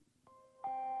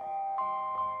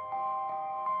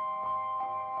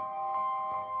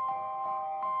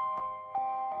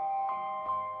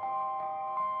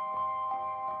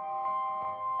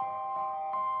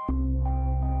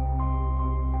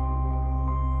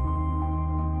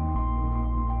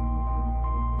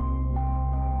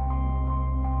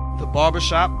The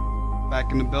Barbershop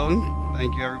back in the building.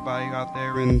 Thank you, everybody out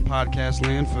there in podcast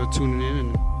land, for tuning in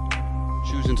and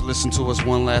choosing to listen to us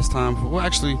one last time.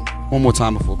 One more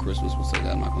time before Christmas. We'll say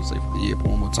that. I'm not going to say for the year, but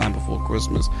one more time before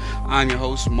Christmas. I'm your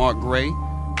host, Mark Gray,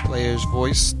 Player's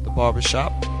Voice, The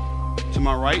Barbershop. To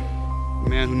my right, the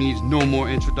man who needs no more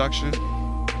introduction,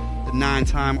 the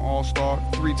 9-time All-Star,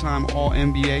 3-time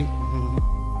All-NBA.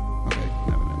 Okay,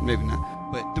 maybe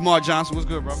not. But DeMar Johnson, what's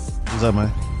good, bro? What's up,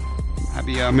 man?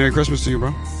 Happy Merry Christmas to you,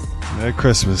 bro. Merry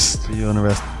Christmas to you and the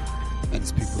rest of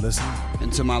these people listening.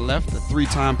 And to my left, the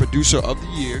 3-time Producer of the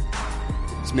Year.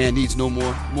 This man needs no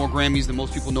more Grammys than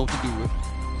most people know what to do with.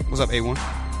 What's up, A1?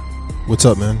 What's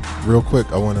up, man? Real quick,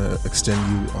 I want to extend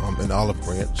you an olive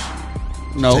branch.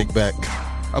 No. Take back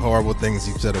horrible things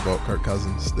you've said about Kirk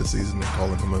Cousins this season and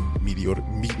calling him a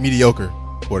mediocre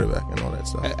quarterback and all that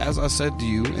stuff. As I said to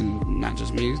you, and not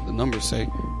just me, the numbers say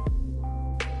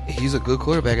he's a good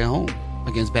quarterback at home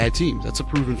against bad teams. That's a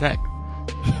proven fact.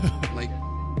 Like,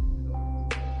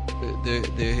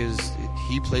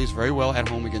 he plays very well at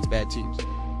home against bad teams.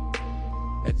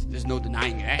 There's no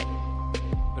denying that.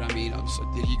 But I mean,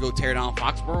 did he go tear down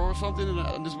Foxborough or something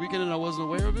this weekend and I wasn't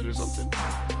aware of it or something?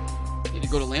 Did he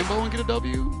go to Lambeau and get a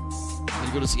W? Did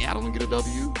he go to Seattle and get a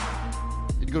W?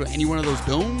 Did he go to any one of those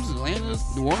domes, Atlanta,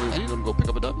 New Orleans, any of them go pick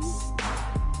up a W?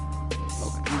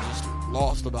 Okay, I'm just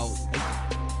lost about.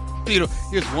 He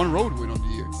has one road win on the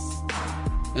year.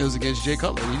 And it was against Jay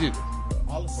Cutler. He did.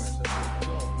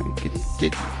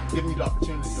 Give me the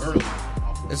opportunity early.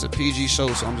 It's a PG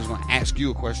show, so I'm just going to ask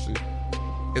you a question.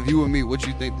 If you were me, what do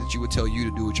you think that you would tell you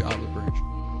to do with your olive branch?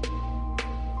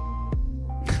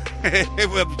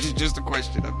 Well, just a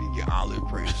question. I mean, your olive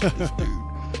branch, this dude.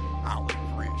 Olive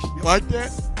branch. You like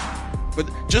that? But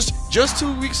just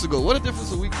 2 weeks ago, what a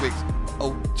difference a week makes.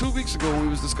 2 weeks ago when we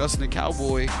was discussing the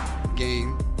Cowboy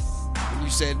game, and you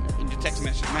said in your text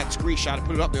message, I had to screenshot it,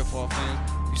 put it up there for our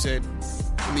fans. You said,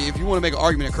 I mean, if you want to make an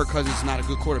argument that Kirk Cousins is not a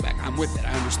good quarterback, I'm with that.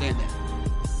 I understand that.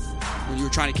 When you were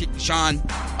trying to kick Deshaun,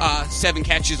 7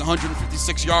 catches,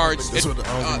 156 yards,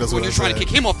 when you're trying to kick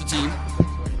him off the team.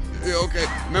 Yeah, okay.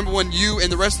 Remember when you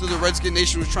and the rest of the Redskin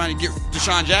Nation was trying to get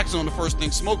Deshaun Jackson on the first thing,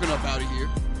 smoking up out of here?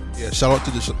 Yeah, shout out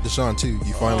to Deshaun, too.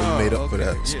 You finally made up for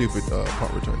that stupid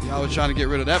punt return. Yeah, I was trying to get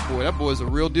rid of that boy. That boy is a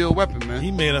real deal weapon, man. He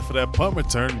made up for that punt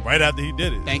return right after he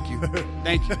did it. Thank you.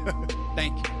 Thank you.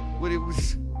 Thank you. What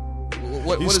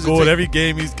he does scored it take? every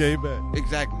game he's came back.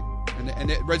 Exactly.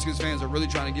 And the Redskins fans are really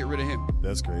trying to get rid of him.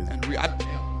 That's crazy. And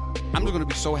I'm just going to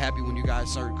be so happy when you guys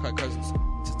start Kirk Cousins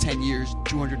to 10 years,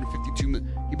 $252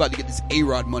 million. He about to get this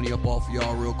A-Rod money up off of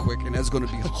y'all real quick, and that's going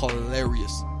to be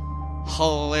hilarious.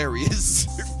 Hilarious.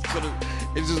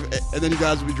 And then you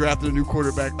guys will be drafting a new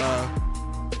quarterback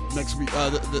next week,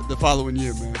 the following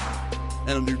year, man.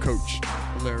 And a new coach.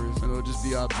 Hilarious. And it'll just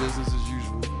be our business as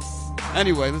usual.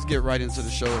 Anyway, let's get right into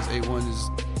the show. As A1 is,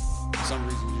 for some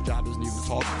reason, your job isn't even to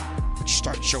talk. But you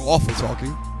start the show off with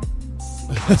talking.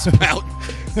 That's about.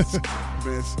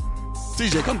 Man,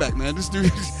 TJ, come back, man. This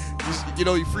dude,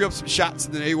 you free up some shots,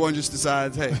 and then A1 just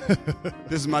decides, hey,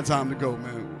 this is my time to go,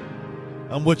 man.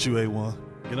 I'm with you, A1.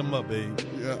 Get him up, babe.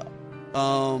 Yeah.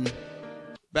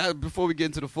 Before we get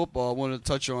into the football, I wanted to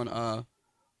touch on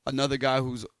another guy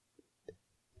who's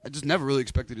I just never really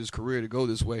expected his career to go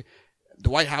this way.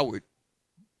 Dwight Howard,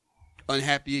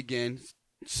 unhappy again.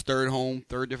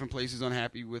 Third different place he's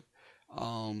unhappy with.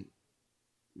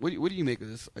 What do you make of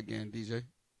this again, DJ?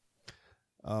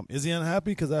 Is he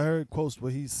unhappy? Because I heard quotes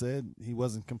where he said he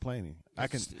wasn't complaining.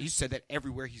 He said that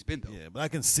everywhere he's been, though. Yeah, but I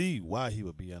can see why he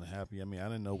would be unhappy. I mean, I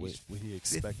didn't know what he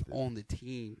expected. Fifth on the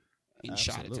team in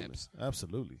shot attempts.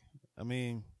 Absolutely. I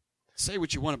mean, say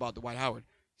what you want about Dwight Howard.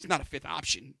 He's not a fifth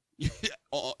option. You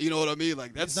know what I mean?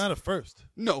 Like that's he's not a first.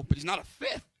 No, but he's not a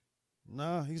fifth.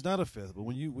 No, he's not a fifth. But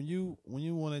when you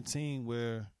want a team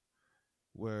where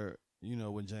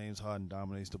when James Harden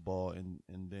dominates the ball and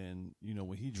then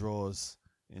when he draws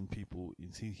in people,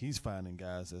 he's finding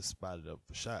guys that's spotted up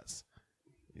for shots.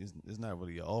 It's not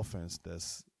really an offense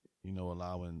that's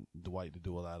allowing Dwight to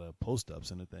do a lot of post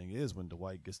ups. And the thing is, when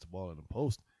Dwight gets the ball in the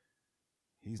post,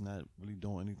 he's not really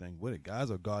doing anything with it.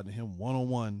 Guys are guarding him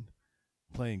 1-on-1,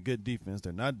 playing good defense.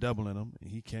 They're not doubling him.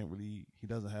 He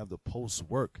doesn't have the post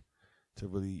work to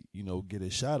really, get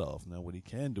his shot off. Now, what he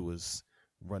can do is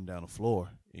run down the floor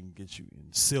and get you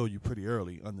and seal you pretty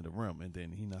early under the rim, and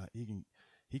then he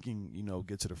can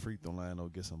get to the free throw line or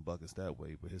get some buckets that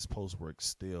way. But his post work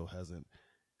still hasn't.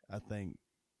 I think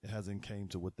it hasn't came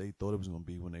to what they thought it was going to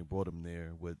be when they brought him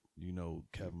there with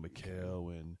Kevin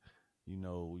McHale and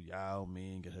Yao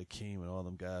Ming and Hakeem and all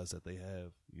them guys that they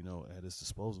have at his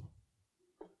disposal.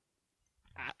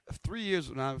 3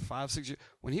 years, 5, 6 years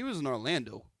when he was in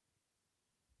Orlando.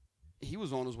 he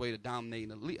was on his way to dominating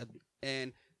the league.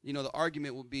 And, the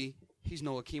argument would be he's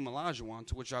no Akeem Olajuwon,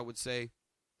 to which I would say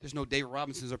there's no David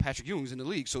Robinsons or Patrick Ewings in the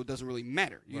league, so it doesn't really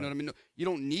matter. You know what I mean? No, you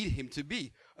don't need him to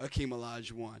be Akeem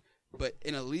Olajuwon. But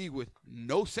in a league with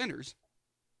no centers,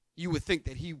 you would think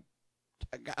that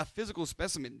a physical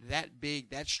specimen that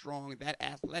big, that strong, that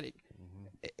athletic,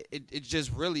 it's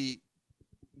just really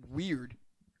weird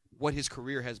what his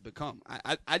career has become.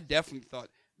 I definitely thought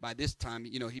by this time,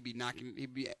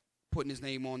 he'd be putting his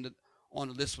name on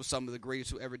the list for some of the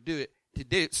greatest who ever do it.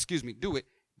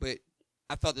 But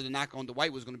I thought that the knock on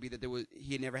Dwight was going to be that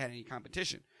he had never had any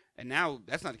competition. And now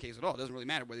that's not the case at all. It doesn't really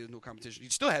matter whether there's no competition. He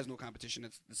still has no competition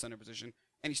at the center position,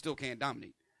 and he still can't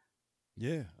dominate.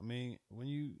 Yeah, I mean, when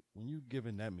you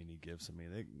giving that many gifts, I mean,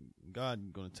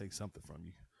 God going to take something from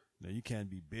you. You can't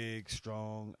be big,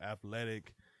 strong,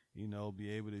 athletic,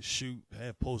 be able to shoot,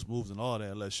 have post moves and all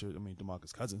that unless you're,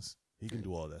 DeMarcus Cousins. He can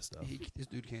do all that stuff. This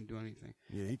dude can't do anything.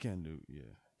 Yeah, he can do, yeah.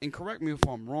 And correct me if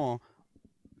I'm wrong.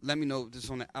 Let me know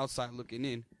just on the outside looking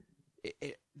in.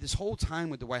 This whole time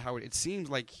with Dwight Howard, it seems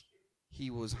like he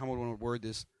was, how would I want to word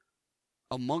this,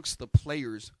 amongst the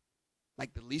players,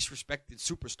 like the least respected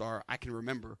superstar I can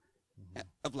remember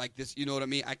of like this. You know what I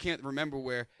mean? I can't remember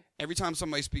where every time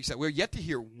somebody speaks out, we're yet to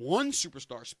hear one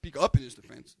superstar speak up in his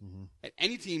defense at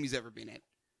any team he's ever been at.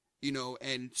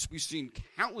 And we've seen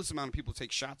countless amount of people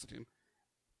take shots at him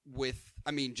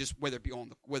just whether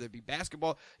it be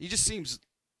basketball. He just seems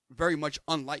very much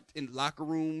unliked in locker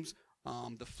rooms.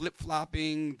 The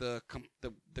flip-flopping, the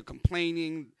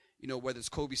complaining, whether it's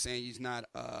Kobe saying he's not,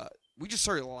 we just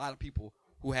heard a lot of people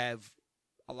who have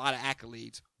a lot of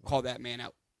accolades call that man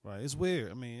out. Right. It's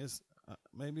weird. I mean,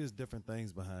 maybe it's different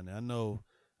things behind it. I know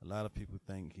a lot of people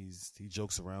think he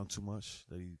jokes around too much,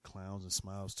 that he clowns and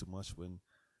smiles too much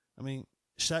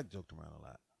Shaq joked around a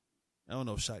lot. I don't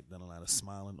know if Shaq done a lot of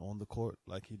smiling on the court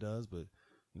like he does, but,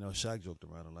 Shaq joked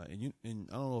around a lot. And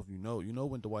I don't know if you know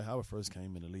when Dwight Howard first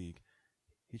came in the league,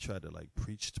 he tried to,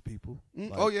 preach to people.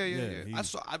 Yeah.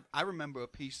 I remember a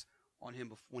piece on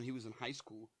him when he was in high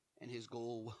school, and his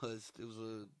goal was, it was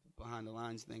a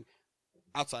behind-the-lines thing,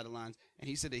 outside the lines, and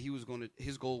he said that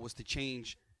his goal was to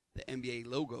change the NBA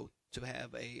logo to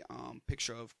have a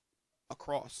picture of a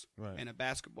cross and a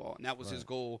basketball, and that was his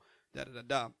goal,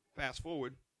 Fast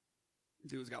forward,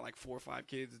 dude's got 4 or 5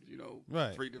 kids,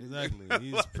 3 different. Exactly.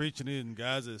 He's preaching it, and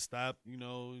guys that stop,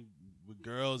 with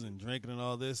girls and drinking and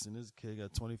all this, and this kid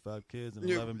got 25 kids and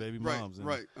 11 baby moms.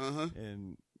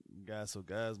 And guys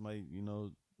might,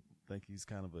 think he's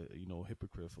kind of a,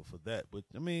 hypocrite for that. But,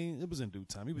 it was in due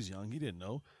time. He was young. He didn't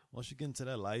know. Once you get into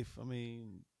that life,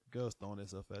 girls throwing that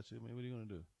stuff at you, what are you going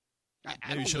to do?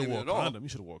 I don't blame him at all. You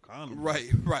should have wore a condom.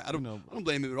 Right. I don't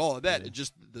blame him at all of that. It's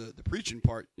just the preaching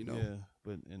part, Yeah,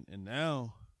 but and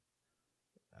now,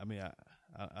 I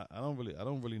don't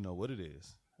really know what it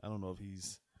is. I don't know if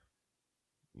he's,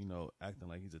 acting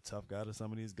like he's a tough guy to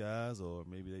some of these guys, or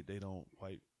maybe they don't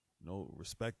quite,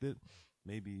 respect it.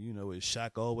 Maybe, is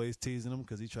Shaq always teasing him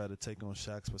because he tried to take on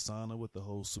Shaq's persona with the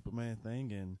whole Superman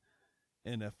thing,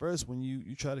 and at first when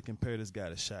you try to compare this guy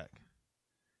to Shaq,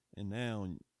 and now.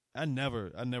 I never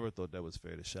thought that was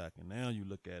fair to Shaq, and now you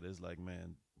look at it, it's like,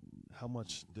 man, how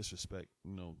much disrespect,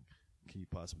 can you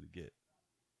possibly get?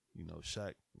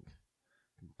 Shaq,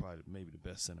 probably maybe the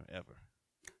best center ever.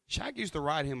 Shaq used to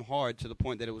ride him hard to the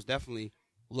point that it was definitely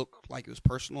looked like it was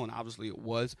personal, and obviously it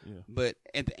was. Yeah. But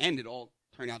at the end, it all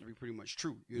turned out to be pretty much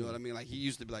true. You know what I mean? He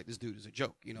used to be like, this dude is a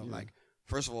joke.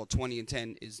 First of all, 20 and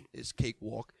 10 is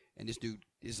cakewalk. And this dude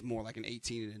is more like an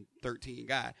 18 and 13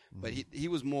 guy. But he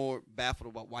was more baffled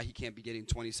about why he can't be getting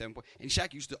 27 points. And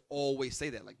Shaq used to always say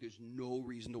that. There's no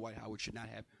reason Dwight Howard should not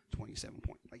have 27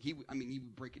 points. He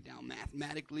would break it down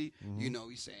mathematically.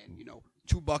 He's saying,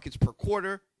 2 buckets per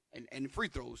quarter and free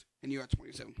throws, and you're at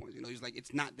 27 points. He's like,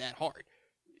 it's not that hard.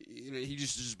 He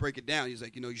just break it down. He's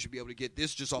like, you should be able to get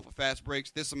this just off of fast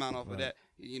breaks, this amount off of that.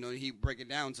 He break it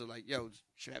down to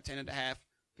should have 10 and a half,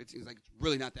 15. He's like, it's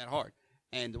really not that hard.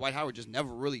 And Dwight Howard just never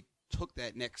really took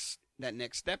that next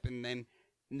step, and then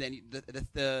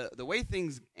the way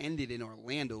things ended in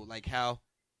Orlando, how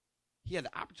he had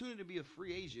the opportunity to be a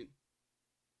free agent,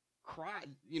 cried,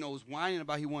 was whining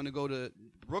about he wanted to go to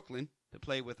Brooklyn to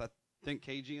play with, I think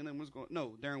KG and then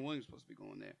Darren Williams was supposed to be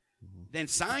going there. Then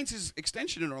signs his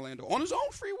extension in Orlando on his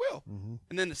own free will,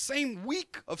 and then the same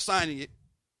week of signing it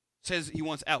says he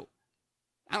wants out.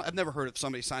 I've never heard of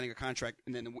somebody signing a contract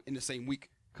and then in the same week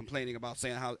complaining about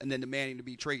saying how, and then demanding to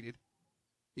be traded.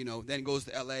 Then goes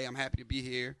to L.A., I'm happy to be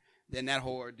here. Then that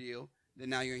whole ordeal. Then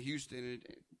now you're in Houston.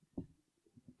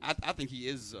 I think he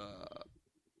is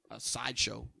a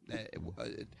sideshow.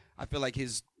 I feel like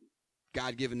his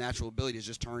God-given natural ability has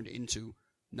just turned into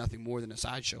nothing more than a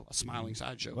sideshow, a smiling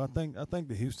sideshow. Well, I think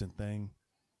the Houston thing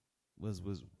was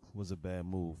a bad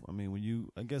move. I mean, when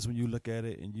you look at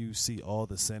it and you see all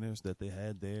the centers that they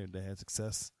had there that had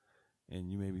success, and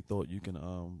you maybe thought you can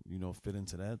fit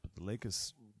into that, but the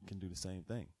Lakers can do the same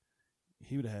thing.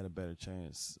 He would have had a better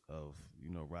chance of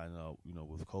riding out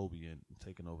with Kobe and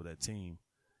taking over that team,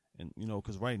 and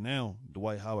because right now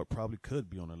Dwight Howard probably could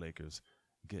be on the Lakers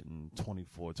getting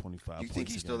 24, 25 points. You think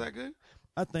he's still that good?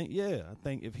 I think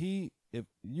if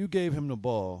you gave him the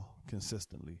ball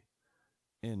consistently,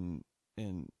 and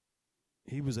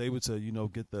he was able to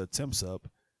get the attempts up,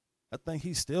 I think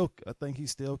he still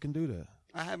can do that.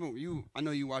 I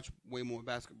know you watch way more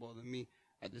basketball than me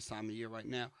at this time of year right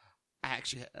now. I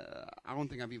don't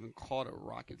think I've even caught a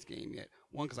Rockets game yet.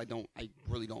 One, because I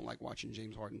really don't like watching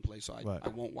James Harden play, so I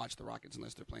won't watch the Rockets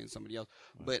unless they're playing somebody else.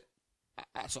 Right.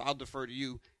 But so I'll defer to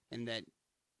you in that.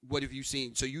 What have you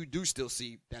seen? So you do still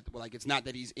see that? Like, it's not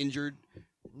that he's injured.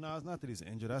 No, it's not that he's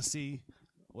injured. I see,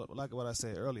 like what I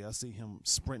said earlier. I see him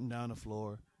sprinting down the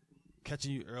floor,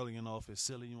 catching you early in offense,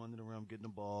 sealing you under the rim, getting the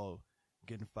ball,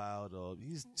 getting fouled.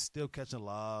 He's still catching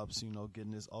lobs,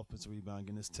 getting his offensive rebound,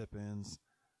 getting his tip-ins.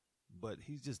 But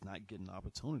he's just not getting the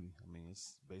opportunity. I mean,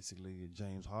 it's basically a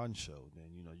James Harden show.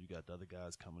 Then, you got the other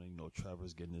guys coming in.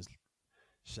 Trevor's getting his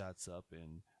shots up,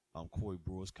 and Corey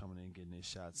Brewer's coming in getting his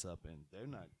shots up, and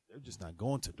they're just not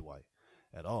going to Dwight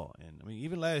at all. And, I mean,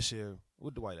 even last year,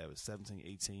 what Dwight averaged 17,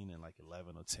 18, and like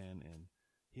 11 or 10, and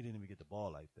he didn't even get the ball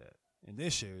like that. And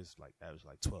this year, it's like average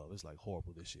like 12. It's like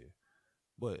horrible this year.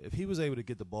 But if he was able to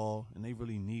get the ball, and they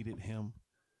really needed him,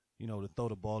 to throw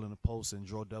the ball in the post and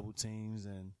draw double teams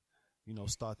and,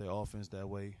 start their offense that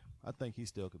way, I think he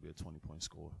still could be a 20-point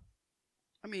scorer.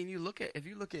 I mean, if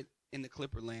you look at in the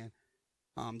Clipper land,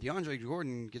 DeAndre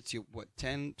Jordan gets you,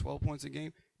 10, 12 points a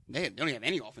game? They don't have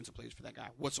any offensive plays for that guy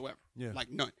whatsoever. Yeah.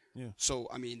 Like, none. Yeah. So,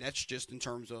 I mean, that's just in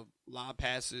terms of lob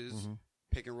passes,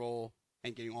 pick and roll,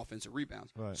 and getting offensive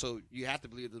rebounds. Right. So you have to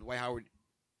believe that Dwight Howard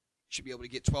should be able to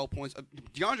get 12 points.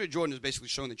 DeAndre Jordan is basically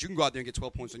showing that you can go out there and get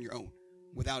 12 points on your own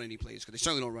without any plays, because they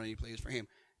certainly don't run any plays for him.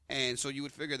 And so you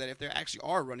would figure that if they actually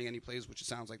are running any plays, which it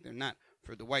sounds like they're not,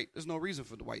 for Dwight, there's no reason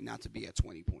for Dwight not to be at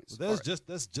 20 points. Well,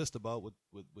 that's just about what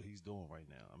he's doing right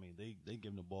now. I mean, they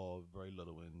give him the ball very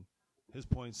little, and his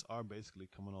points are basically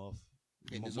coming off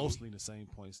mostly the same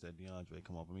points that DeAndre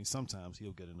come off. I mean, sometimes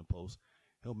he'll get in the post,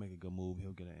 he'll make a good move,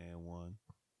 he'll get an and one.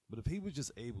 But if he was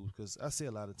just able, because I see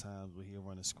a lot of times where he'll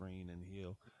run a screen and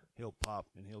he'll pop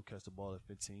and he'll catch the ball at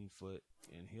 15 foot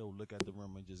and he'll look at the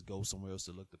rim and just go somewhere else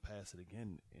to look to pass it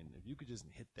again. And if you could just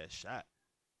hit that shot,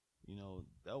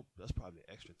 that's probably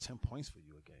an extra 10 points for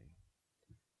you a game.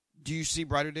 Do you see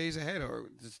brighter days ahead, or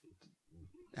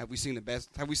have we seen the best?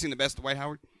 Have we seen the best of Dwight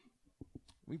Howard?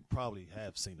 We probably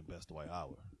have seen the best of Dwight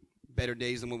Howard. Better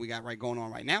days than what we got going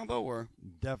on right now, though, or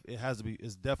it has to be.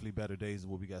 It's definitely better days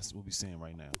than what we're seeing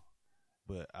right now.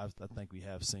 But I think we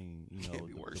have seen,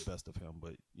 the best of him.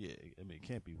 But yeah, I mean, it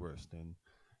can't be worse than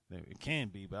it can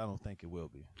be, but I don't think it will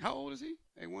be. How old is he?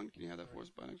 A1, can you have that for us,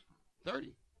 Bunnings? 30.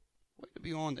 Way to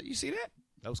be on that. You see that?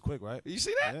 That was quick, right? You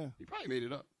see that? Yeah. He probably made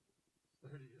it up.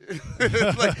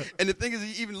 And the thing is,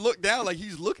 he even looked down like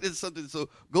he's looking at something. So,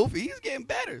 Goofy, he's getting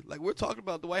better. Like, we're talking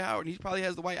about Dwight Howard, and he probably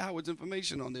has Dwight Howard's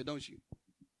information on there, don't you?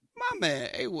 My man,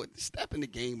 stepping the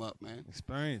game up, man.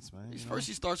 Experience, man. First,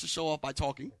 he starts to show off by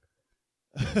talking.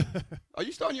 Are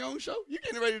you starting your own show? You're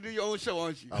getting ready to do your own show,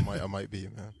 aren't you? I might be,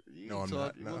 man. No, I'm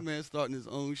not. My man starting his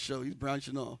own show. He's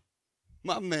branching off.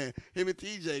 My man, him and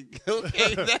TJ.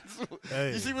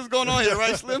 Okay, you see what's going on here,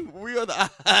 right, Slim? We are the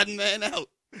odd man out.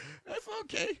 That's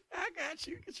okay. I got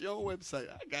you. Get your own website.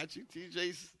 I got you.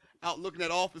 TJ's out looking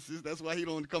at offices. That's why he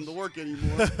don't come to work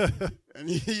anymore. And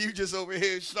you just over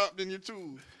here sharpening your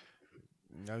tools.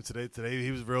 Today he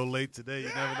was real late today. You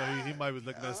never know. He might be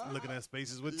looking at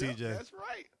spaces with TJ. That's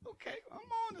right. Okay, I'm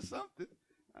on to something.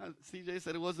 CJ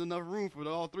said it wasn't enough room for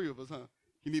all three of us, huh?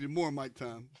 He needed more mic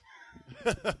time.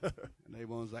 And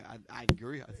everyone's like, I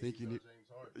agree. I think you need.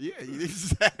 Yeah,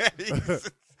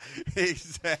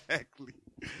 exactly.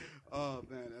 Oh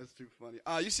man, that's too funny.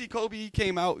 You see, Kobe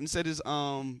came out and said his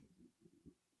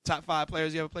top 5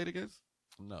 players he ever played against.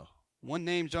 No. One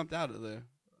name jumped out of there.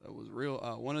 That was real.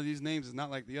 One of these names is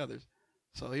not like the others.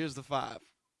 So here's the 5.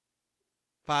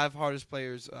 5 hardest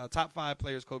players. Top 5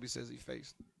 players Kobe says he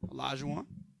faced. Olajuwon.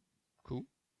 Cool.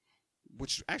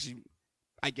 Which actually,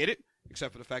 I get it,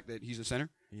 except for the fact that he's a center.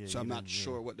 Yeah, so I'm not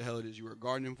sure what the hell it is you were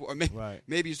guarding him for. Or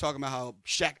maybe he's talking about how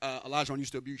Olajuwon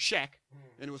used to abuse Shaq,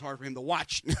 and it was hard for him to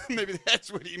watch. Maybe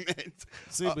that's what he meant.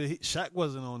 See, but Shaq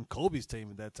wasn't on Kobe's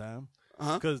team at that time.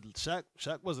 Because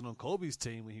Shaq wasn't on Kobe's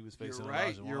team when he was facing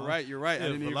Olajuwon. You're right. Yeah,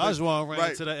 if Olajuwon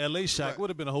ran into that LA Shaq, would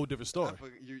have been a whole different story.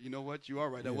 You know what? You are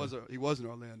right. He was in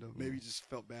Orlando. Maybe he just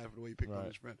felt bad for the way he picked on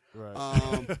his friend.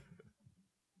 Right.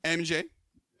 MJ,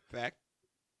 fact.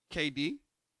 KD,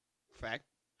 fact.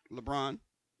 LeBron,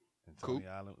 cool.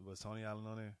 Was Tony Allen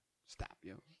on there? Stop,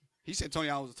 yo. He said Tony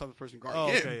Allen was the toughest person to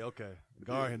guard him. Okay.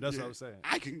 Guard him. That's what I was saying.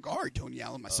 I can guard Tony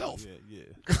Allen myself. Yeah.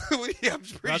 I'm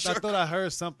pretty sure. I thought I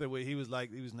heard something where he was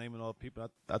naming all people.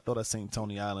 I thought I seen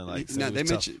Tony Allen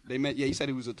he said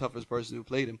he was the toughest person who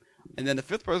played him. And then the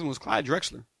fifth person was Clyde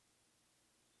Drexler.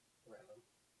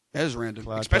 That is random.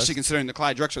 Especially considering the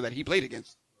Clyde Drexler that he played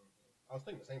against. I was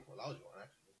thinking the same for Olajuwon,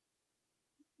 actually.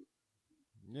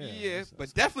 Yeah,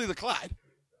 but definitely the Clyde.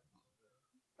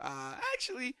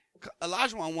 Actually,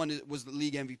 Olajuwon was the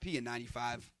league MVP in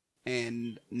 95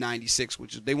 and 96,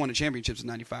 they won the championships in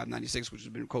 95, 96, which has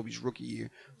been Kobe's rookie year.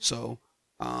 So,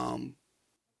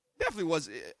 definitely was.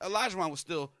 Olajuwon was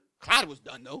still, Clyde was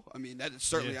done, though. I mean, that is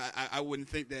certainly, I wouldn't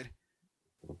think that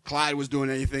Clyde was doing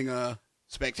anything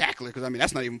spectacular, because, I mean,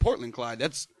 that's not even Portland Clyde.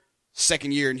 That's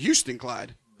second year in Houston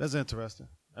Clyde. That's interesting.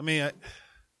 I mean,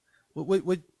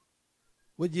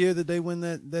 what year did they win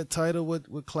that title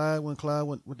with Clyde? When Clyde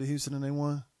went with the Houston and they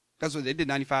won? That's what they did.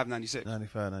 95, 96.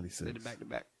 95, 96. They did back to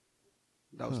back.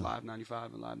 That was live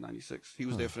 95 and live 96. He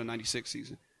was there for the 96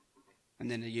 season,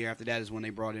 and then the year after that is when they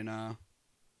brought in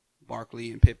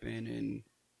Barkley and Pippen, and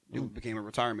it became a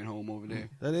retirement home over there.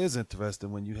 That is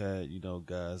interesting when you had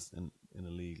guys in the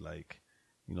league like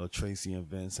Tracy and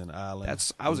Vince and Allen.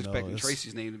 I was expecting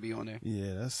Tracy's name to be on there.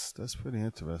 Yeah, that's pretty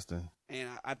interesting. And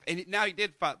now he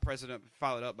did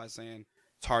follow it up by saying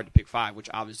it's hard to pick five, which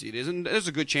obviously it is. And there's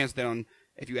a good chance that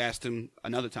if you asked him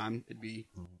another time, it'd be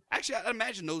actually I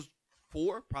imagine those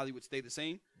four probably would stay the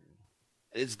same.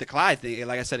 It's the Clyde thing,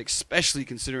 like I said, especially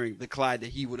considering the Clyde that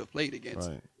he would have played against.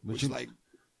 Right.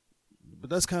 But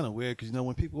that's kind of weird because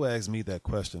when people ask me that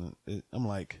question, I'm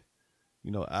like,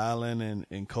 Allen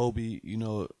and Kobe,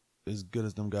 as good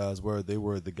as them guys were, they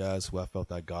were the guys who I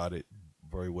felt I guarded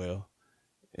very well,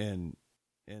 and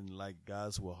like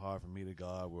guys who were hard for me to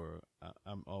guard were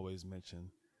I'm always mentioned.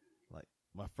 Like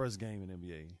my first game in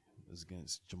NBA was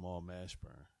against Jamal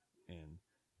Mashburn, and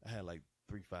I had like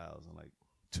 3 fouls in like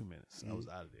 2 minutes. I was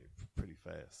out of there pretty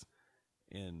fast.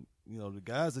 And, the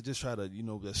guys that just try to,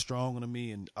 they're stronger than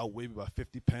me and outweigh me by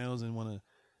 50 pounds and want to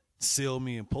seal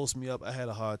me and post me up, I had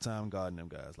a hard time guarding them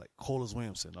guys. Like Colas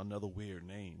Williamson, another weird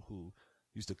name, who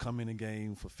used to come in the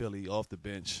game for Philly off the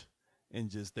bench and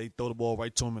just they throw the ball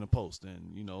right to him in the post.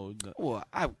 And, well,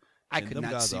 I could them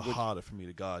not guys see are harder for me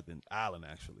to guard than Allen,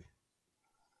 actually.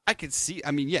 I could see,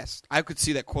 yes, I could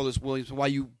see that Colas Williamson, why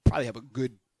you probably have a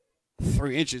good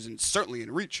 3 inches and certainly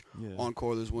in reach on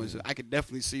Colas Williamson. I could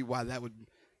definitely see why that would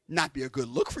not be a good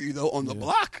look for you, though, on the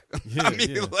block. I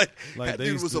mean, like that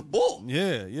dude was a bull.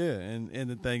 Yeah. And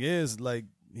the thing is, like,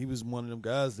 he was one of them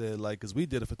guys that, like, because we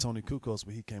did it for Tony Kukoc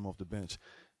when he came off the bench.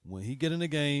 When he get in the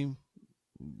game,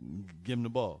 give him the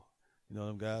ball.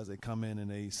 Them guys, they come in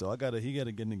and he got to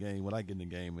get in the game when I get in the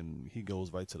game, and he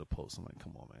goes right to the post. I'm like,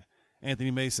 come on, man.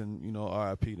 Anthony Mason,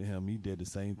 R.I.P. to him. He did the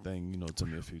same thing, to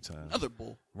me a few times. Another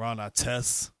bull. Ron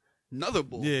Artest. Another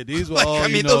bull. Yeah, these were all,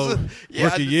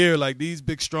 rookie year. Like, these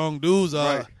big, strong dudes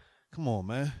are. Right. Come on,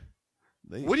 man.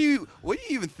 What do you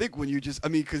even think when you just,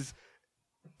 because,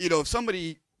 if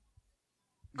somebody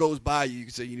goes by you, you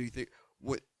can say, you think,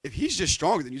 what if he's just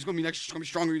stronger than you, he's going to be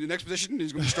stronger in the next position,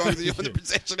 he's going to be stronger than you in the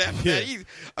position after that.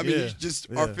 He's just,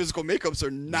 our physical makeups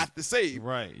are not the same.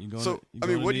 Right.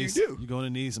 What do you do? You're going to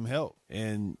need some help.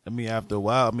 And, after a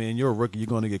while, you're a rookie, you're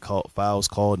going to get fouls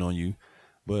called on you.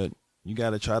 But you got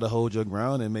to try to hold your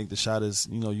ground and make the shot as,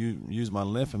 you use my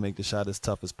length and make the shot as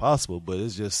tough as possible. But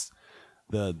it's just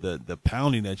the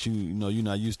pounding that you're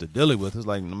not used to dealing with. It's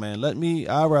like, man,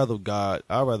 I'd rather guard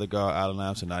Allen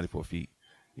Iverson 94 feet.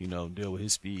 Deal with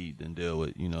his speed than deal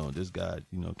with, this guy,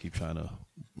 keep trying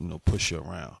to, push you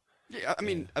around. Yeah,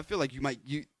 I feel like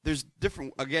there's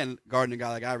different, again, guarding a guy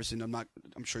like Iverson,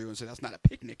 I'm sure you're going to say that's not a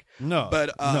picnic. No.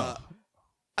 But no.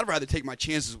 I'd rather take my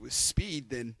chances with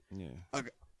speed than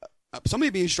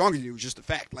somebody being stronger than you is just a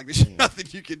fact. Like, there's nothing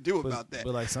you can do about that.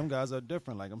 But, like, some guys are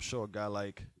different. Like, I'm sure a guy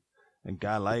like,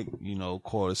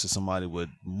 Corliss is somebody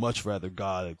would much rather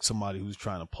guard somebody who's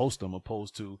trying to post them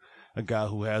opposed to a guy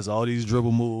who has all these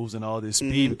dribble moves and all this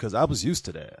speed, because I was used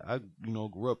to that. I,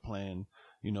 grew up playing,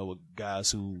 with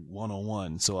guys who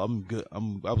one-on-one. So I'm good.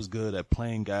 I was good at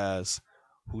playing guys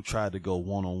who tried to go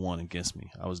one-on-one against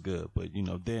me. I was good. But,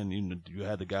 then, you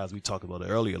had the guys we talked about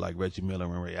earlier, like Reggie Miller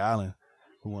and Ray Allen,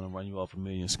 who want to run you off a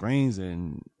million screens.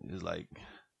 And it's like,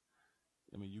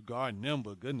 you guarding them,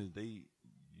 but goodness,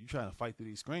 you trying to fight through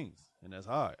these screens, and that's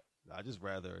hard. I just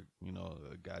rather,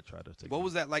 a guy try to take. What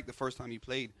was that like the first time you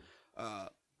played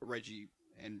Reggie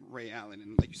and Ray Allen,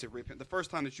 and like you said, Ray Penn, the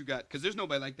first time that you got, because there's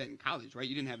nobody like that in college, right?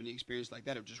 You didn't have any experience like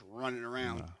that of just running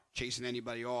around, chasing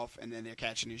anybody off, and then they're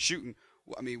catching and shooting.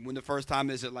 I mean, when the first time,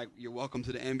 is it like you're welcome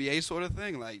to the NBA sort of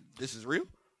thing? Like, this is real?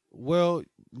 Well,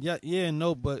 yeah and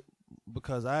no, but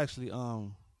because I actually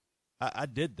I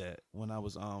did that when I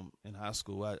was in high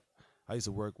school. I used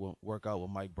to work out with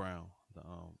Mike Brown, the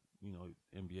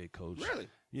NBA coach. Really?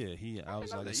 Yeah, I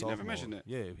was like a you sophomore. never mentioned that.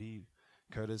 Yeah,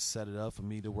 Curtis set it up for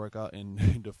me to work out, and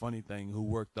the funny thing, who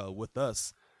worked out with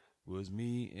us was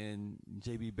me and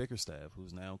JB Bickerstaff,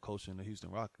 who's now coaching the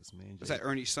Houston Rockets. Man, Is that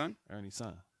Ernie's son? Ernie's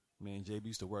son. Me and JB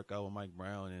used to work out with Mike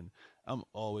Brown, and I'm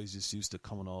always just used to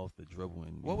coming off the dribble.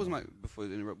 And what was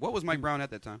Mike Brown at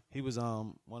that time? He was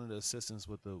one of the assistants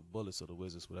with the Bullets or the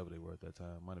Wizards, whatever they were at that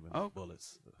time. Might have been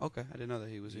Bullets. Okay, I didn't know that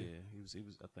he was. Yeah, he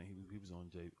was. I think he was on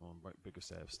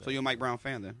Bickerstaff's staff. So you're a Mike Brown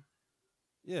fan then?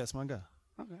 Yeah, it's my guy.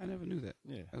 Okay, I never knew that.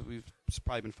 Yeah, we've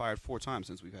probably been fired 4 times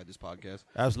since we've had this podcast.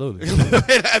 Absolutely.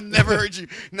 I've never heard you.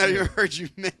 Never heard you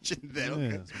mention that. Okay.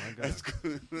 Yeah, it's my guy. That's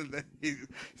good. He's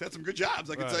had some good jobs.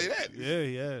 I can tell you that. Yeah,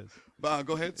 he has. But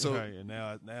go ahead. So right, and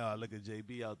now I look at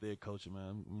JB out there coaching.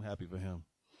 Man, I'm happy for him.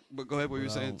 But go ahead. What you were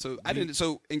saying? So I didn't.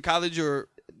 So in college, or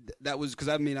that was because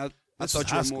I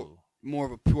thought you were more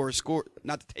of a pure score.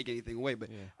 Not to take anything away, but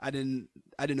I didn't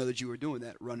know that you were doing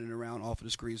that, running around off of the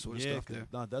screen sort of stuff there.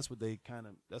 No, that's what they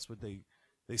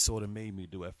sort of made me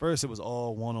do. At first, it was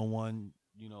all one-on-one,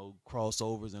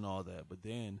 crossovers and all that. But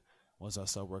then once I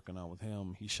started working out with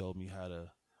him, he showed me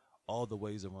all the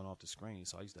ways to run off the screen.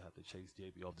 So I used to have to chase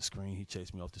JB off the screen. He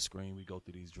chased me off the screen. We go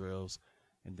through these drills.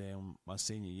 And then my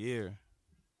senior year,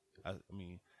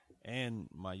 and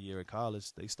my year at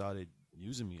college, they started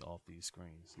using me off these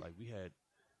screens. Like we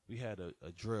had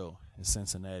a drill in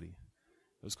Cincinnati.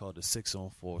 It was called the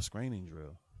 6-on-4 screening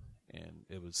drill, and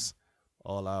it was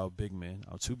all our big men,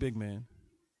 our 2 big men.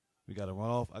 We got to run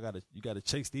off. You got to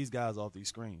chase these guys off these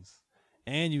screens,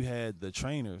 and you had the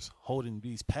trainers holding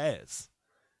these pads.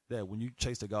 That when you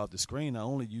chase the guy off the screen, not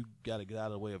only you got to get out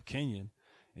of the way of Kenyon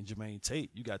and Jermaine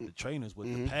Tate, you got the trainers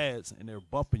with the pads, and they're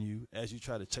bumping you as you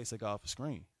try to chase the guy off the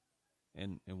screen.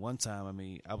 And one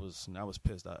time, I was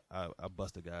pissed. I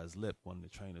busted a guy's lip, one of the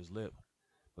trainers' lip,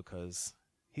 because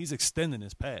he's extending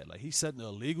his pad. Like, he's setting an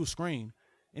illegal screen,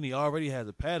 and he already has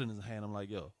a pad in his hand. I'm like,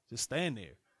 yo, just stand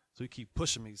there. So he keep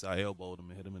pushing me, so I elbowed him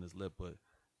and hit him in his lip. But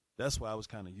that's why I was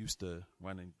kind of used to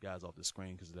running guys off the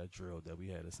screen, because of that drill that we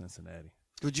had at Cincinnati.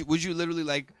 Would you literally,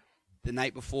 like, the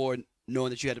night before, knowing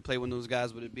that you had to play one of those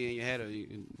guys, would it be in your head? Or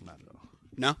Not at all.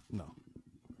 No? No.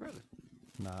 Really?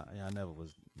 Nah, I never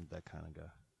was that kind of guy.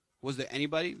 Was there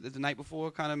anybody that the night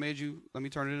before kind of made you, let me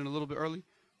turn it in a little bit early?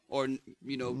 Or,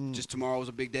 just tomorrow was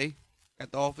a big day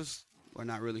at the office? Or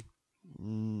not really?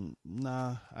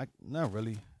 Nah, not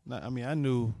really. I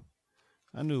knew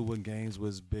what games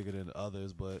was bigger than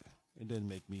others, but it didn't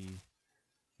make me,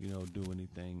 do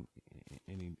anything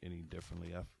any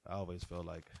differently. I always felt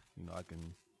like, I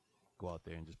can go out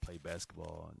there and just play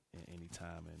basketball any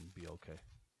time and be okay.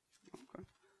 Okay.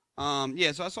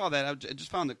 So I saw that. I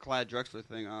just found the Clyde Drexler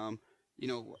thing.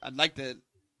 I'd like to,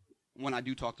 when I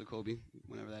do talk to Kobe,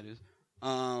 whenever that is.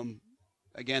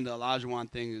 Again, the Olajuwon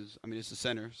thing is, it's the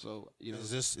center, so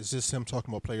Is this him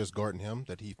talking about players guarding him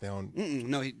that he found?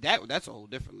 No, that's a whole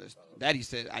different list. That he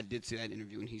said, I did see that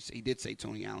interview, and he did say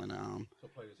Tony Allen. So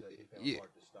players that he found hard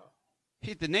to stop.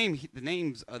 The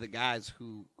names of the guys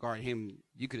who guard him,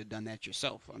 you could have done that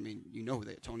yourself. You know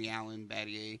that Tony Allen,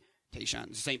 Battier, Tayshaun,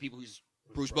 the same people who's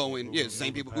Bruce Bowen. Ruben, yeah, the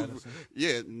same people who.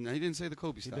 Yeah, no, he didn't say the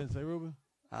Kobe stuff. He didn't say Ruben?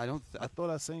 I don't. I thought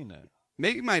I seen that.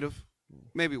 Maybe he might have.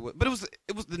 Maybe it was. But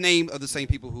it was the name of the same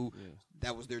people who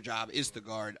that was their job, is to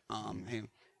guard him.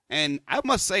 And I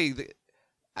must say that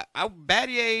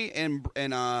Battier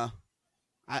and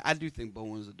I do think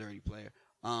Bowen's a dirty player.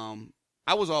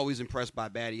 I was always impressed by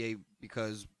Battier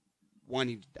because,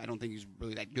 one, I don't think he's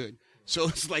really that good. So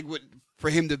it's like for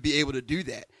him to be able to do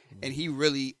that, and he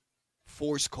really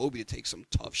forced Kobe to take some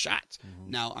tough shots.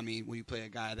 Now, when you play a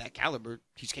guy of that caliber,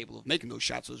 he's capable of making those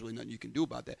shots, so there's really nothing you can do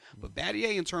about that. But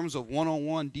Battier, in terms of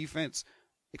one-on-one defense,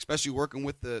 especially working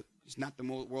with he's not the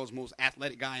world's most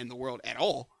athletic guy in the world at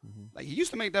all. Like, he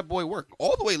used to make that boy work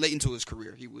all the way late into his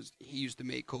career. He used to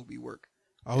make Kobe work.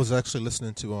 I was actually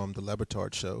listening to the Le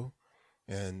Batard show,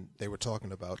 and they were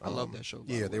talking about. I love that show.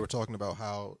 Yeah, they were talking about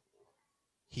how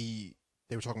they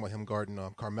were talking about him guarding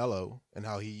Carmelo, and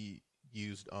how he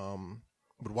used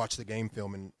would watch the game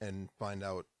film and find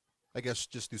out, I guess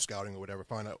just through scouting or whatever,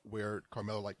 find out where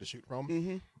Carmelo liked to shoot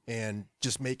from, and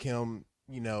just make him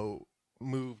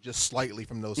move just slightly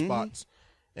from those spots.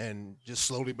 And just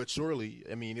slowly but surely,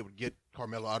 I mean, it would get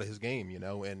Carmelo out of his game, you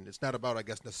know. And it's not about, I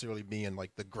guess, necessarily being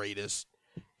like the greatest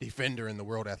defender in the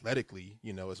world athletically,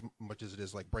 you know, as much as it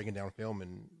is like breaking down film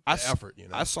and effort, you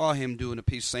know. I saw him doing a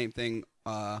piece, same thing,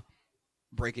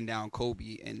 breaking down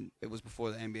Kobe, and it was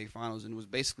before the NBA Finals, and it was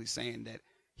basically saying that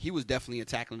he was definitely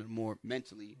tackling it more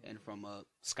mentally and from a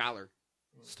scholar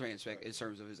standpoint in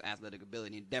terms of his athletic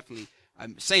ability. And definitely,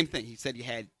 same thing. He said he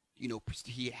had, you know,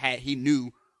 he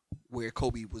knew where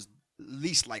Kobe was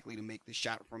least likely to make the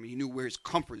shot from. He knew where his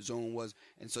comfort zone was,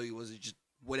 and so he was just,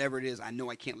 whatever it is, I know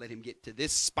I can't let him get to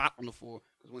this spot on the floor,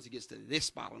 because once he gets to this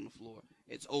spot on the floor,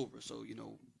 it's over. So, you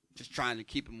know, just trying to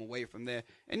keep him away from there.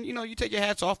 And, you know, you take your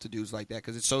hats off to dudes like that,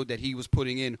 because it showed that he was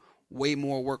putting in way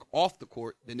more work off the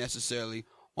court than necessarily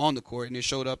on the court, and it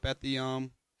showed up at the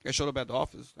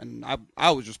office. And I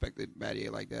always respected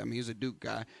Battier like that. I mean, he's a Duke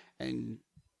guy, and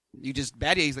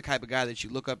Battier's the type of guy that you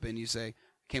look up and you say,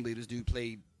 can't believe this dude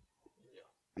played.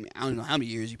 I mean, I don't know how many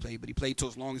years he played, but he played till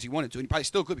as long as he wanted to. And he probably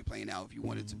still could be playing now if he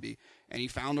wanted to be. And he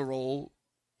found a role,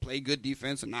 played good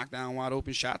defense, and knock down wide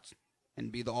open shots,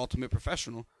 and be the ultimate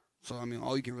professional. So, I mean,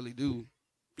 all you can really do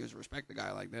is respect the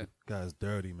guy like that. Guy's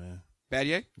dirty, man.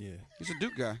 Battier? Yeah. He's a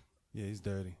Duke guy. Yeah, he's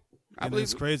dirty. I And believe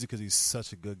it's crazy because he's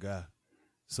such a good guy.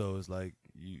 So it's like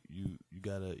you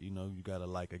gotta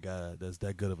like a guy that's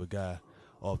that good of a guy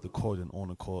off the court and on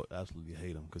the court. Absolutely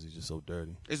hate him because he's just so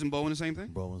dirty. Isn't Bowen the same thing?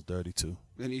 Bowen's dirty too.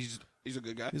 And he's a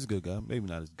good guy. He's a good guy. Maybe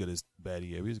not as good as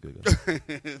Battier. He's a good guy.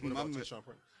 What about Tayshaun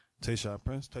Prince? Tayshaun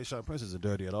Prince. Tayshaun Prince isn't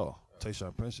dirty at all.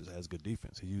 Tayshaun Prince just has good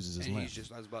defense. He uses his And length. he's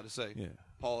just, I was about to say, Yeah.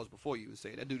 pause before you would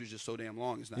say, that dude is just so damn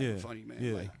long. It's not even funny, man.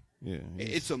 Yeah. Like, yeah.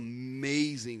 it's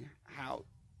amazing how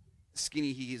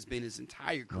skinny he has been his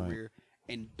entire career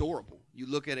and durable. You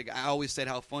look at it, I always said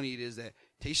how funny it is that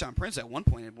Tayshaun Prince at one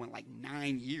point had went like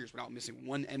 9 years without missing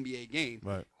one NBA game.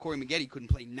 Right. Corey Maggette couldn't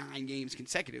play 9 games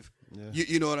consecutive. Yeah.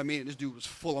 You know what I mean? This dude was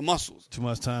full of muscles. Too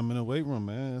much time in the weight room,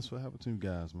 man. That's what happened to you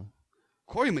guys, man.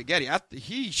 Corey Maggette,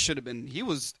 he should have been, he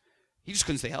just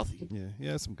couldn't stay healthy. Yeah, he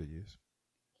had some good years.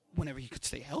 Whenever he could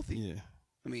stay healthy. Yeah.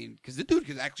 I mean, because the dude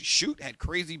could actually shoot, had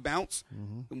crazy bounce,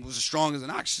 and was as strong as an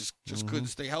ox, just couldn't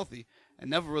stay healthy. And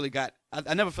never really got,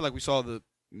 I never feel like we saw the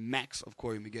max of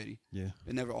Corey Maggette. Yeah.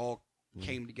 It never all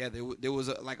came together. There was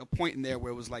like a point in there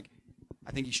where it was like,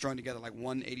 I think he strung together like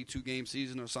one 82-game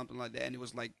season or something like that, and it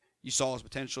was like you saw his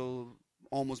potential,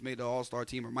 almost made the All-Star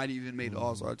team, or might have even made the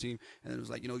All-Star team, and it was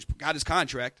like, you know, he's got his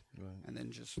contract, and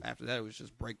then just after that, it was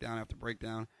just breakdown after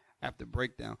breakdown after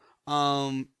breakdown.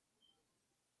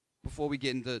 Before we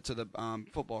get into the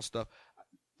football stuff,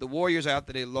 the Warriors,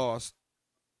 after they lost,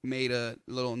 made a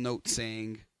little note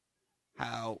saying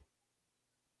how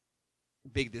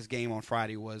big this game on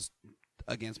Friday was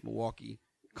against Milwaukee,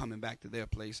 coming back to their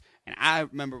place. And I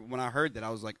remember when I heard that,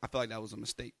 I was like, I felt like that was a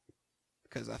mistake,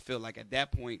 because I feel like at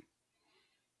that point,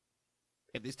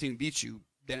 if this team beats you,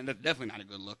 then that's definitely not a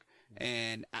good look.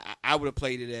 And I would have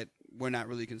played it at, we're not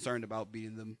really concerned about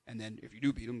beating them, and then if you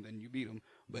do beat them, then you beat them.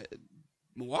 But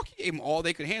Milwaukee gave them all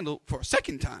they could handle for a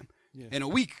second time in a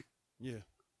week. Yeah.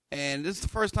 And this is the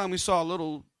first time we saw a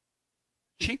little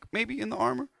chink maybe in the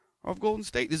armor of Golden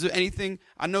State. Is there anything,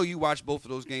 I know you watched both of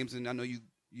those games, and I know you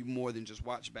more than just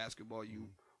watch basketball. You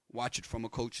watch it from a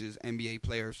coach's, NBA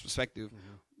player's perspective.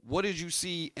 What did you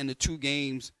see in the two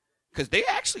games? Because they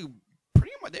actually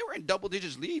pretty much, they were in double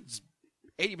digits leads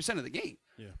 80% of the game.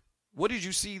 Yeah. What did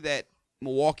you see that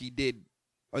Milwaukee did,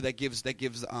 or that gives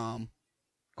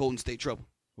Golden State trouble?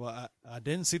 Well, I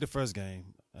didn't see the first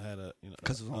game. I had a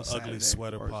ugly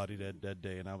sweater party that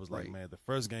day, and I was like, man, the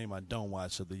first game I don't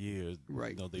watch of the year,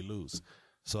 you know, they lose.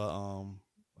 So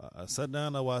I sat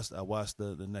down. I watched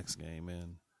the next game,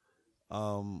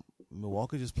 and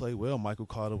Milwaukee just played well. Michael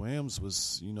Carter Williams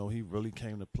was, you know, he really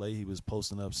came to play. He was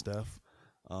posting up Steph,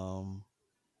 I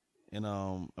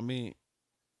mean,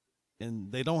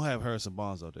 and they don't have Harrison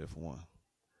Barnes out there for one.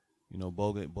 You know,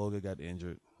 Bogut got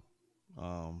injured.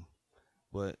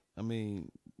 But I mean,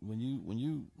 when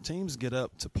you teams get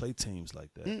up to play teams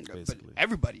like that, basically, but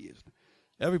everybody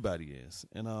is,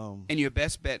 and your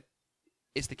best bet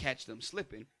is to catch them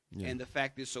slipping. Yeah. And the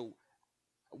fact is, so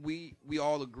we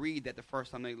all agreed that the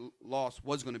first time they lost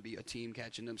was going to be a team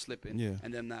catching them slipping,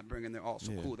 and them not bringing their all.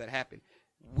 So cool, that happened.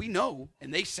 We know,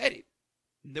 and they said it.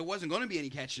 There wasn't going to be any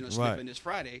catching or slipping this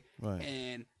Friday,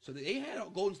 and so they had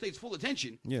Golden State's full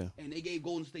attention. Yeah, and they gave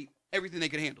Golden State everything they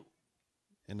could handle.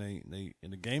 And they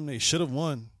in the game they should have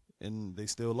won, and they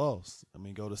still lost. I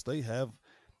mean, Golden State have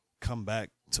come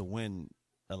back to win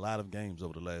a lot of games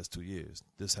over the last 2 years.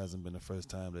 This hasn't been the first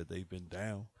time that they've been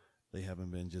down. They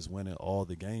haven't been just winning all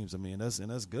the games. I mean, that's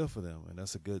good for them, and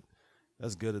that's a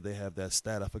that's good that they have that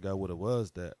stat. I forgot what it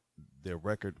was, that their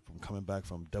record from coming back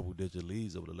from double-digit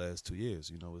leads over the last 2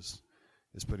 years,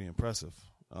 is pretty impressive.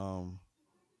 I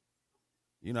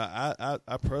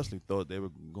personally thought they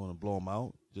were going to blow them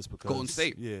out just because Golden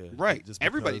State, yeah, right? Just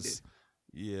Everybody because, did.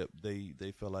 Yeah,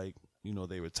 they felt like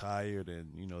they were tired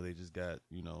and they just got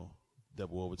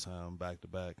double overtime back to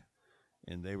back,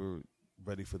 and they were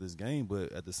ready for this game.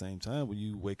 But at the same time, when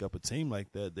you wake up a team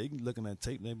like that, they looking at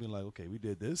tape and they be like, okay, we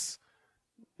did this,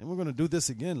 and we're gonna do this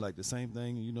again, like the same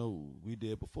thing we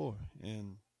did before,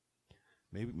 and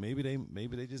maybe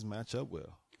they just match up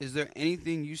well. Is there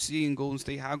anything you see in Golden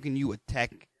State? How can you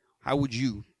attack? How would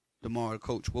you, DeMar, the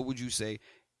coach, what would you say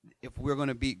if we're going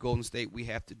to beat Golden State? We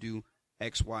have to do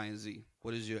X, Y, and Z.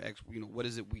 What is your X? What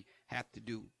is it we have to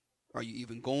do? Are you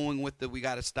even going with we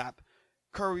got to stop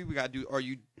Curry? We got to do. Are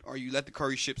you let the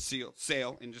Curry ship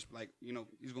sail and just like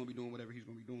he's going to be doing whatever he's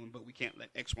going to be doing, but we can't let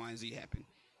X, Y, and Z happen.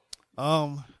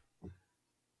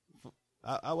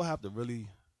 I would have to really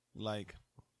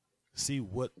see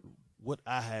what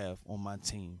I have on my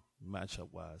team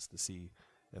matchup wise to see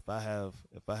if I have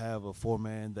a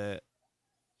 4-man that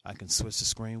I can switch the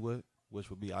screen with, which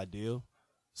would be ideal.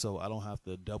 So I don't have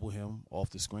to double him off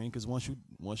the screen, because once you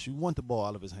want the ball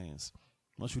out of his hands,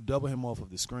 once you double him off of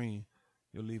the screen,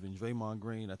 you're leaving Draymond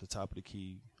Green at the top of the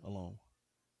key alone.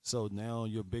 So now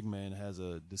your big man has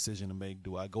a decision to make.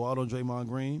 Do I go out on Draymond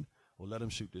Green or let him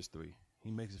shoot this three?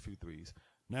 He makes a few threes.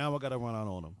 Now I got to run out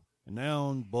on him. And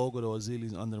now Bogut or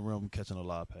Zealey's under the rim catching a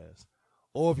lob pass.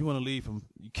 Or if you want to leave him,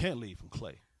 you can't leave from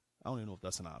Clay. I don't even know if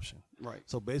that's an option. Right.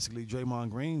 So basically, Draymond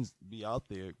Green's be out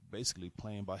there basically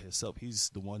playing by himself.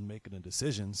 He's the one making the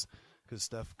decisions because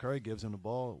Steph Curry gives him the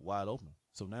ball wide open.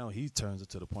 So now he turns it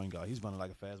to the point guard. He's running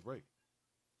like a fast break.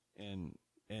 And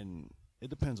it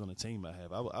depends on the team I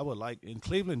have. I would like – and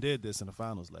Cleveland did this in the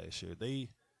finals last year. They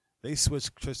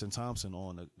switched Tristan Thompson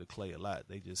on the Clay a lot.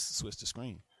 They just switched the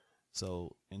screen.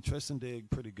 So, and Tristan did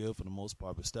pretty good for the most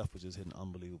part, but Steph was just hitting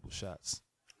unbelievable shots.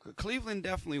 Cleveland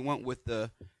definitely went with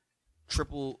the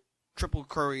triple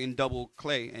Curry and double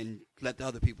Clay and let the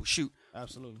other people shoot.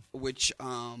 Absolutely. Which,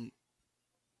 as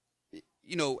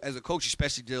a coach,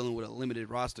 especially dealing with a limited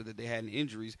roster that they had in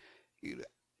injuries, you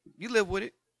live with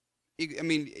it.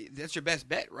 That's your best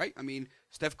bet, right?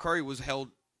 Steph Curry was held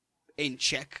in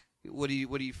check. What do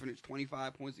you finish?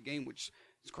 25 points a game, which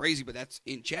is crazy, but that's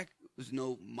in check. There's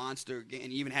no monster game.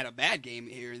 And he even had a bad game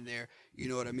here and there. You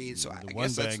know what I mean? So I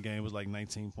guess one bad game was like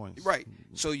 19 points. Right.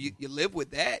 So you live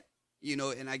with that,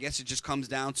 and I guess it just comes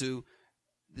down to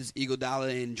this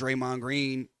Iguodala and Draymond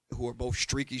Green, who are both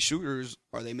streaky shooters.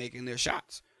 Are they making their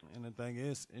shots? And the thing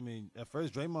is, at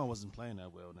first Draymond wasn't playing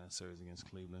that well in that series against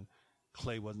Cleveland.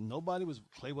 Clay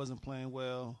wasn't playing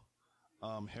well.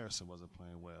 Harrison wasn't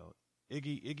playing well.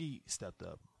 Iggy stepped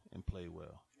up and played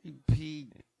well.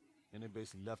 And they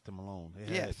basically left him alone.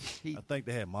 I think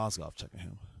they had Mozgov checking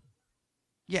him.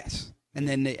 Yes, and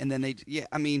then they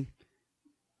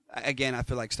again, I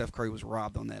feel like Steph Curry was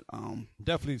robbed on that.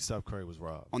 Definitely, Steph Curry was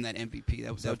robbed on that MVP.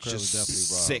 That was just definitely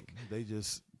sick. Robbed. They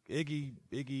just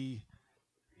Iggy.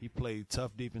 He played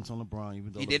tough defense on LeBron,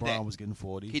 even though he LeBron was getting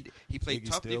 40. He played Iggy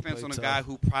tough defense on a tough. guy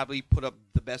who probably put up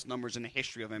the best numbers in the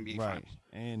history of NBA right. Finals.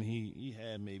 And he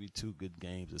had maybe 2 good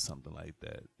games or something like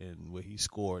that, and where he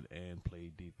scored and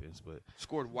played defense, but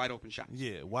scored wide open shots.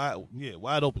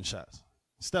 Wide open shots.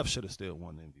 Steph should have still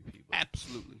won the MVP. But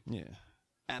absolutely. Yeah.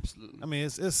 Absolutely.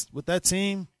 It's with that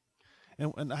team,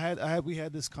 and we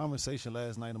had this conversation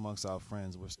last night amongst our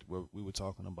friends where we were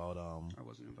talking about I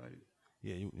wasn't invited.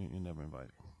 Yeah, you never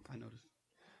invited. I noticed.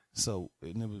 So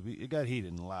it got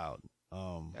heated and loud.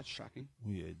 That's shocking.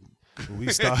 Yeah, we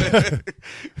started.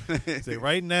 Say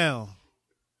right now,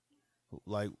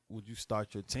 like, would you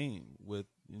start your team with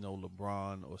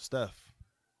LeBron or Steph?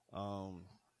 And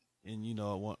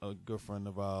a good friend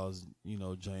of ours,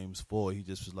 James Ford, he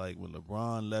just was like, when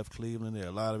LeBron left Cleveland,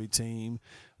 their lottery team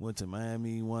went to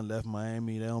Miami, one left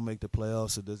Miami, they don't make the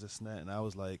playoffs, so there's this and that. And I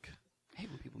was like, I hate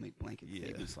when people make blanket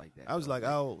statements like that. I was like,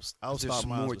 I'll start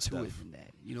mine with Steph. There's more to it than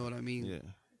that. You know what I mean? Yeah.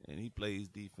 And he plays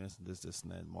defense and this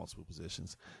and that, multiple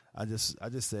positions. I just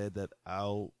said that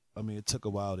it took a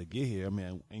while to get here.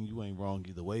 And you ain't wrong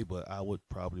either way, but I would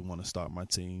probably want to start my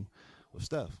team with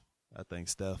Steph. I think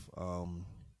Steph, I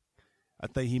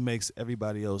think he makes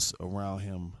everybody else around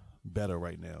him better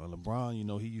right now. And LeBron,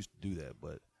 he used to do that,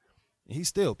 but he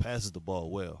still passes the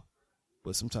ball well.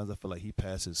 But sometimes I feel like he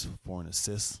passes for an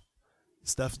assist.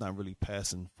 Steph's not really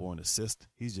passing for an assist.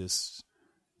 He's just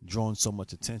drawing so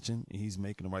much attention, and he's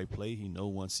making the right play. He know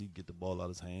once he get the ball out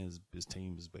of his hands, his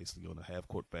team is basically on a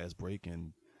half-court fast break,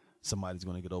 and somebody's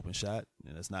going to get open shot,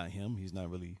 and it's not him. He's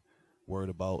not really worried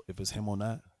about if it's him or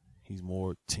not. He's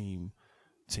more team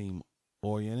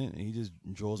oriented, and he just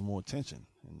draws more attention.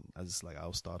 And I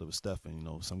was started with Steph,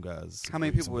 and some guys. How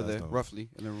many people were there roughly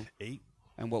in the room? 8.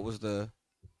 And what was the?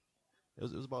 It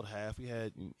was about half. We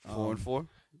had 4 and 4.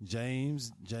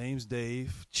 James,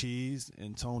 Dave, Cheese,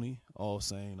 and Tony all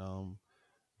saying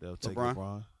they'll take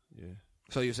LeBron. Yeah.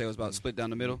 So you say it was about split down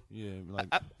the middle? Yeah.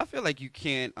 I feel like you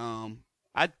can't.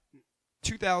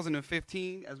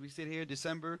 2015, as we sit here,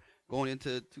 December going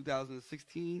into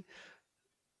 2016,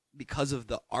 because of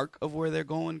the arc of where they're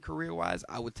going career wise,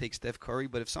 I would take Steph Curry.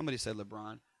 But if somebody said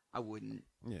LeBron, I wouldn't.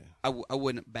 Yeah. I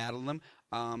wouldn't battle them.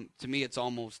 To me, it's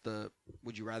almost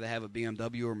would you rather have a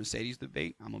BMW or Mercedes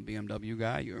debate? I'm a BMW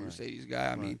guy. You're a Mercedes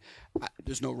guy. I mean,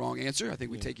 there's no wrong answer. I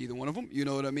think we take either one of them. You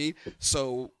know what I mean?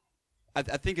 So I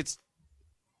think it's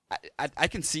I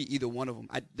can see either one of them.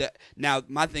 Now,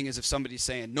 my thing is if somebody's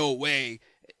saying, no way,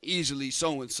 easily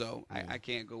so-and-so, I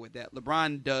can't go with that.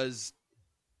 LeBron does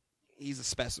 – he's a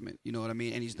specimen, you know what I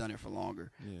mean? And he's done it for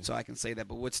longer. Yeah. So I can say that.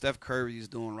 But what Steph Curry is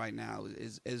doing right now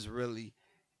is really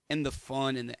 – and the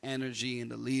fun and the energy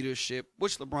and the leadership,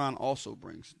 which LeBron also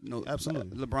brings.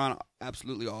 Absolutely. LeBron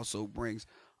absolutely also brings.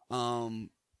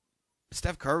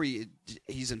 Steph Curry,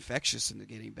 he's infectious and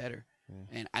getting better.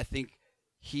 Yeah. And I think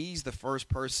he's the first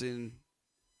person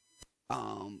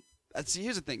see,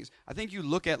 here's the thing. I think you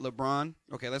look at LeBron,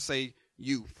 okay, let's say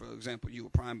you, for example, you a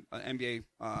prime NBA,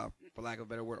 for lack of a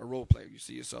better word, a role player. You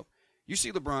see yourself. You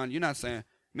see LeBron, you're not saying,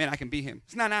 man, I can beat him.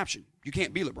 It's not an option. You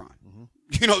can't be LeBron. Mm-hmm.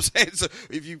 You know what I'm saying? So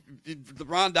if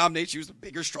LeBron dominates you, he's a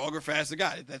bigger, stronger, faster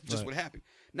guy. That's just what happened.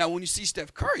 Now, when you see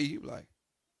Steph Curry, you're like,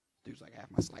 dude's like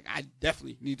half my, like, I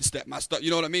definitely need to step my stuff. You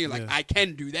know what I mean? Like, I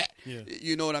can do that. Yeah.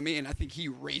 You know what I mean? And I think he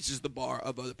raises the bar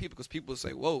of other people because people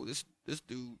say, whoa, this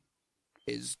dude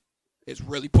is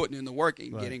really putting in the work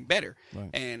and getting better. Right.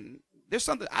 And there's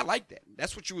something, I like that.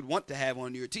 That's what you would want to have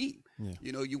on your team. Yeah.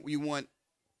 You know, you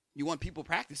want people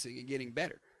practicing and getting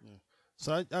better. Yeah.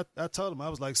 So I told him, I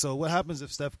was like, so what happens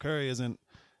if Steph Curry isn't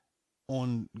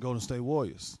on Golden State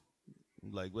Warriors?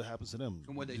 Like, what happens to them?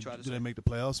 And what they try to do say? They make the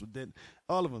playoffs?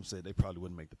 All of them said they probably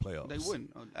wouldn't make the playoffs. They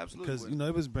wouldn't. Absolutely. Because,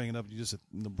 it was bringing up just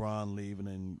LeBron leaving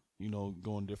and,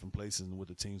 going different places and what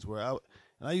the teams were. And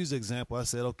I used the example. I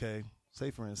said, okay,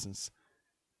 say, for instance,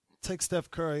 take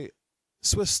Steph Curry,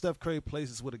 switch Steph Curry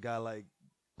places with a guy like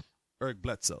Eric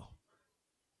Bledsoe.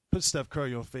 Put Steph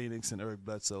Curry on Phoenix and Eric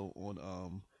Bledsoe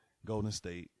on Golden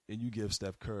State, and you give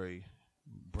Steph Curry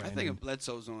Brandon. I think if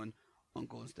Bledsoe's on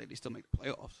Golden State, they still make the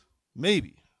playoffs.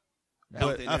 Maybe.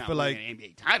 But I feel like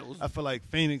NBA titles. I feel like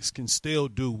Phoenix can still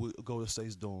do what Golden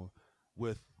State's doing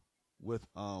with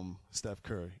Steph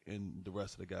Curry and the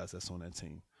rest of the guys that's on that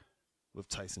team. With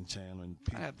Tyson Chandler and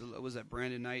was that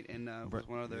Brandon Knight and was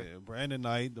one other? Yeah, Brandon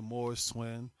Knight, the Morris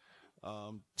twin.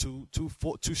 Two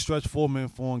stretch 4-man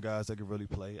form guys that can really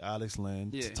play. Alex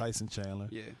Len, Tyson Chandler.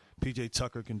 Yeah. PJ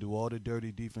Tucker can do all the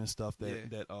dirty defense stuff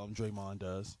that Draymond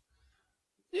does.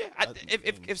 Yeah,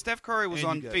 if Steph Curry was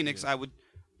on Phoenix, I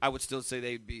would still say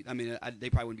they'd be. I mean, they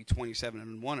probably wouldn't be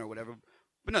 27-1 or whatever.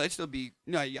 But no, they'd still be.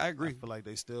 No, I agree. I feel like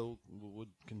they still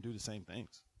can do the same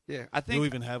things. Yeah, I think you'll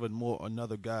even have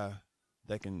another guy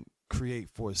that can create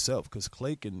for himself because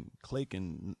Clay can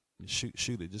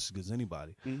shoot it just as good as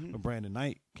anybody. Mm-hmm. But Brandon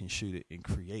Knight can shoot it and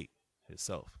create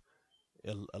himself.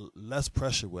 Less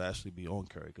pressure will actually be on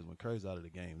Curry because when Curry's out of the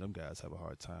game, them guys have a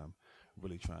hard time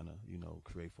really trying to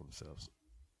create for themselves.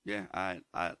 Yeah,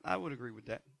 I would agree with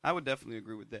that. I would definitely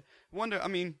agree with that.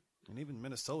 And even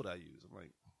Minnesota, I use. I'm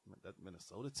like that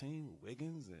Minnesota team,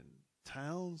 Wiggins and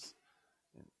Towns,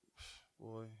 and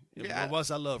boy,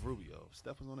 I love Rubio.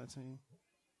 Steph was on that team.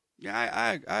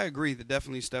 Yeah, I agree that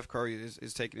definitely Steph Curry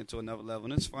is taking it to another level,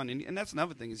 and it's fun, and that's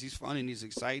another thing is he's fun and he's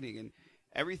exciting, and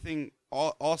everything.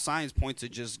 All signs point to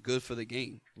just good for the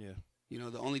game. Yeah,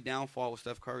 the only downfall with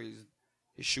Steph Curry is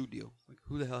his shoe deal. Like,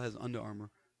 who the hell has Under Armour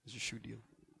as a shoe deal?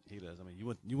 He does. I mean,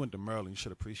 you went to Maryland. You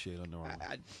should appreciate Under Armour.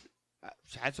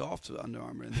 Hats off to Under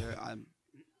Armour. And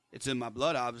it's in my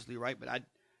blood, obviously, right? But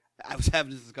I was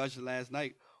having this discussion last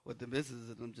night with the missus,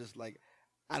 and I'm just like,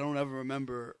 I don't ever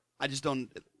remember. I don't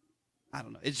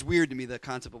know. It's weird to me, the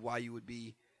concept of why you would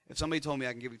be. If somebody told me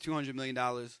I can give you $200 million,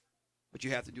 but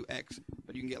you have to do X,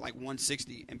 but you can get like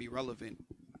 160 and be relevant,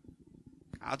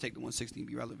 I'll take the 160 and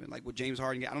be relevant. Like what James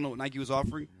Harden, I don't know what Nike was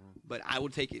offering, but I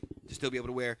would take it to still be able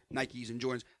to wear Nikes and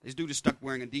Jordans. This dude is stuck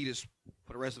wearing Adidas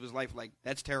for the rest of his life. Like,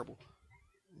 that's terrible.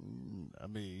 I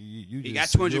mean, he got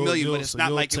 $200 million, but it's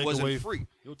not like it wasn't free.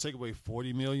 You'll take away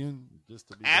 $40 million just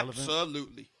to be relevant?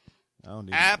 Absolutely.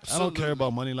 I don't care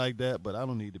about money like that, but I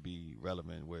don't need to be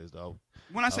relevant.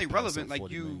 When I say relevant, like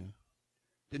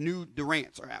the new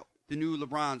Durants are out, the new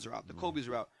LeBrons are out, the Kobe's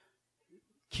are out.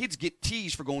 kids get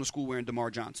teased for going to school wearing DeMar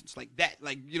Johnsons like that.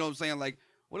 Like, you know what I'm saying? Like,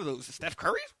 what are those? Steph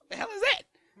Curry's? What the hell is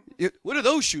that? What are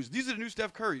those shoes? These are the new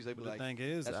Steph Curry's. They be like, the thing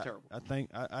is, that's terrible. I think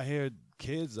I hear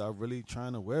kids are really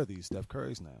trying to wear these Steph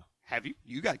Curry's now. Have you?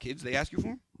 You got kids? They ask you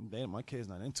for them? My kid's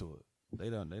not into it. They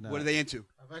not. What are they into?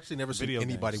 I've actually never seen Video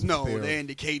anybody games. with No, a pair they're of,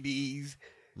 into KDs.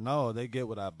 No, they get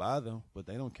what I buy them, but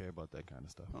they don't care about that kind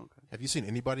of stuff. Okay. Have you seen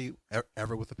anybody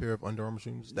ever with a pair of Under Armour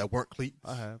shoes that weren't cleats?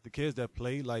 I have. The kids that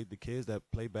play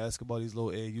basketball, these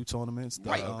little AAU tournaments.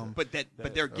 Right,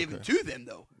 but they're given to them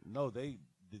though. No,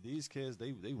 these kids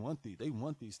they want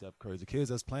these Steph Currys. The kids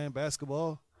that's playing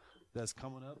basketball, that's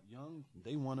coming up young,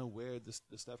 they want to wear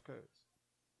the Steph Currys.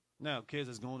 Now, kids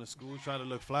that's going to school trying to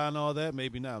look fly and all that,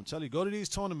 maybe not. I'm telling you, go to these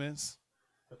tournaments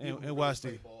and watch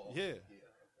the yeah.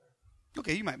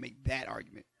 Okay, you might make that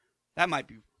argument. That might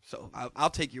be so. I'll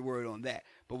take your word on that.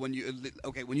 But when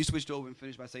you switched over and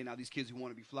finished by saying now these kids who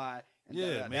want to be fly, and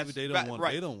maybe they don't want.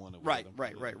 They don't want to. Right.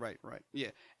 Yeah.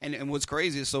 And what's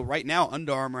crazy is so right now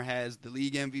Under Armour has the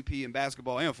league MVP in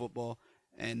basketball and football,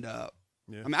 and I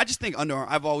mean I just think Under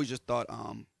Armour. I've always just thought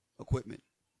equipment.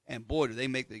 And boy, do they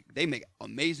make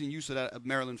amazing use of that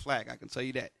Maryland flag. I can tell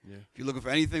you that. Yeah. If you're looking for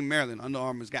anything Maryland, Under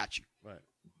Armour's got you. Right.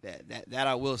 That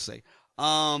I will say.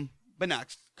 But nah,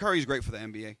 Curry's great for the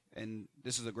NBA, and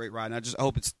this is a great ride. And I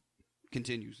hope it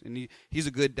continues. And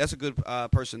that's a good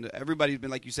person. Everybody's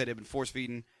been, like you said, they've been force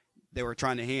feeding. They were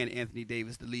trying to hand Anthony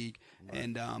Davis the league, right.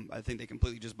 And I think they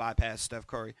completely just bypassed Steph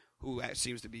Curry, who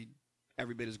seems to be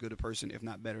every bit as good a person, if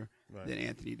not better, than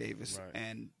Anthony Davis,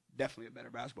 and definitely a better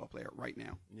basketball player right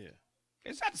now. Yeah,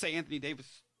 it's not to say Anthony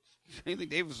Davis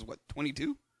is what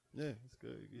 22. Yeah, he's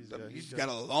good. He's got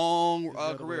a long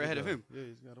career ahead of him. Yeah,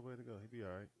 he's got a way to go. He'll be all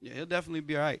right. Yeah, he'll definitely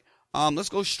be all right. Let's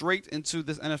go straight into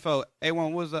this NFL. A1,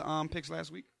 what was the picks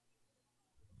last week?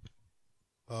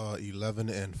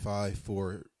 11-5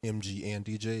 for MG and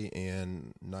DJ,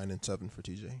 and 9-7 for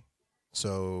TJ.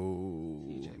 So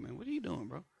TJ, man, what are you doing,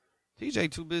 bro?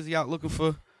 TJ too busy out looking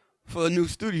for a new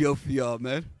studio for y'all,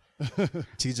 man.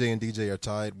 TJ and DJ are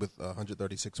tied with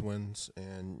 136 wins,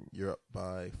 and you're up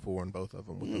by 4 in both of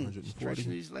them with 140. Stretching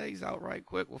these legs out right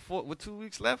quick with 2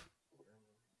 weeks left.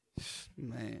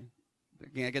 Man,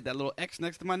 again, I get that little X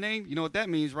next to my name. You know what that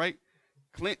means, right?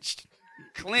 Clinched.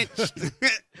 I'm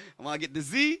gonna get the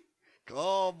Z.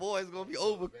 Oh boy, it's gonna be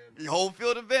over. The home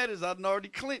field advantage. I've already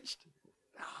clinched.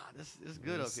 This is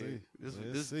good up here.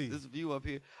 This view up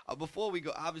here. Before we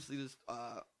go, obviously this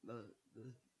the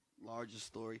largest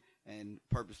story, and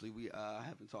purposely we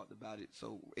haven't talked about it.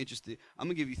 So interested. I'm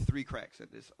gonna give you 3 cracks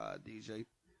at this, DJ,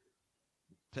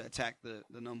 to attack the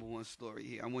number one story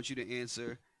here. I want you to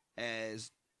answer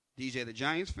as DJ the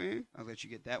Giants fan. I'll let you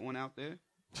get that one out there.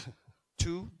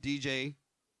 2, DJ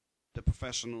the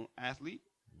professional athlete,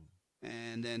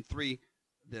 and then 3,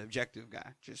 the objective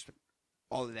guy. Just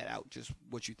all of that out, just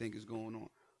what you think is going on.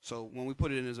 So when we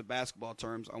put it in as a basketball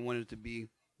terms, I want it to be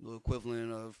the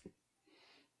equivalent of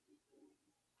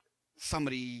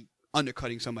somebody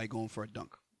undercutting somebody going for a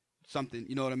dunk. Something,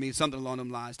 you know what I mean? Something along them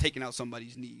lines, taking out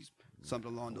somebody's knees,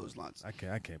 something along those lines. I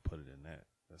can't put it in that.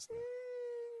 That's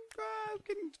not...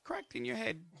 getting cracked in your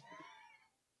head.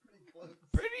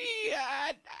 Pretty.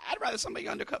 I'd rather somebody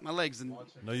undercut my legs than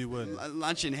no, you wouldn't.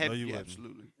 Lunching head. No, you yeah,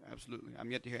 wouldn't. Absolutely.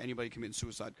 I'm yet to hear anybody committing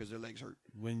suicide because their legs hurt.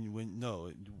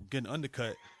 Getting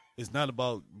undercut is not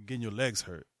about getting your legs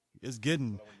hurt. It's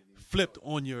getting flipped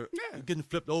on getting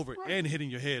flipped over and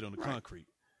hitting your head on the concrete.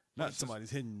 Not somebody's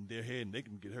hitting their head and they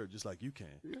can get hurt just like you can.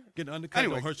 Yeah. Getting undercut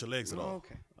don't hurt your legs at all.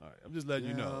 Okay. All right. I'm just letting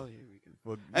you know.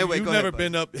 Well, anyway, you've never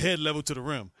been up head level to the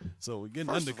rim, so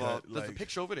getting First undercut. Of all, there's a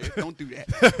picture over there. Don't do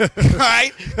that. All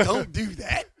right? Don't do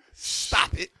that.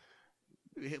 Stop it.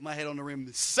 I hit my head on the rim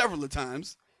several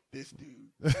times. This dude.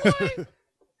 Boy,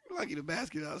 lucky the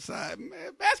basket outside.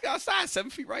 Man, basket outside 7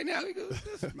 feet right now. He goes,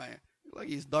 this man.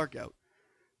 Lucky it's dark out.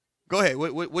 Go ahead.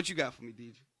 What you got for me,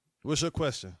 DJ? What's your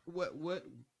question? What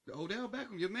Odell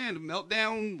Beckham, your man, the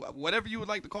meltdown, whatever you would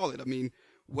like to call it. I mean,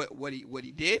 what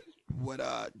he did,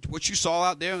 what you saw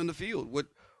out there on the field. What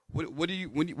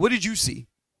did you see?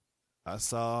 I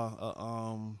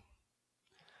saw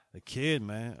a kid,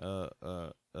 man,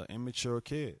 an immature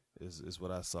kid is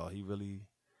what I saw. He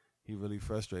really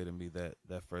frustrated me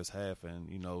that first half, and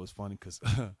you know it was funny because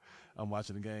I'm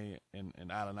watching the game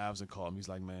and Allen Iverson called me. He's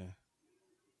like, man,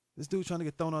 this dude trying to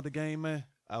get thrown out the game, man.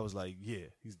 I was like, yeah,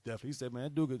 he's definitely. He said, man,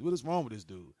 that dude, what is wrong with this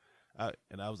dude?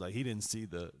 And I was like, he didn't see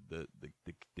the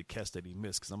catch that he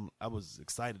missed because I was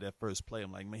excited that first play.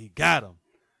 I'm like, man, he got him.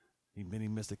 He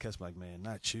missed the catch. I'm like, man,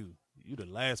 not you. You the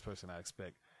last person I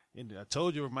expect. And I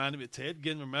told you, reminded me of Ted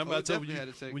Ginn. Remember, I told you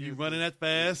when you running that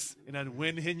fast and that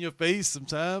wind hitting your face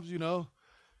sometimes, you know.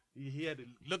 he had to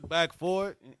look back for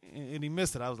it, and he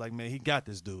missed it. I was like, man, he got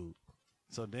this dude.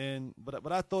 So then,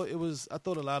 but I thought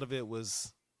a lot of it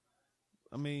was,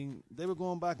 I mean, they were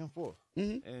going back and forth,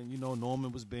 and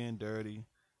Norman was being dirty,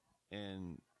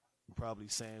 and probably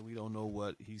saying we don't know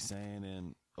what he's saying,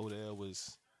 and Odell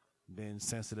was being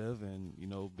sensitive and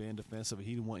being defensive.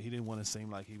 He didn't want to seem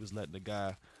like he was letting the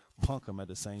guy punk him at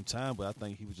the same time, but I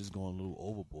think he was just going a little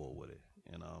overboard with it,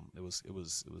 and it was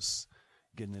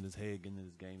getting in his head, getting in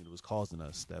his game, and it was causing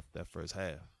us that first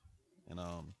half. And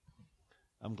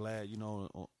I'm glad,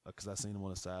 because I seen him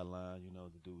on the sideline.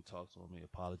 The dude talked to him, he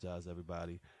apologized to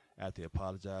everybody. After he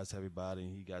apologized to everybody,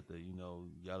 and he got the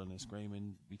yelling and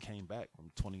screaming, we came back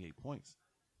from 28 points,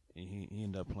 and he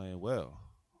ended up playing well.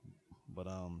 But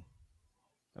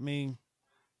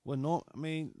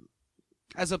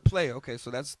as a player, okay,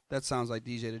 so that sounds like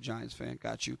DJ the Giants fan.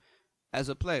 Got you. As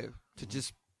a player, to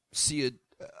just see a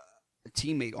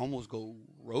teammate almost go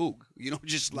rogue,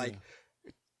 just like,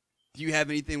 do you have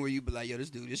anything where you be like, yo, this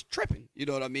dude is tripping? You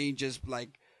know what I mean? Just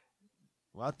like.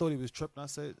 Well, I thought he was tripping. I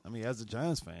said, as a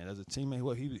Giants fan, as a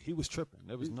teammate, he was tripping.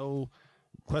 There was no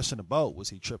question about was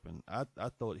he tripping. I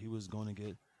thought he was going to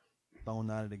get thrown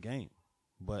out of the game.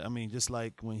 But, just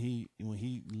like when he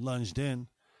lunged in,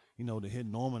 to hit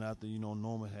Norman after,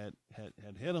 Norman had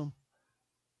hit him,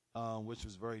 which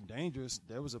was very dangerous.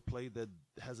 There was a play that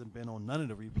hasn't been on none of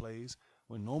the replays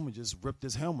when Norman just ripped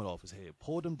his helmet off his head,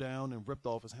 pulled him down and ripped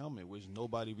off his helmet, which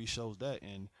nobody re-shows that.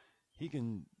 And he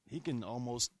can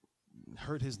almost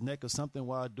hurt his neck or something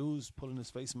while a dude's pulling his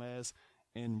face mask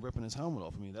and ripping his helmet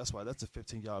off. That's why that's a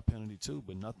 15-yard penalty too,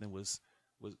 but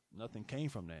nothing came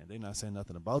from that. They're not saying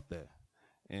nothing about that.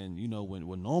 And,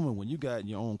 when Norman, when you got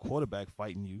your own quarterback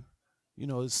fighting you,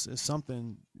 it's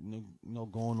something,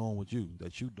 going on with you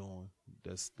that you doing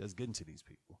that's getting to these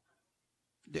people.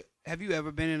 Have you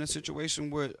ever been in a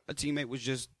situation where a teammate was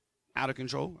just out of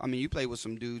control? You played with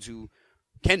some dudes who,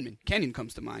 Kenyon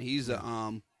comes to mind. He's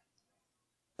a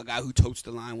guy who totes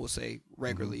the line, we'll say,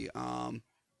 regularly.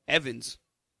 Evans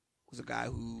was a guy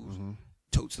who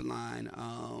totes the line.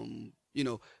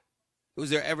 Was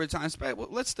there ever a time? Well,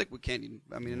 let's stick with Kenyon.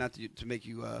 Not to make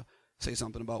you say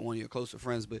something about one of your closer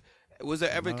friends, but was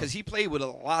there ever, because he played with a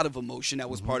lot of emotion, that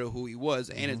was part of who he was,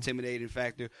 and intimidating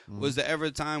factor. Was there ever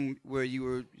a time where you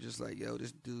were just like, yo,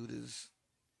 this dude is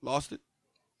lost it?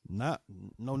 Not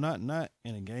in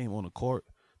a game on the court.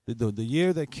 The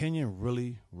year that Kenyon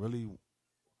really, really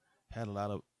had a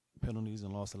lot of penalties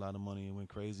and lost a lot of money and went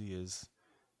crazy is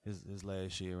his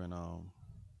last year in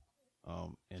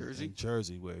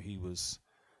Jersey, where he was,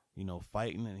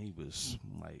 fighting, and he was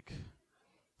like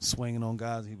swinging on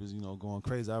guys. He was, going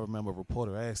crazy. I remember a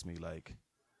reporter asked me like,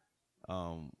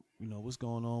 what's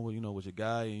going on with your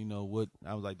guy? And, what?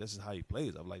 I was like, this is how he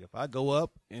plays. I'm like, if I go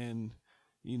up and,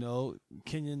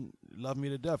 Kenyon loved me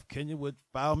to death, Kenyon would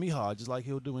foul me hard just like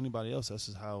he'll do anybody else. That's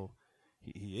just how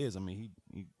he is. He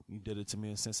did it to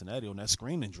me in Cincinnati on that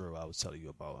screening drill I was telling you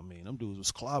about. Them dudes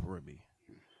was clobbering me.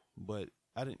 But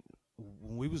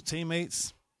when we was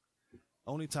teammates,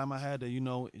 only time I had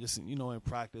to, just, in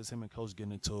practice, him and coach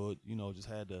getting into it, just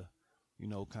had to,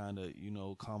 kind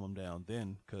of, calm him down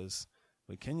then.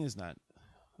 But Kenyon's not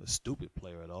a stupid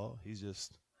player at all. He's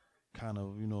just kind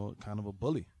of a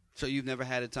bully. So you've never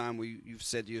had a time where you've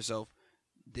said to yourself,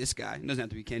 this guy, it doesn't have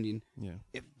to be Kenyon. Yeah.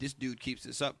 If this dude keeps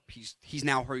this up, he's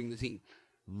now hurting the team.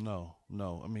 No.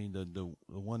 The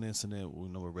one incident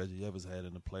where Reggie Evans had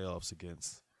in the playoffs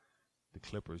against the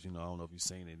Clippers, I don't know if you've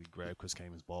seen it. He grabbed Chris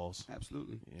Kaman's balls.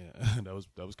 Absolutely. Yeah, that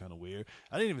was kind of weird.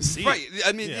 I didn't even see right. it.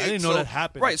 I didn't know that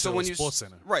happened. Right. So when Sports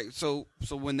Center. Right. So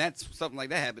when something like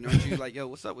that happened, aren't you like, yo,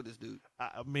 what's up with this dude?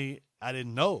 I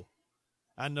didn't know.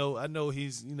 I know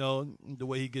he's, the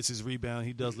way he gets his rebound,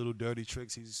 he does little dirty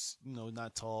tricks. He's,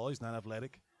 not tall, he's not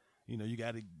athletic. You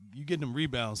get him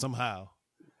rebounds somehow.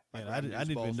 And I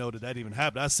didn't even know that even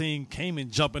happened. I seen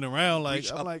Kaman jumping around like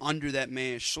under that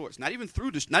man's shorts, not even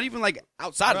not even like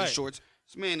outside of the shorts.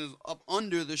 This man is up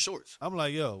under the shorts. I'm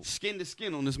like, yo, skin to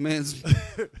skin on this man's.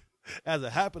 As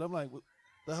it happened, I'm like, what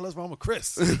the hell is wrong with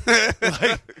Chris?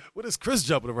 Like, what is Chris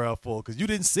jumping around for? Because you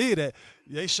didn't see it.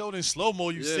 They showed in slow mo.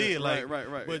 You see it, right.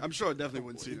 But I'm sure I definitely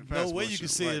wouldn't see it in fast motion. No way you can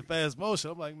see it in fast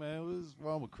motion. I'm like, man, what is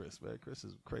wrong with Chris? Man, Chris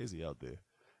is crazy out there.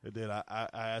 And then I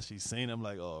actually seen him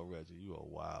like, oh, Reggie, you are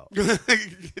wild.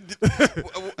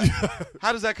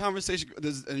 How does that conversation go?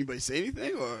 Does anybody say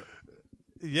anything? Or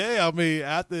yeah,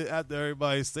 after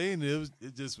everybody seen it,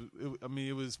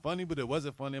 it was funny, but it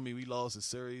wasn't funny. We lost a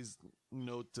series,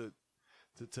 to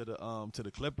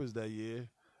the Clippers that year.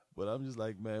 But I'm just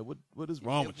like, man, what is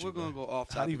wrong with you? We're gonna go off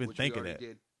topic. How do you even think of that?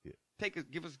 Yeah.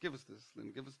 Give us this.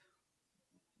 Give us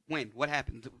when. What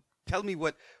happened? Tell me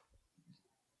what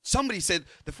somebody said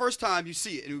the first time you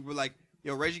see it, and we were like,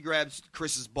 yo, Reggie grabs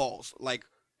Chris's balls. Like,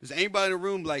 does anybody in the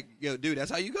room like, yo, dude,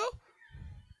 that's how you go?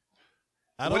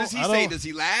 What does he say? Does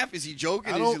he laugh? Is he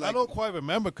joking? I don't quite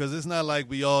remember because it's not like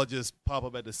we all just pop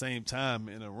up at the same time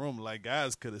in a room. Like,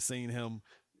 guys could have seen him,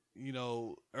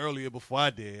 earlier before I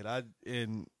did.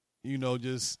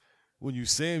 Just when you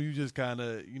see him, you just kind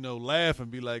of, laugh and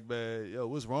be like, man, yo,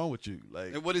 what's wrong with you?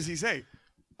 Like, and what does he say?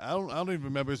 I don't even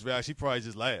remember his reaction. He probably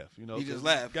just laughed. He just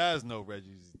laughed. Guys know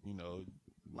Reggie's,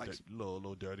 like a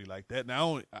little dirty like that.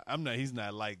 Now I'm not. He's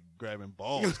not like grabbing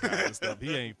balls kind of stuff.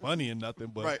 He ain't funny or nothing,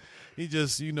 but right. He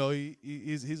just he's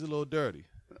a little dirty.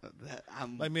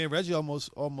 Like me and Reggie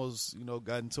almost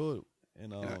got into it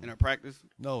in a practice.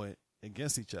 No,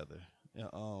 against each other.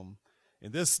 And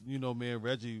this me and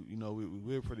Reggie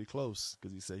we were pretty close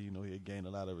because he said he had gained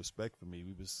a lot of respect for me.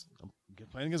 I'm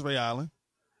playing against Ray Allen,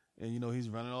 and he's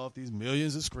running off these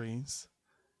millions of screens,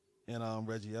 and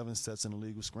Reggie Evans sets an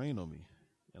illegal screen on me.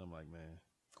 And I'm like, man.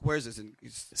 Where's this? In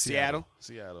Seattle?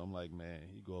 Seattle. I'm like, man,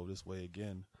 he go over this way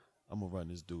again, I'm going to run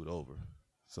this dude over.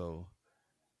 So.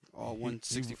 All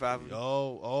 165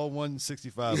 all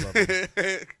 165 of them.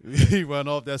 He run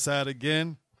off that side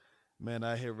again. Man,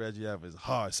 I hit Reggie Evans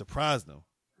hard. Surprised him.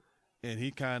 And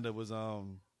he kind of was,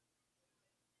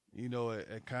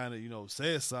 it kind of,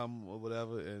 said something or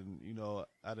whatever. And,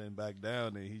 I didn't back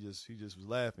down. And he just was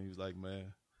laughing. He was like,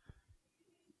 man.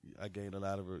 I gained a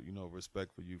lot of,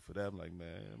 respect for you for that. I'm like,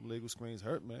 man, legal screens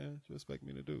hurt, man. What you expect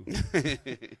me to do?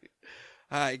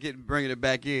 All right, bringing it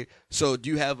back in. So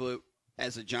do you have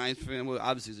as a Giants fan, well,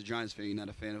 obviously as a Giants fan, you're not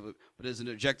a fan of it, but as an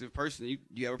objective person, do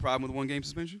you have a problem with a one-game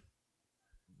suspension?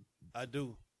 I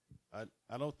do.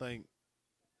 I don't think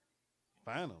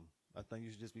fine them. I think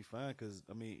you should just be fine because,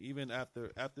 even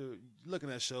after looking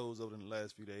at shows over the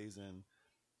last few days and,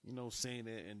 seeing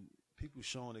it and people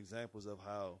showing examples of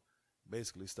how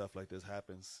basically stuff like this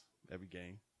happens every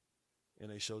game,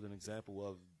 and they showed an example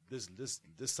of this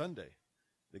Sunday.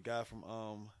 The guy from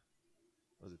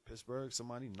was it Pittsburgh?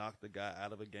 Somebody knocked the guy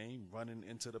out of a game, running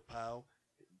into the pile,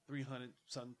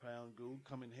 300-something pound dude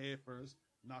coming head first,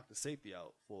 knocked the safety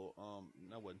out for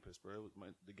that wasn't Pittsburgh. It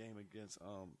was the game against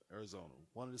Arizona.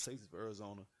 One of the safeties for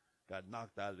Arizona got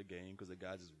knocked out of the game because the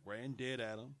guy just ran dead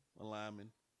at him, a lineman,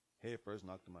 head first,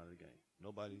 knocked him out of the game.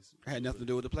 Had nothing to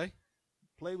do with the play.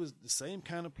 Play was the same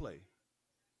kind of play,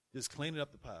 just cleaning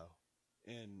up the pile,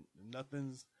 and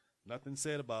nothing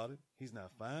said about it. He's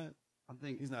not fined.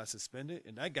 He's not suspended,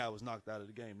 and that guy was knocked out of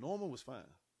the game. Norman was fine.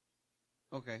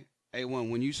 Okay, A1,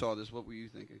 when you saw this, what were you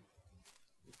thinking?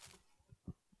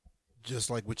 Just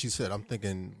like what you said, I'm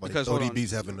thinking like because,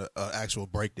 ODB's having an actual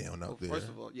breakdown out there. First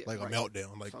of all, yeah, like right. A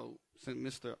meltdown. Like, so, since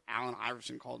Mr. Allen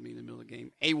Iverson called me in the middle of the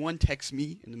game, A1 texts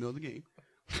me in the middle of the game.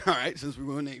 All right, since we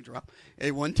were going to name drop,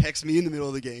 A1 texts me in the middle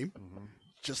of the game,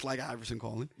 just like Iverson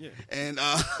calling. Yeah. And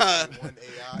A1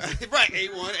 AI. right,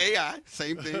 A1 AI,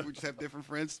 same thing. We just have different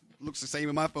friends. Looks the same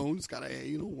in my phone. It's got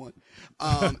a one.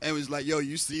 And it was like, yo,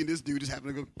 you seen this dude is having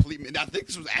a complete. And I think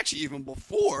this was actually even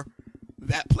before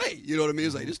that play. You know what I mean?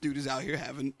 It's like this dude is out here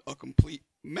having a complete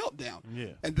meltdown.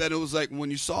 Yeah. And then it was like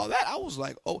when you saw that, I was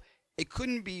like, oh, it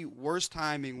couldn't be worse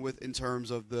timing in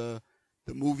terms of the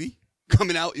movie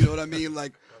coming out, you know what I mean?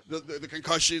 Like the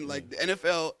concussion, like the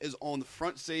NFL is on the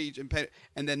front stage, and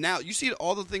then now you see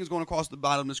all the things going across the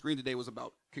bottom of the screen today was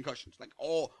about concussions. Like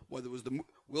whether it was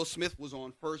Will Smith was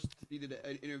on first. He did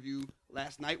an interview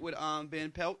last night with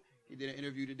Ben Pelt. He did an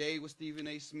interview today with Stephen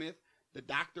A. Smith. The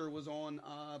doctor was on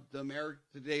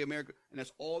Today America, and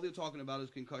that's all they're talking about is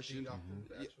concussion.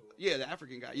 Yeah, the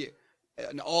African guy. Yeah,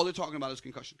 and all they're talking about is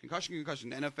concussion. The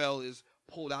NFL is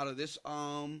pulled out of this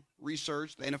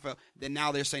research. The NFL. Then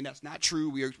now they're saying that's not true.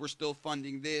 We're still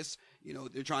funding this. You know,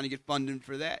 they're trying to get funding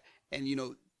for that. And you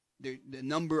know, the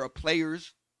number of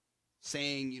players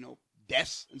saying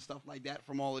deaths and stuff like that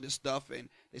from all of this stuff. And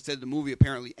they said the movie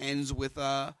apparently ends with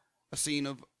a scene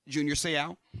of Junior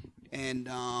Seau. And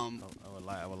I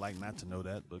would like not to know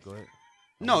that, but go ahead.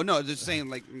 No, just saying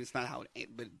like it's not how it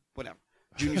ends, but whatever.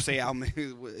 Junior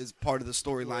Seau is part of the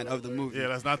storyline of the movie. Yeah,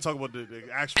 let's not talk about the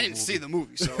actual. I didn't see the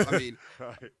movie, so I mean,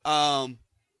 right.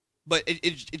 But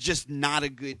it's just not a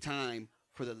good time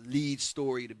for the lead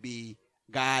story to be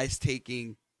guys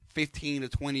taking 15 to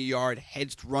 20-yard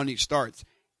head running starts,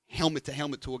 helmet to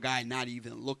helmet to a guy not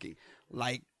even looking.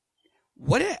 Like,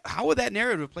 how would that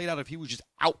narrative have played out if he was just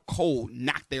out cold,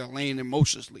 knocked there, laying there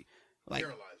motionlessly, like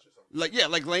paralyzed or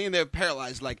something? Like laying there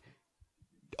paralyzed, like.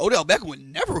 Odell Beckham would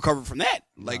never recover from that.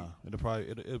 Like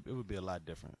it would be a lot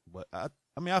different. But I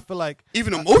feel like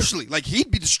even emotionally, like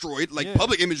he'd be destroyed. Like yeah,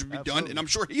 public image would be absolutely. done, and I'm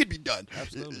sure he'd be done.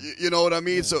 Absolutely. You know what I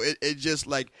mean? Yeah. So it just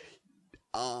like,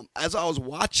 as I was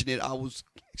watching it, I was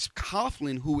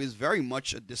Coughlin, who is very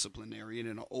much a disciplinarian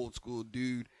and an old school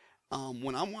dude,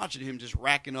 when I'm watching him just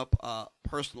racking up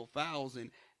personal fouls,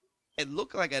 and it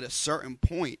looked like at a certain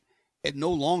point it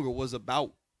no longer was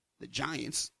about the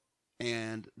Giants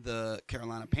and the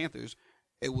Carolina Panthers.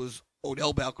 It was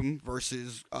Odell Beckham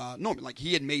versus Norman. Like,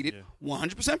 he had made it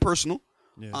 100% personal.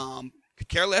 Yeah. Could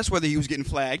care less whether he was getting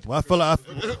flagged. Well, I feel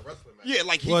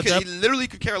like he literally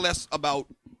could care less about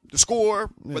the score,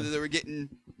 whether they were getting.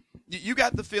 You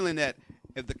got the feeling that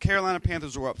if the Carolina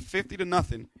Panthers were up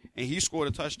 50-0 and he scored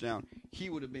a touchdown, he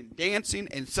would have been dancing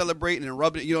and celebrating and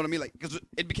rubbing it. You know what I mean? Like, because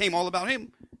it became all about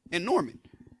him and Norman.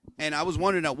 And I was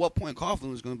wondering at what point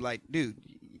Coughlin was going to be like, dude,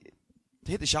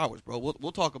 hit the showers, bro.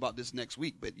 We'll talk about this next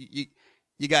week, but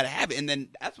you got to have it. And then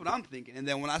that's what I'm thinking. And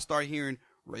then when I start hearing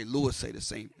Ray Lewis say the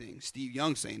same thing, Steve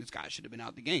Young saying this guy should have been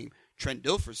out the game, Trent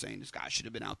Dilfer saying this guy should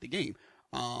have been out the game.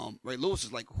 Ray Lewis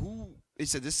is like, who? He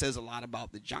said this says a lot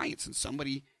about the Giants, and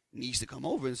somebody needs to come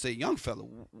over and say, young fella,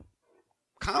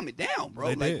 calm it down,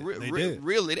 bro.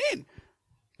 Reel it in.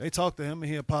 They talked to him,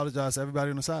 and he apologized to everybody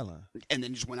on the sideline. And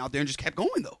then just went out there and just kept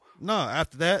going, though. No,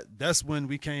 after that, that's when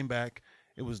we came back.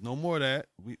 It was no more of that.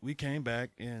 We came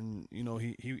back, and, you know,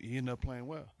 he ended up playing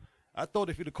well. I thought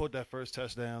if he'd have caught that first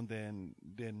touchdown, then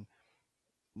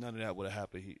none of that would have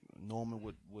happened. Norman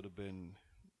would have been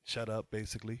shut up,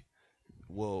 basically.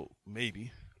 Well,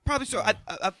 maybe. Probably so.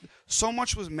 So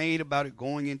much was made about it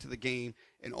going into the game,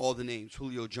 and all the names: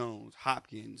 Julio Jones,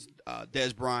 Hopkins,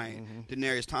 Dez Bryant,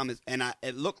 Denarius Thomas. And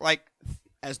it looked like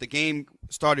as the game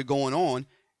started going on,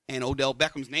 and Odell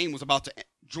Beckham's name was about to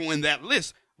join that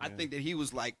list, I think that he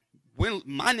was like,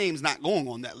 my name's not going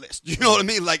on that list. You know what I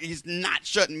mean? Like, he's not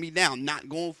shutting me down, not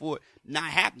going for it, not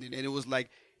happening. And it was like,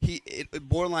 it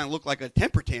borderline looked like a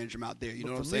temper tantrum out there. You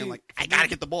know what I'm saying? Like, I got to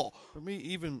get the ball. For me,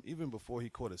 even before he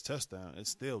caught his touchdown, it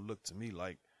still looked to me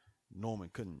like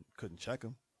Norman couldn't check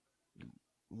him.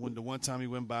 When the one time he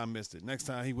went by and missed it. Next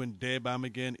time he went dead by him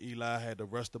again, Eli had to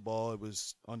rush the ball. It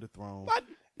was underthrown.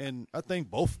 And I think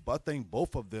both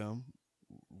of them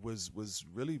was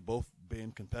really both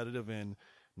being competitive, and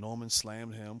Norman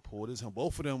slammed him, pulled his hand.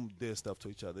 Both of them did stuff to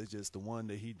each other. It's just the one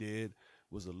that he did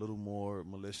was a little more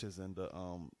malicious, and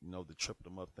the tripped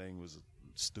him up thing was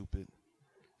stupid.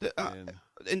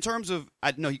 In terms of,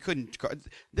 I know he couldn't.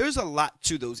 There's a lot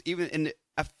to those.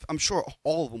 I'm sure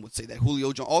all of them would say that.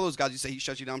 Julio Jones, all those guys, you say he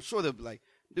shuts you down. I'm sure they'll be like,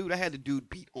 dude, I had the dude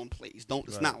beat on plays.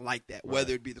 It's not like that. Right.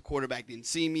 Whether it be the quarterback didn't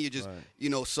see me, or just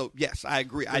So yes, I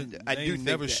agree. I do think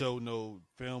never that. Showed no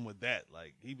film with that.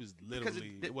 Like, he was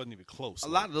literally, it wasn't even close. A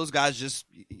lot of those guys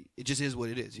it just is what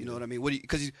it is. You know what I mean? What are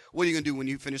you gonna do when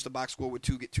you finish the box score with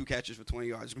two catches for 20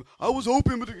 yards? I was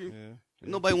hoping, but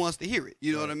nobody wants to hear it.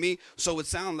 You know what I mean? So it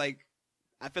sounds like,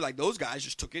 I feel like those guys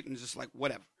just took it and just like,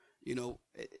 whatever. You know,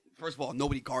 first of all,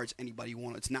 nobody guards anybody you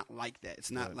want. It's not like that.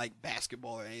 It's not like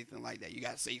basketball or anything like that. You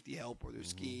got safety help, or there's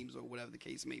schemes, or whatever the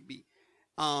case may be.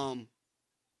 But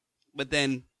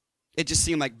then it just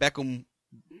seemed like Beckham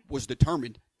was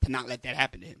determined to not let that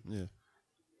happen to him. Yeah.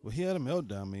 Well, he had a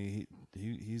meltdown. I mean,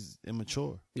 he's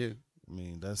immature. Yeah. I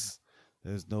mean, there's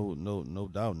no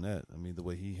doubt in that. I mean, the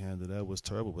way he handled that was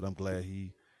terrible. But I'm glad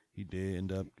he did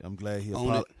end up. I'm glad he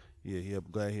I'm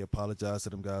glad he apologized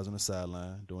to them guys on the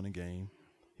sideline during the game.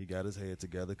 He got his head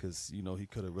together, because, you know, he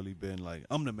could have really been like,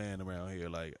 I'm the man around here.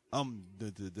 Like, I'm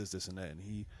this, and that. And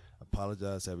he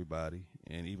apologized to everybody.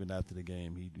 And even after the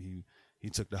game, he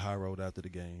took the high road after the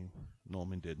game.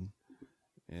 Norman didn't.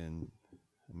 And,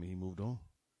 I mean, he moved on.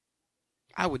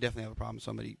 I would definitely have a problem with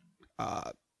somebody.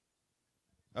 I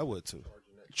would, too.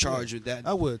 Charge with that.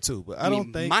 I would, too. But I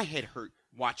don't think. My head hurt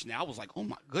watching that. I was like, oh,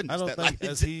 my goodness. I don't think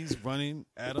as he's running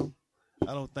at him,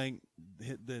 I don't think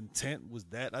the intent was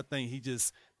that. I think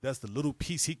that's the little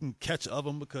piece he can catch of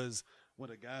him, because when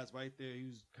the guy's right there, he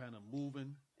was kind of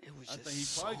moving. I think he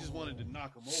probably just wanted to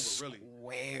knock him over, really.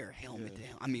 Square helmet to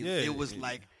him. I mean, it was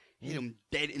like hit him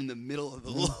dead in the middle of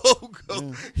the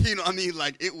logo. You know what I mean?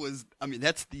 Like, it was, I mean,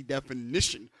 that's the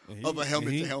definition of a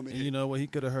helmet to helmet. You know what? He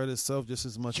could have hurt himself just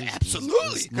as much as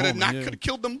absolutely. Could have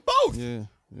killed them both. Yeah.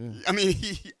 Yeah. I mean,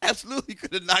 he absolutely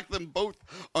could have knocked them both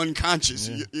unconscious.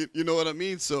 Yeah. You know what I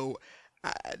mean? So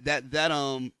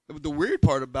the weird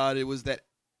part about it was that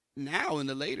now in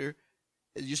the later,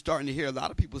 you're starting to hear a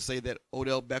lot of people say that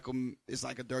Odell Beckham is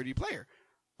like a dirty player.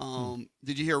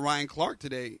 Did you hear Ryan Clark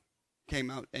today came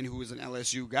out, and who was an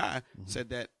LSU guy,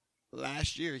 said that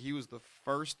last year he was the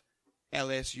first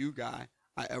LSU guy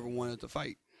I ever wanted to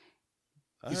fight.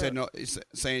 He said no. He's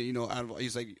saying, you know,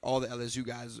 he's like, all the LSU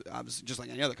guys, obviously, just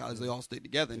like any other college, they all stayed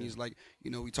together. And he's like,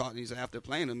 you know, we talked. And he said after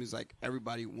playing him, he's like,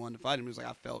 everybody wanted to fight him. He's like,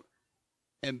 I felt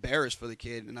embarrassed for the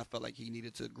kid, and I felt like he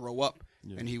needed to grow up,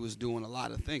 and he was doing a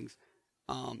lot of things.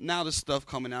 Now this stuff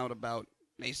coming out about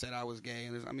they said I was gay,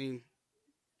 and I mean,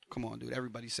 come on, dude.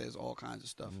 Everybody says all kinds of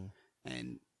stuff,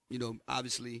 and you know,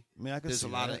 obviously, there's a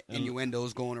lot of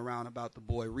innuendos going around about the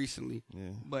boy recently.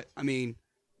 Yeah. But I mean,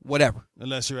 whatever.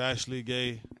 Unless you're actually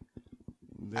gay.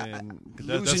 Then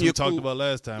that's what we talked about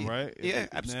last time, right? Yeah,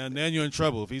 absolutely. Then you're in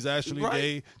trouble. If he's actually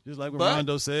gay, just like what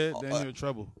Rondo said, then you're in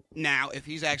trouble. Now, if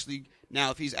he's actually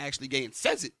gay and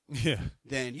says it,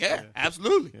 then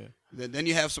absolutely. Yeah. Then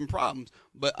you have some problems.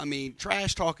 But I mean,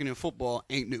 trash talking in football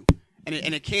ain't new, and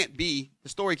it can't be. The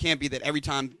story can't be that every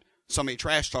time somebody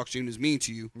trash talks you and is mean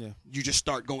to you, you just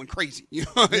start going crazy. You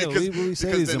know, we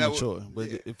say he's immature. But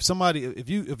if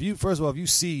you first of all, if you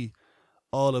see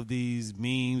all of these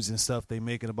memes and stuff they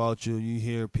making about you, you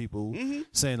hear people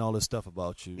saying all this stuff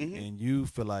about you, and you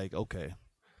feel like, okay,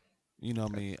 you know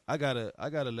what I mean, I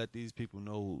gotta let these people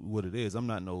know what it is. I'm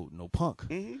not no punk.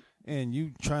 And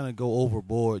you trying to go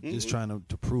overboard, just trying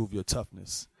to prove your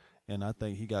toughness. And I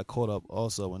think he got caught up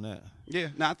also in that. Yeah,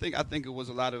 no, I think it was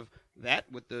a lot of that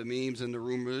with the memes and the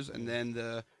rumors, and then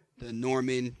the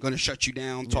Norman gonna shut you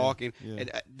down talking.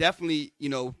 And definitely, you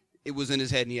know, it was in his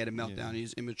head and he had a meltdown.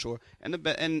 He's immature, and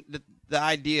the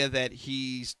idea that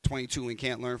he's 22 and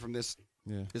can't learn from this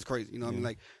is crazy. You know what I mean?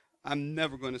 Like, I'm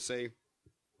never gonna say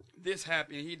this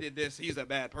happened. He did this. He's a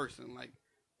bad person. Like,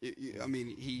 I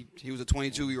mean, he was a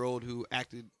 22-year-old who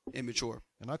acted immature.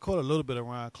 And I caught a little bit of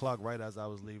Ryan Clark right as I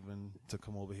was leaving to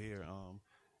come over here.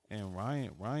 And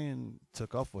Ryan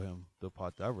took off for him. The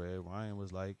part that I read, Ryan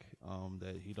was like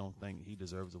that he don't think he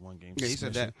deserves a one-game suspension. He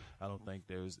said that. I don't think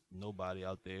there's nobody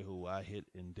out there who I hit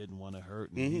and didn't want to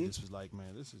hurt. And he just was like,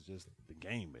 man, this is just the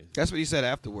game, basically. That's what he said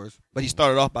afterwards. But he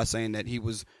started off by saying that he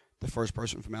was the first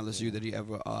person from LSU that he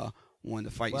ever won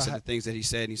the fight. He said the things that he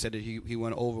said. And he said that he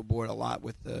went overboard a lot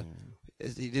with the.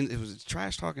 He didn't. It was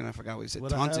trash talking. I forgot what he said.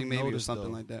 Taunting maybe or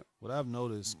something like that. What I've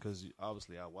noticed, because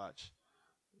obviously I watch,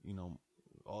 you know,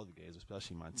 all the games,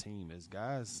 especially my team, is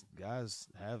guys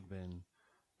have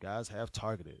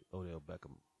targeted Odell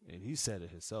Beckham, and he said it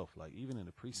himself. Like, even in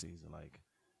the preseason, like,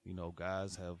 you know,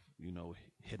 guys have, you know,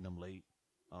 hitting him late.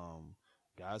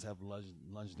 Guys have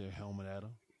lunged their helmet at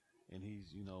him, and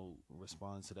he's, you know,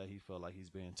 responding to that. He felt like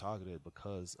he's being targeted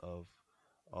because of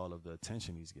all of the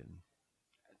attention he's getting.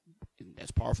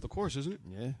 That's par for the course, isn't it?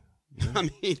 Yeah. I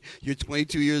mean, you're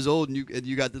 22 years old and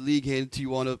you got the league handed to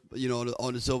you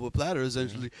on a silver platter.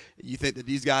 Essentially, you think that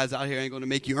these guys out here ain't going to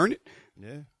make you earn it?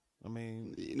 Yeah, I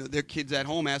mean, you know, their kids at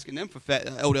home asking them for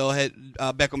Odell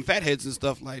Beckham fat heads and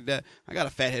stuff like that. I got a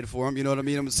fat head for him. You know what I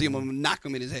mean? I'm gonna see him. I'm gonna knock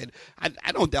him in his head.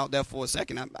 I don't doubt that for a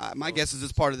second. My guess is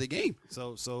it's part of the game.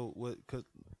 So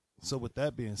with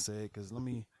that being said, because let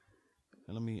me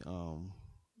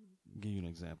give you an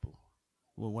example.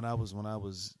 Well, when I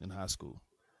was in high school,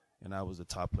 and I was the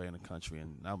top player in the country,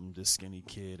 and I'm this skinny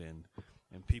kid, and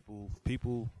people,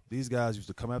 these guys used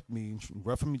to come after me,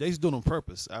 rough me. They used to do it on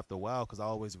purpose after a while because I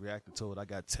always reacted to it. I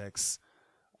got texts.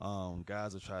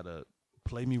 Guys would try to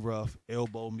play me rough,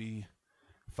 elbow me,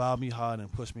 foul me hard,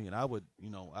 and push me, and I would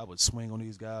swing on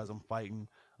these guys. I'm fighting.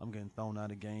 I'm getting thrown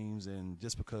out of games, and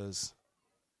just because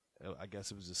I guess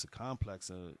it was just a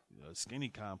complex, a skinny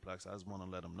complex, I just want to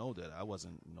let them know that I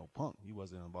wasn't no punk. He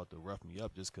wasn't about to rough me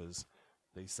up just because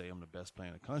they say I'm the best player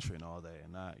in the country and all that,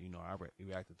 and I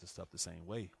reacted to stuff the same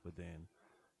way. But then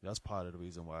that's part of the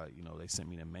reason why, you know, they sent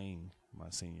me to Maine my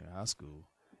senior in high school,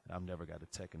 and I've never got to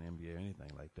tech in the NBA or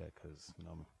anything like that because, you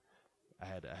know, I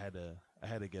had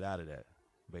to get out of that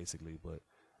basically. But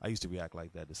I used to react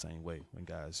like that the same way when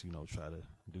guys, you know, try to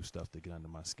do stuff to get under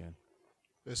my skin.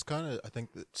 It's kind of, I think,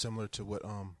 similar to what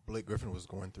Blake Griffin was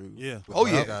going through. Yeah.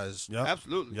 Guys. Yep.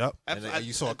 Absolutely. Yep. And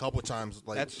you saw a couple of times,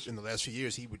 like in the last few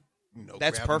years, he would, you know,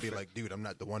 that's grab perfect. and be like, dude, I'm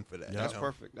not the one for that. Yep. That's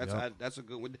perfect. That's a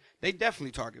good one. They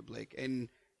definitely target Blake. And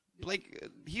Blake,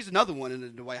 he's another one in the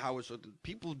Dwight Howard show.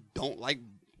 People don't like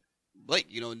Blake,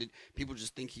 you know, and people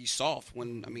just think he's soft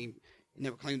when, I mean, he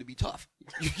never claimed to be tough.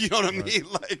 You know what I mean?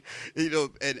 Like, you know,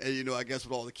 and you know, I guess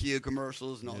with all the Kia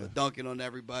commercials and all the dunking on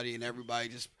everybody and everybody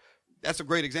just, that's a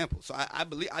great example. So I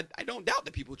believe, I don't doubt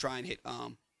that people try and hit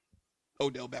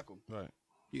Odell Beckham. Right.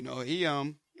 You know,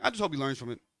 I just hope he learns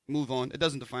from it. Move on. It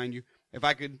doesn't define you. If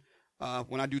I could,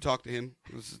 when I do talk to him,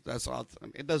 that's all.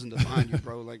 It doesn't define you,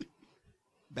 bro. Like,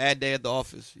 bad day at the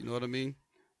office. You know what I mean?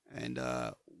 And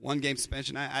 1 game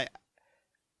suspension.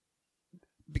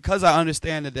 Because I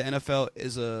understand that the NFL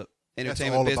is a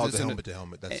entertainment business. That's all about the helmet to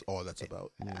helmet. That's all that's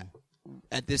about.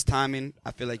 At this timing,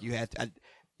 I feel like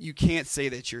you can't say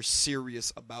that you're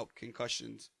serious about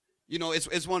concussions. You know,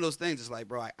 it's one of those things. It's like,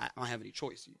 bro, I don't have any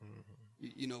choice.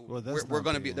 You know, we're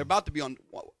going to be. They're about to be on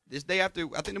this day after.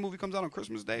 I think the movie comes out on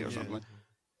Christmas Day or something.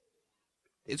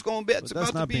 It's going to be. But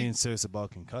that's not being serious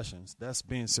about concussions. That's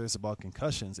being serious about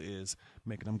concussions is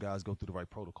making them guys go through the right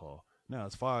protocol. Now,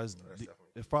 as far as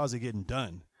it getting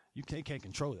done, you can't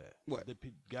control that. What?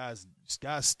 Guys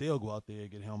still go out there and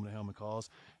get helmet-to-helmet calls,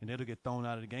 and they'll get thrown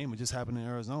out of the game. It just happened in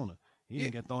Arizona. He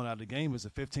didn't get thrown out of the game. It's a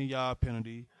 15-yard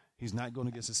penalty. He's not going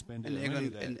to get suspended.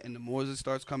 And the more it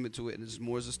starts coming to it, and the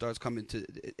more it starts coming to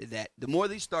that, the more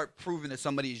they start proving that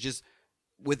somebody is just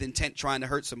with intent trying to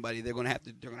hurt somebody, they're going to have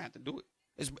to do it.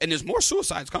 And there's more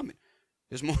suicides coming.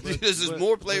 There's more. There's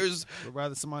more players. But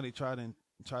rather somebody try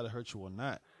to hurt you or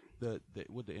not.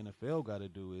 What the NFL got to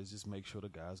do is just make sure the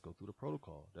guys go through the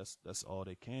protocol. That's all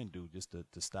they can do, just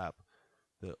to stop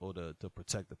to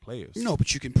protect the players. No,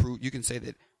 but you can say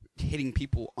that hitting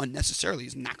people unnecessarily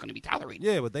is not going to be tolerated.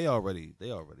 Yeah, but they already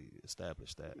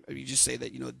established that. You just say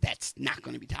that that's not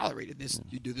going to be tolerated.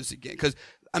 You do this again, because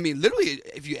I mean, literally,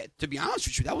 to be honest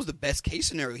with you, that was the best case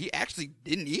scenario. He actually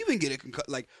didn't even get a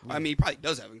concussion. I mean, he probably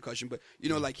does have a concussion, but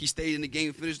like he stayed in the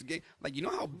game, finished the game. Like, you know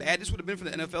how bad this would have been for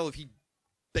the NFL if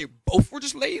they both were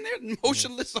just laying there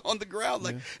motionless on the ground.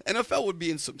 Like, NFL would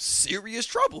be in some serious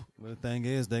trouble. Well, the thing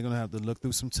is, they're going to have to look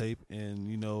through some tape, and,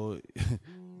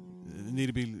 need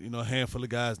to be, a handful of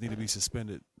guys need to be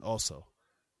suspended also.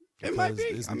 It might be.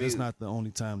 It's not the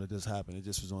only time that this happened. It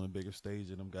just was on a bigger stage,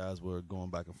 and them guys were going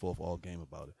back and forth all game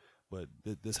about it. But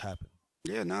this happened.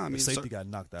 Yeah, no, I mean, the safety got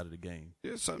knocked out of the game.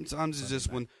 Yeah, sometimes it's just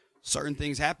when certain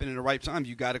things happen in the right time,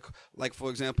 you got to, like, for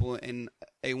example, in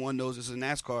A1 knows this is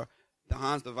NASCAR, the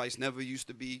Hans device never used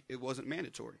to be, it wasn't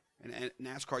mandatory. And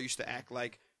NASCAR used to act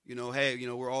like, hey,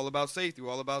 we're all about safety.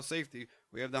 We're all about safety.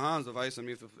 We have the Hans device. I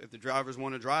mean, if the drivers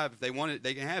want to drive, if they want it,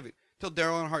 they can have it. Till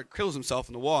Darrell Earnhardt kills himself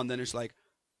in the wall, and then it's like,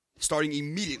 starting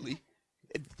immediately,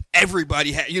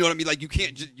 everybody you know what I mean? Like, you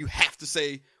can't you have to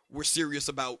say we're serious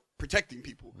about protecting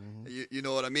people. Mm-hmm. You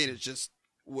know what I mean? It's just,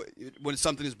 when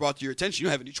something is brought to your attention, you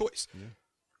don't have any choice.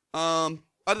 Yeah.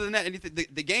 Other than that, anything,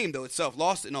 the game, though, itself,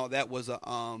 lost and all that, was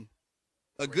a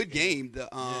good game. It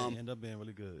ended up being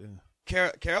really good. Yeah.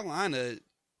 Carolina,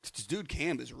 this dude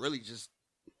Cam is really just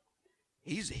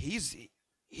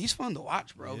he's fun to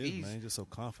watch, bro. He's just so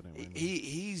confident right now.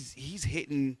 He's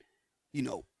hitting,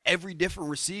 every different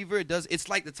receiver. It's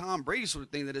like the Tom Brady sort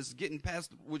of thing that is getting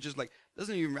past, which is like,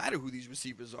 doesn't even matter who these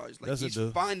receivers are. It's like he's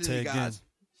finding the guys.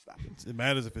 Stop it. It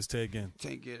matters if it's Ted Ginn.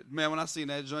 Ted Ginn. Man, when I seen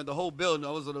that joint, the whole building, I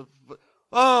was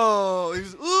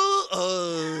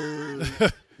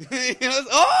he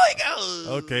goes.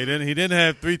 Okay, then he didn't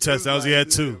have 3 touchdowns. He had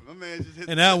 2.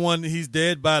 And that one, he's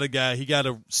dead by the guy. He got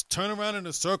to turn around in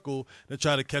a circle to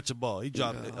try to catch a ball. He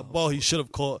dropped a ball he should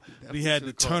have caught, but he had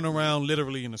to turn around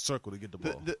literally in a circle to get the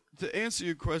ball. To answer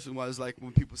your question, was like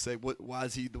when people say, why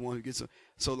is he the one who gets it?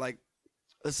 So, like,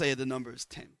 let's say the number is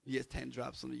 10. He has 10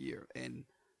 drops on the year, and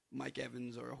Mike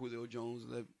Evans or Julio Jones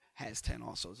has 10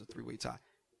 also. It's a 3-way tie.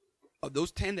 Of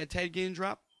those 10 that Ted Ginn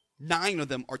dropped, 9 of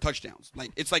them are touchdowns.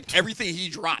 Like, it's like everything he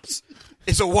drops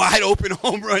is a wide open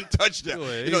home run touchdown.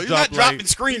 He's not dropping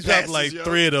screen passes. He dropped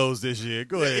 3 of those this year.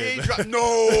 Go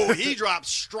ahead. He dropped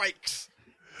strikes,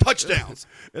 touchdowns.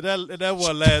 and that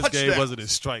one last game wasn't a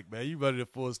strike, man. You running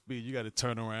at full speed, you got to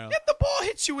turn around. If the ball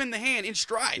hits you in the hand in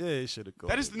stride, yeah, it should have gone.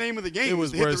 That is the name of the game. It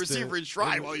was to hit the receiver in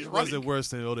stride while he's running. It wasn't worse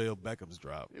than Odell Beckham's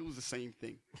drop. It was the same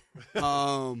thing.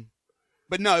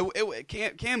 But no,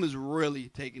 Cam is really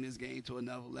taking his game to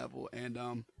another level,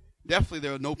 and definitely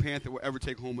there are no Panther will ever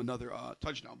take home another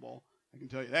touchdown ball. I can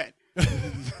tell you that.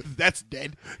 That's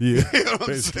dead. Yeah, you know what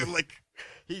I'm saying? Like,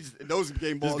 those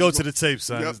game balls. Just go to the tape,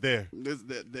 son. It's there.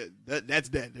 That's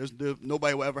dead.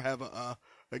 Nobody will ever have a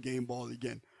game ball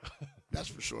again. That's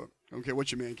for sure. I don't care what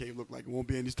your man cave look like. It won't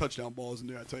be any touchdown balls in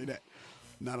there. I tell you that.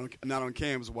 Not on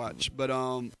Cam's watch. But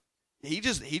he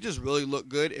just really looked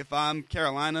good. If I'm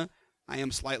Carolina, I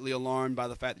am slightly alarmed by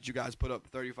the fact that you guys put up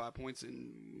 35 points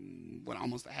in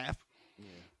almost a half.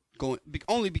 Yeah.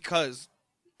 Only because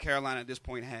Carolina at this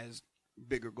point has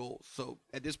bigger goals. So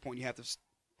at this point, you have to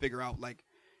figure out, like,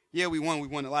 yeah, we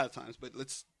won a lot of times, but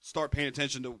let's start paying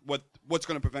attention to what's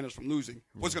going to prevent us from losing,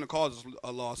 what's going to cause us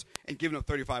a loss, and giving up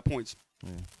 35 points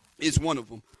is one of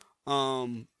them.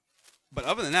 But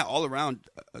other than that, all around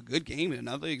a good game, and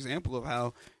another example of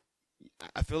how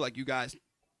I feel like you guys,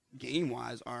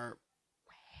 game-wise, are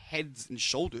heads and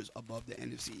shoulders above the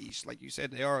NFC East. Like you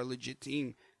said, they are a legit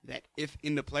team that, if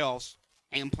in the playoffs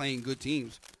and playing good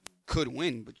teams, could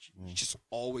win, but you just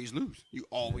always lose. You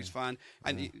always find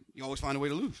you always find a way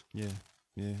to lose. Yeah.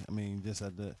 I mean, just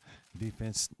at the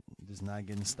defense, just not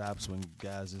getting stops when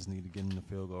guys just need to get in the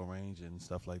field goal range and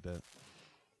stuff like that.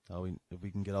 If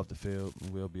we can get off the field,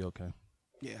 we'll be okay.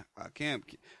 Yeah,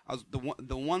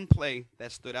 the one play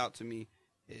that stood out to me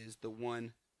is the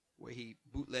one where he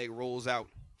bootleg rolls out,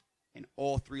 and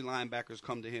all 3 linebackers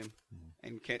come to him,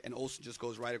 and Olsen just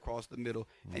goes right across the middle,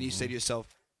 and you say to yourself,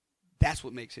 that's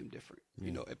what makes him different. Yeah.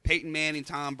 You know, if Peyton Manning,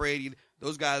 Tom Brady,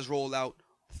 those guys roll out,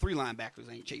 3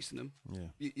 linebackers ain't chasing them.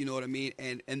 Yeah. You know what I mean?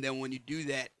 And then when you do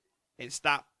that and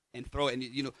stop and throw it, and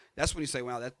you know, that's when you say,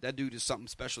 wow, that dude is something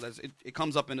special. It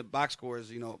comes up in the box score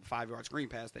as, you know, 5-yard screen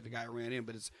pass that the guy ran in,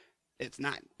 but it's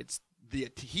not.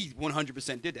 He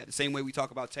 100% did that. The same way we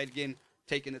talk about Ted Ginn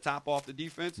taking the top off the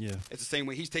defense. Yeah. It's the same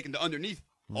way he's taking the underneath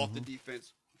off the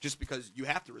defense, just because you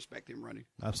have to respect him running.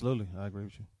 Absolutely, I agree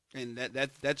with you. And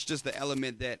that's just the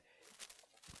element that,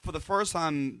 for the first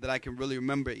time that I can really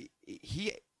remember,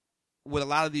 he, with a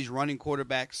lot of these running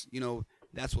quarterbacks, you know,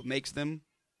 that's what makes them,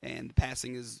 and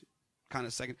passing is kind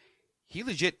of second. He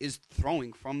legit is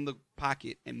throwing from the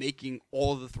pocket and making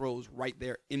all the throws right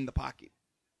there in the pocket,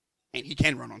 and he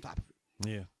can run on top of it.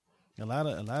 Yeah, a lot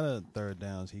of third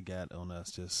downs he got on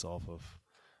us just off of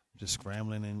just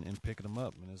scrambling and picking them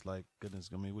up, and it's like, goodness,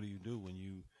 I mean, what do you do when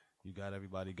you got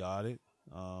everybody guarded?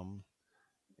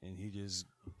 And he just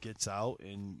gets out,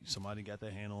 and somebody got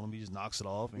their hand on him. He just knocks it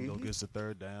off and go gets the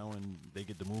third down, and they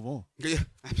get to move on. Yeah,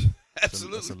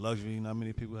 absolutely. It's a luxury not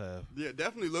many people have. Yeah,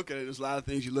 definitely look at it. There's a lot of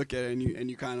things you look at, and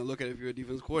you kind of look at it if you're a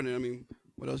defensive coordinator. I mean,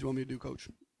 what else do you want me to do, Coach?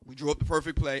 We drew up the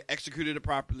perfect play, executed it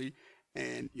properly,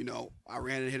 and, you know, I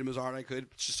ran and hit him as hard as I could.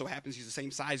 It just so happens he's the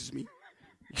same size as me.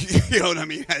 You know what I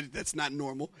mean? That's not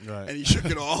normal. Right. And he shook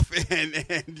it off,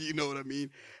 and you know what I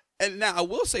mean? And now I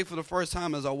will say, for the first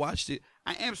time as I watched it,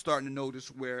 I am starting to notice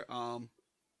where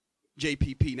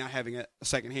JPP not having a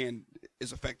second hand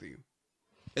is affecting him.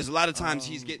 There's a lot of times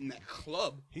he's getting that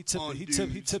club. He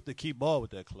tipped the key ball with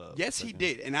that club. Yes, he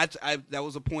did, and that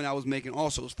was a point I was making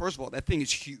also. First of all, that thing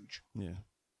is huge. Yeah.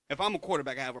 If I'm a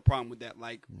quarterback, I have a problem with that.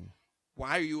 Like,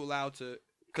 why are you allowed to?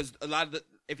 Because a lot of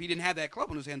if he didn't have that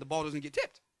club on his hand, the ball doesn't get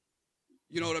tipped.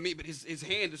 You know what I mean? But his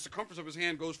hand, the circumference of his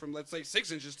hand goes from, let's say,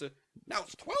 6 inches to now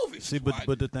it's 12 inches. See,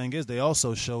 but the thing is, they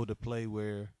also showed the play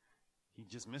where he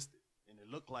just missed it, and it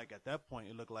looked like at that point,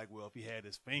 well, if he had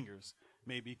his fingers,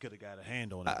 maybe he could have got a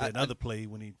hand on it. Another play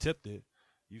when he tipped it,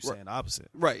 you saying opposite,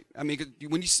 right? I mean, 'cause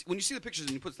when you see the pictures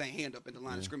and he puts that hand up in the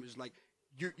line of scrimmage, like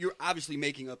you're obviously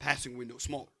making a passing window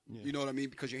smaller. Yeah. You know what I mean?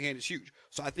 Because your hand is huge.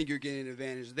 So I think you're getting an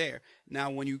advantage there.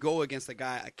 Now, when you go against a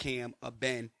guy, a Cam, a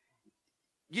Ben,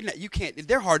 you can't.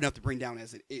 They're hard enough to bring down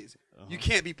as it is. You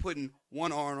can't be putting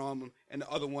one arm on them and the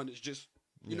other one is just,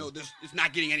 you know, it's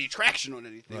not getting any traction on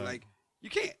anything. Right. Like, you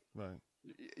can't. Right.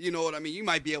 You know what I mean? You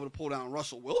might be able to pull down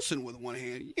Russell Wilson with one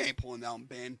hand. You ain't pulling down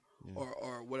Ben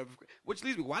or whatever. Which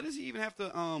leads me, why does he even have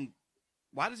to?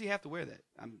 Why does he have to wear that?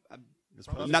 It's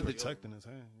probably not protecting his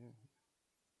hand. Yeah.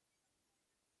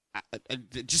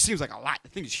 It just seems like a lot. The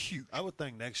thing is huge. I would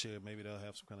think next year maybe they'll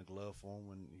have some kind of glove for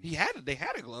him. They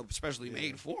had a glove specially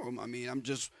made for him. I mean,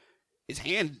 his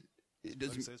hand. It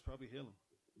doesn't. Like I say, it's probably healing.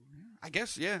 I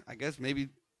guess, yeah. I guess maybe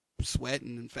sweat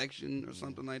and infection or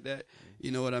something like that.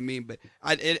 You know what I mean? But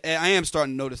I am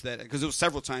starting to notice that because it was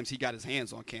several times he got his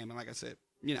hands on Cam, and like I said,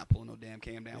 you're not pulling no damn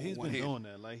Cam down. He's with one been hand. doing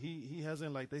that. Like he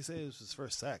hasn't, like they say, it was his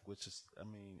first sack, which is, I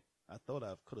mean, I thought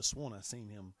I could have sworn I seen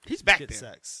him. He's back get there.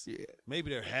 Sacks. Yeah, maybe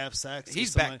they're half sacks.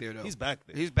 He's back there though. He's back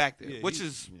there. He's back there, Yeah, which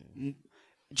is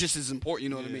just as important. You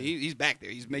know what I Yeah. mean? He's back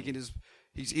there. He's making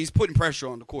he's putting pressure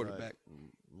on the quarterback.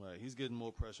 Right. He's getting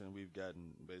more pressure than we've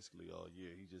gotten basically all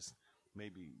year. He just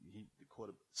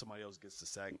somebody else gets the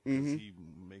sack because he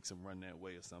makes him run that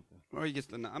way or something. Or he gets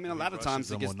the. I mean, a lot of times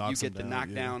you get the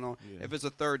knockdown on. Yeah. If it's a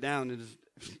third down,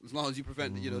 as long as you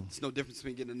prevent, it's no difference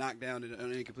between getting a knockdown and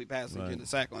an incomplete pass and getting a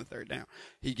sack on third down.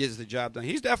 He gets the job done.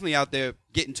 He's definitely out there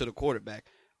getting to the quarterback.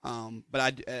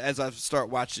 But as I start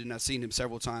watching, I've seen him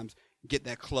several times get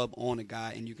that club on a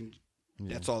guy, and you can.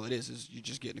 Yeah. That's all it is you're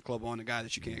just getting the club on a guy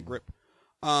that you can't grip.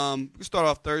 We start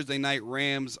off Thursday night,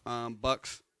 Rams,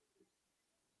 Bucks.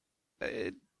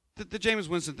 The Jameis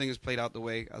Winston thing is played out the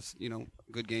way.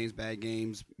 Good games, bad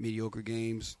games, mediocre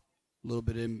games, a little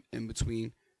bit in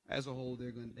between. As a whole,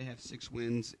 they have 6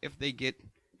 wins. If they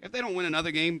don't win another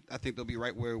game, I think they'll be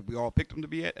right where we all picked them to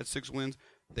be at 6 wins.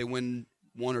 If they win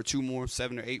 1 or 2 more,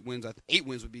 7 or 8 wins. 8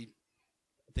 wins would be,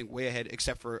 I think, way ahead,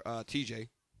 except for TJ,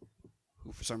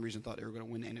 who for some reason thought they were going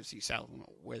to win the NFC South. I don't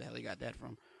know where the hell he got that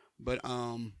from. But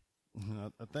I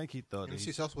think he thought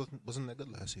NFC South wasn't that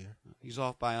good last year. He's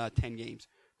off by 10 games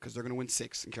because they're going to win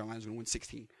 6 and Carolina's going to win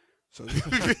 16. So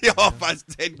they're off by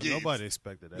 10 games. Nobody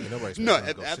expected that.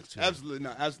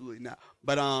 Absolutely not.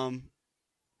 But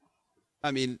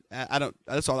I mean, I don't.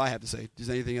 That's all I have to say. Is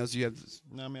there anything else you have?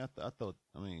 No, I mean, I thought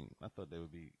they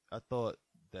would be. I thought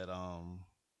that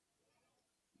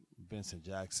Vincent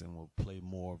Jackson will play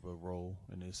more of a role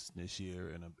in this year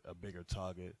and a bigger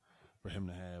target. for him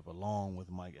to have, along with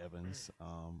Mike Evans.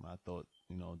 I thought,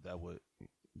 that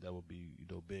would be,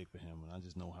 big for him. And I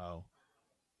just know how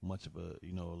much of a,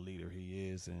 a leader he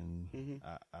is. And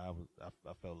I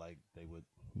felt like they would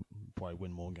probably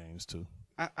win more games too.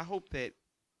 I hope that,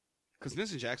 because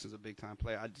Vincent Jackson's a big-time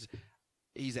player.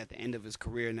 He's at the end of his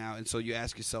career now, and so you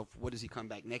ask yourself, what does he come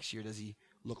back next year? Does he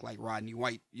look like Rodney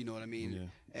White? You know what I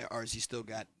mean? Yeah. Or has he still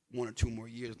got 1 or 2 more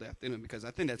years left in him? Because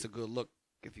I think that's a good look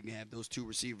if you can have those 2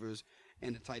 receivers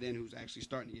and the tight end who's actually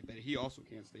starting to get better. He also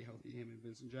can't stay healthy, him and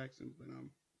Vincent Jackson.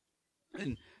 But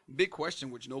and big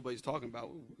question, which nobody's talking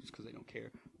about, because they don't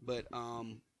care. But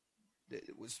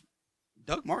it was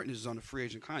Doug Martin is on a free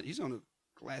agent contract. He's on the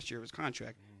last year of his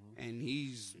contract, and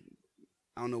he's,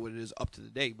 I don't know what it is up to the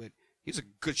day, but he's a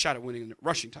good shot at winning the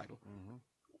rushing title.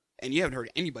 And you haven't heard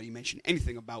anybody mention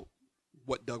anything about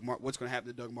what's going to happen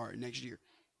to Doug Martin next year.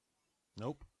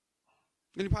 Nope.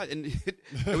 And he probably, in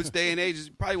this day and age, he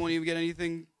probably won't even get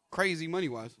anything crazy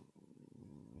money-wise.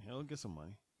 He'll get some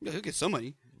money. Yeah, he'll get some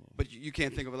money. But you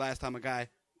can't think of the last time a guy,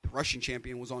 the Russian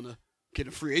champion, was on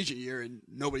getting a free agent year and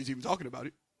nobody's even talking about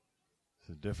it. It's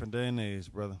a different day and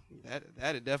age, brother.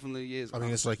 That it definitely is. I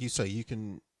mean, it's like you say, you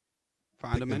can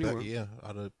find them anywhere.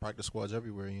 Out of practice squads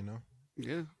everywhere,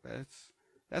 Yeah,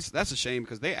 that's a shame,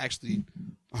 because they actually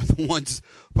are the ones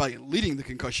probably leading the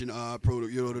concussion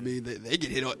product. You know what I mean? They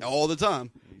get hit all the time.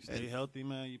 You stay healthy,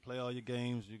 man. You play all your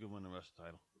games, you can win the rush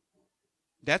title.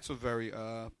 That's a very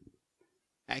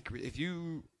accurate. If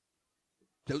you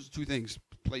those 2 things,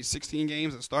 play 16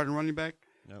 games as starting running back.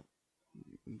 Yep.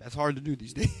 That's hard to do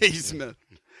these days, man.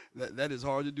 That is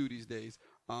hard to do these days.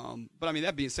 But I mean,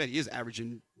 that being said, he is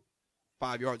averaging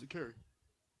 5 yards a carry.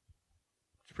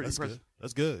 It's pretty impressive. Good.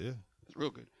 That's good, yeah. It's real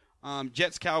good.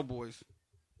 Jets, Cowboys.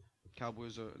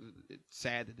 Cowboys are. It's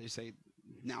sad that they say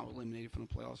now eliminated from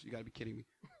the playoffs. You got to be kidding me.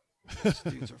 These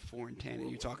dudes are 4-10, and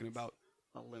you're talking about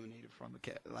eliminated from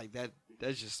the like that.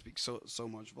 That just speaks so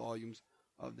much volumes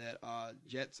of that.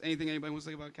 Jets. Anything anybody want to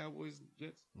say about Cowboys,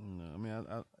 Jets? No, I mean,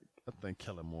 I think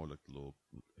Kellen Moore looked a little.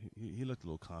 He looked a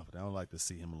little confident. I would like to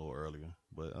see him a little earlier,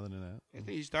 but other than that, I think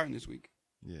he's starting this week.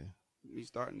 Yeah, he's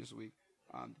starting this week.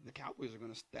 The Cowboys are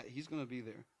going to. He's going to be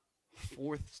their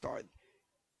 4th start.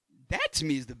 That to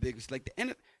me is the biggest. Like the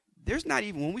end. There's not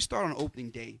even when we start on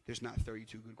opening day. There's not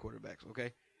 32 good quarterbacks.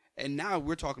 Okay, and now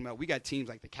we're talking about we got teams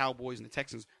like the Cowboys and the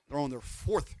Texans throwing their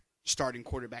 4th starting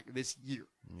quarterback this year.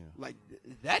 Yeah. Like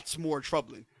that's more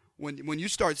troubling when you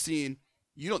start seeing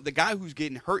the guy who's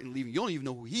getting hurt and leaving. You don't even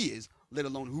know who he is, let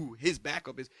alone who his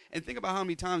backup is. And think about how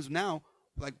many times now,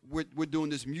 like we're doing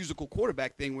this musical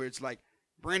quarterback thing where it's like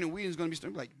Brandon Whedon's going to be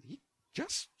starting. Like he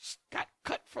just got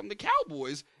cut from the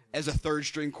Cowboys as a 3rd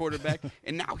string quarterback,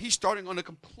 and now he's starting on a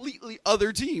completely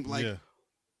other team. Like,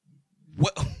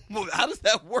 what? How does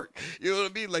that work? You know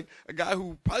what I mean? Like a guy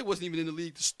who probably wasn't even in the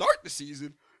league to start the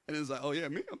season, and it's like, oh yeah,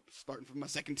 man, I'm starting for my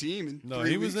 2nd team. And no,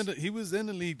 he was in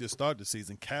the league to start the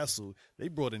season. Castle, they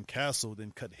brought in Castle,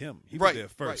 then cut him. He was there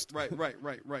first.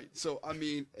 Right. So I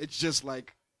mean, it's just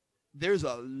like there's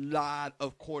a lot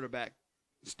of quarterback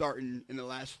starting in the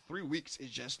last 3 weeks.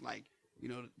 It's just like,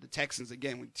 the Texans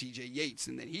again with T.J. Yates,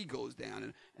 and then he goes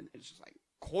down, and it's just like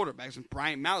quarterbacks. And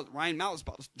Ryan Mallett,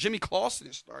 Jimmy Clausen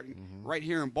is starting right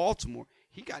here in Baltimore.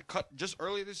 He got cut just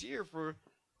earlier this year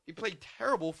he played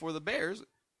terrible for the Bears,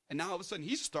 and now all of a sudden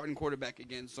he's a starting quarterback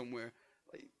again somewhere.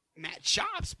 Like Matt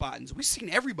Schaub spotting. We've seen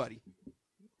everybody.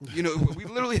 We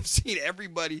literally have seen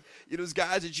everybody. Those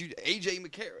guys that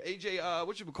AJ,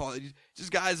 what you would call it?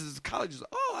 Just guys as colleges.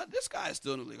 Oh, this guy's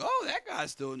still in the league. Oh, that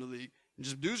guy's still in the league. And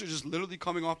just dudes are just literally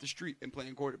coming off the street and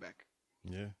playing quarterback.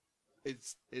 Yeah.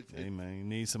 Hey, man, you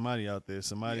need somebody out there.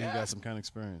 Somebody who got some kind of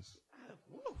experience.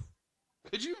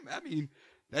 Could you? I mean,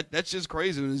 that's just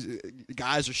crazy.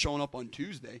 Guys are showing up on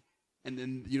Tuesday, and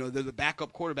then they're the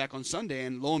backup quarterback on Sunday,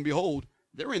 and lo and behold,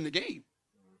 they're in the game.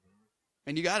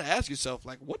 And you got to ask yourself,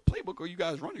 like, what playbook are you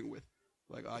guys running with?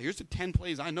 Like, here's the 10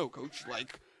 plays I know, coach.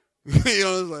 Like,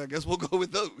 I guess we'll go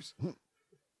with those.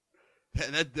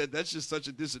 That's just such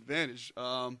a disadvantage.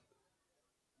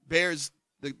 Bears,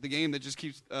 the game that just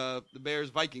keeps the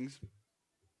Bears Vikings.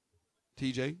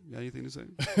 TJ, got anything to say?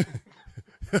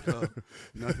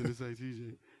 Nothing to say,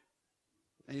 TJ.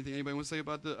 Anything anybody want to say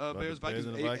about the Bears Vikings?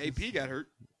 AP got hurt.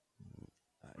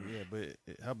 Yeah, but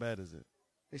how bad is it?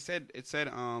 It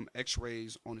said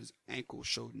X-rays on his ankle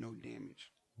showed no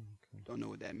damage. Okay. Don't know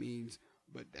what that means,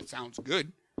 but that sounds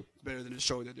good. It's better than to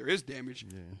show that there is damage.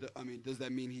 Yeah. I mean, does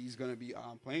that mean he's going to be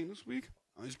playing this week?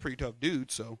 He's a pretty tough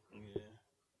dude, so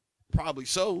probably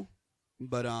so.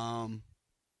 But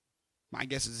my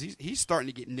guess is he's starting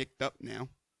to get nicked up now,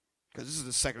 because this is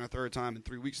the 2nd or 3rd time in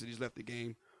 3 weeks that he's left the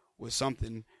game with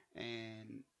something,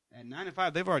 and At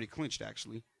 9-5, they've already clinched.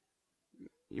 Actually,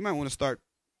 you might want to start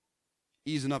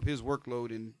easing up his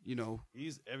workload, and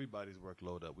ease everybody's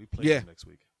workload up. We play them next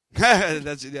week.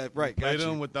 That's right. Play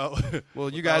them without. Well,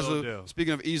 you guys are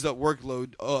speaking of eased up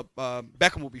workload.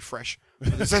 Beckham will be fresh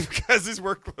because his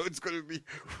workload is going to be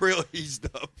real eased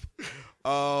up.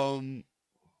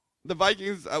 The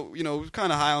Vikings, was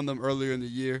kind of high on them earlier in the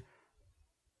year.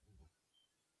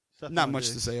 Not much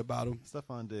to say about them.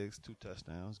 Stephon Diggs, 2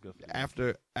 touchdowns. Good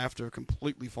for after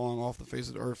completely falling off the face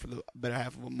of the earth for the better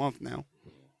half of a month now.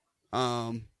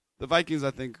 The Vikings,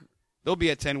 I think, they'll be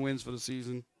at 10 wins for the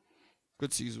season.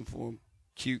 Good season for them.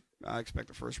 Cute. I expect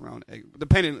a first round egg.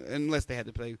 Unless they had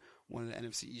to play one of the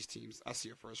NFC East teams. I see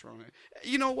a first round egg.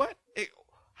 You know what?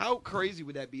 How crazy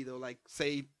would that be, though? Like,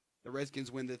 say the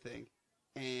Redskins win the thing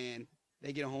and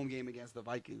they get a home game against the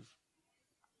Vikings.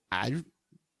 I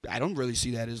don't really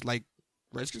see that as, like,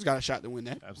 Redskins got a shot to win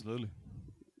that. Absolutely.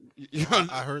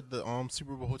 I heard the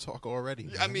Super Bowl talk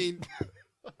already. I mean,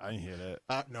 I didn't hear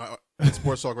that. No, in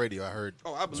Sports Talk Radio, I heard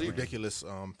I believe ridiculous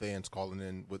fans calling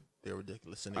in with their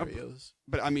ridiculous scenarios.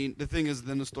 But, I mean, the thing is,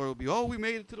 then the story will be, we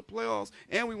made it to the playoffs,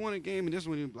 and we won a game, and this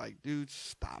one, you'll be like, dude,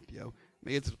 stop, yo.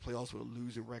 Made it to the playoffs with a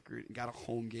losing record and got a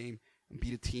home game and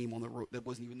beat a team on the road that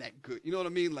wasn't even that good. You know what I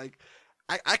mean? Like,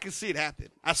 I can see it happen.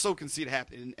 I so can see it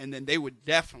happen, and then they would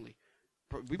definitely.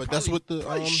 That's what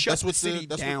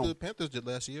the Panthers did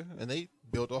last year, and they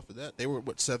built off of that. They were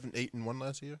 7-8-1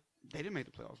 last year. They didn't make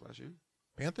the playoffs last year.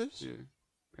 Panthers? Yeah,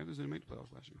 Panthers didn't make the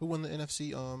playoffs last year. Who won the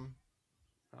NFC?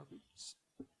 Falcons.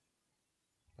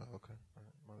 Oh, okay. All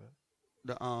right, my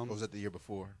bad. What was that the year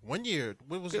before? 1 year.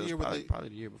 What was the year? Probably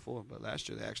the year before, but last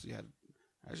year they actually had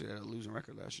a losing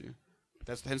record last year.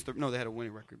 That's hence they had a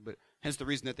winning record, but hence the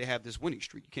reason that they have this winning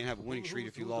streak. You can't have a winning streak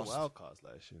if you lost. The wild cards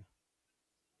last year.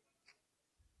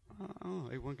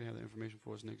 A1 can have that information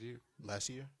for us next year. Last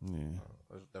year? Yeah.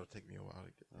 That'll take me a while to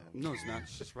get that. No, it's not.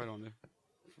 It's just right on there.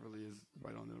 It really is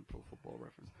right on there in Pro Football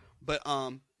Reference. But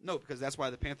no, because that's why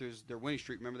the Panthers, their winning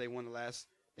streak. Remember, they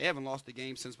haven't lost a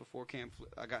game since before Cam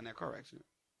got in that car accident.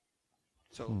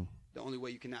 So the only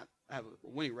way you cannot have a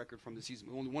winning record from the season,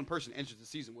 only one person enters the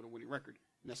season with a winning record,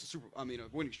 and that's a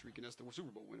winning streak, and that's the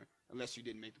Super Bowl winner, unless you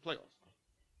didn't make the playoffs.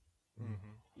 Mm-hmm.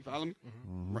 You follow me?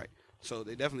 Mm-hmm. Right. So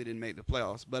they definitely didn't make the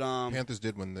playoffs. But Panthers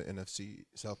did win the NFC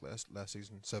South last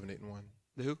season, 7-8-1.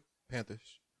 The who?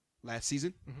 Panthers. Last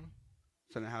season? Mm-hmm.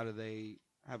 So then how did they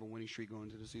have a winning streak going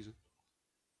into the season?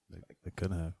 They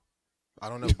couldn't have. I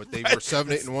don't know, but they were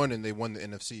 7-8-1 and they won the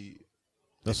NFC.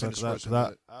 That's because I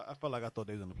felt like I thought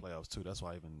they was in the playoffs too. That's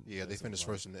why they finished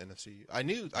first in the NFC. I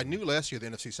knew last year the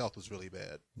NFC South was really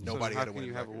bad. Nobody had a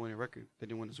winning record. How can you have a winning record? They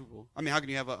didn't win the Super Bowl. I mean, how can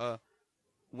you have a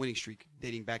winning streak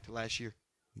dating back to last year?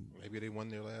 Maybe they won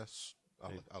their last. I'll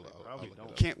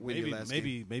don't. Can't win your last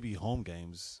game. Maybe home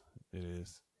games. It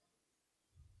is.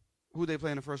 Who they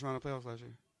play in the first round of playoffs last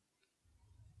year?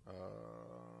 I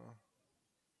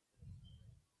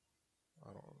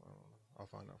don't know. I'll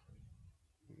find out.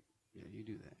 Yeah, you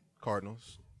do that.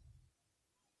 Cardinals.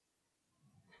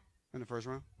 In the first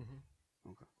round?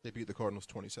 Mm-hmm. Okay. They beat the Cardinals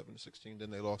 27-16. Then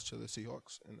they lost to the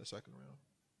Seahawks in the second round.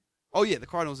 Oh yeah, the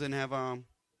Cardinals didn't have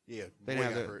Yeah, they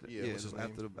didn't have hurt. Yeah, what's his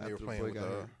name? They were the playing with got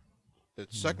hurt. The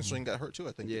second string got hurt too,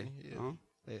 I think. Yeah. Yeah.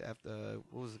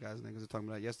 What was the guy's name? Because we were talking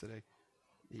about yesterday.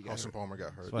 Austin Palmer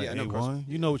got hurt. Right, yeah, A1.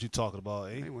 You know what you're talking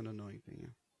about, eh? They wouldn't know anything.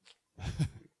 Yeah.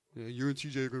 Yeah, you and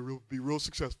TJ are going to be real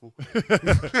successful. You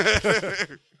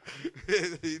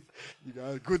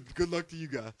guys, good luck to you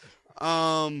guys.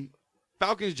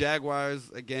 Falcons, Jaguars,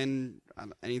 again,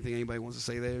 anything anybody wants to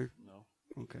say there?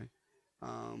 No. Okay.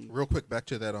 Real quick, back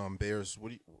to that Bears.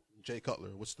 Jay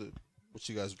Cutler, what's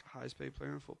you guys? Highest paid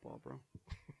player in football, bro.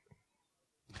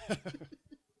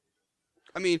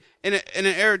 I mean, in an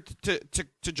era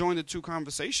to join the two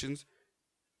conversations,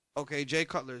 okay, Jay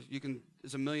Cutler,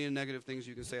 there's a million negative things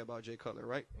you can say about Jay Cutler,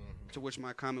 right? Mm-hmm. To which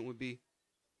my comment would be,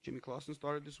 Jimmy Clausen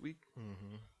started this week.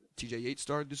 Mm-hmm. T.J. Yates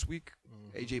started this week.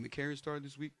 Mm-hmm. A.J. McCarron started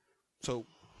this week. So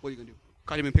what are you going to do?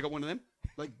 Can't even pick up one of them?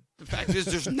 Like, the fact is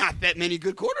there's not that many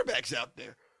good quarterbacks out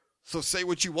there. So say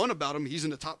what you want about him. He's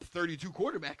in the top 32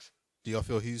 quarterbacks. Do you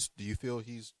feel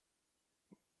he's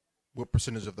what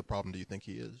percentage of the problem do you think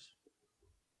he is?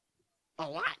 A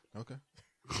lot. Okay.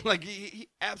 Like, he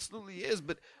absolutely is.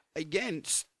 But, again,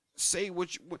 say when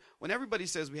everybody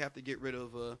says we have to get rid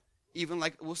of, even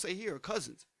like we'll say here,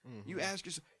 Cousins. Mm-hmm. You ask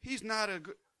yourself, he's not a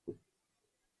good.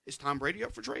 Is Tom Brady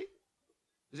up for trade?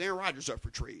 Is Aaron Rodgers up for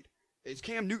trade? Is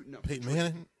Cam Newton up for trade? Peyton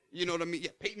Manning? You know what I mean?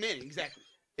 Yeah, Peyton Manning, exactly.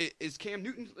 Is Cam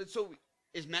Newton? So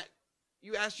is Matt?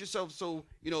 You ask yourself, or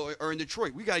in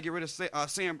Detroit, we got to get rid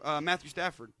of Matthew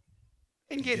Stafford.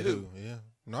 And get who? Yeah.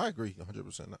 No, I agree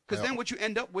 100%. Because then what you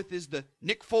end up with is the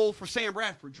Nick Foles for Sam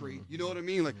Bradford trade. You know what I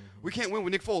mean? Like, we can't win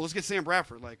with Nick Foles. Let's get Sam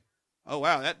Bradford. Like, oh,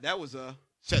 wow, that was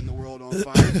setting the world on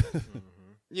fire.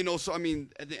 You know, so, I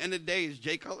mean, at the end of the day, is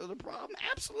Jay Cutler the problem?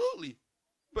 Absolutely.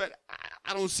 But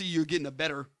I don't see you getting a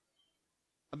better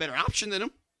option than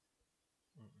him.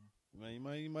 Man,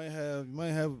 you might have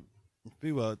a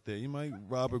few out there. You might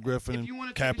Robert Griffin If you want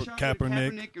and to take a shot at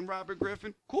Kaepernick. Kaepernick and Robert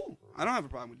Griffin, cool. I don't have a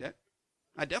problem with that.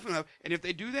 I definitely have. And if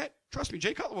they do that, trust me,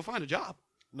 Jay Cutler will find a job.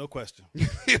 No question.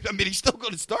 I mean, he's still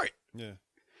going to start. Yeah.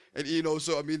 And, you know,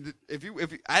 so, I mean, if you,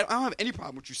 I don't have any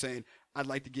problem with you saying I'd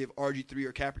like to give RG3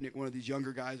 or Kaepernick, one of these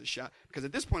younger guys, a shot. Because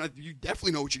at this point, you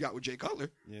definitely know what you got with Jay Cutler.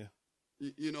 Yeah.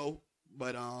 You know,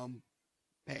 but,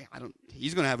 hey,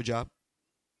 he's going to have a job.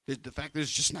 The fact is,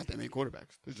 just not that many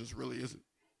quarterbacks. There just really isn't.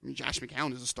 I mean, Josh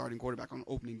McCown is a starting quarterback on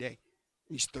opening day.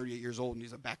 He's 38 years old, and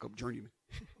he's a backup journeyman.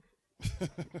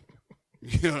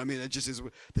 You know what I mean? That just is.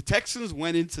 The Texans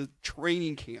went into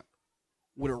training camp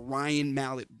with a Ryan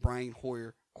Mallett, Brian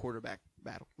Hoyer quarterback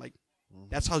battle. Like,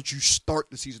 that's how you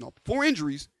start the season off. 4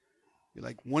 injuries, you're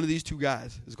like, one of these two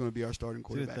guys is going to be our starting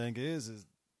quarterback. The thing is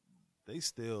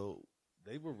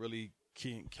they were really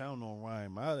counting on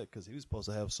Ryan Mallett because he was supposed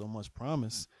to have so much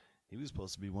promise. He was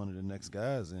supposed to be one of the next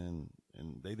guys, and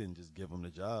they didn't just give him the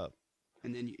job.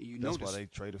 And then you That's notice. why they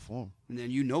traded for him. And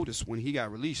then you notice when he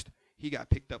got released, he got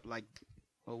picked up like,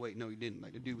 oh, wait, no, he didn't.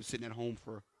 Like, the dude was sitting at home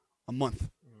for a month.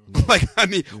 Like, I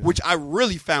mean, which I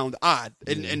really found odd.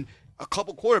 And a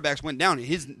couple quarterbacks went down,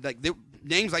 and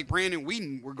names like Brandon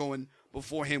Whedon were going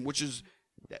before him, which is,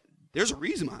 there's a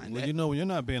reason behind that. You know, when you're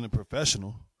not being a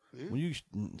professional, when you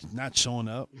not showing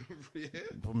up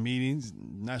for meetings,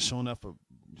 not showing up for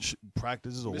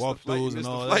practices or walkthroughs and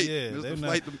all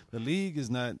that, the league is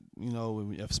not, you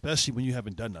know, especially when you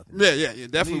haven't done nothing. Yeah.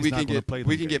 Definitely, we can get bad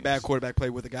games. quarterback play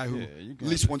with a guy who at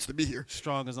least wants to be here.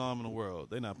 Strongest arm in the world.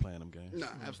 They're not playing them games. No,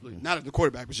 absolutely not at the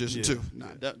quarterback position too. No,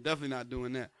 definitely not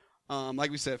doing that.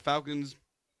 Like we said, Falcons,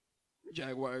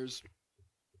 Jaguars.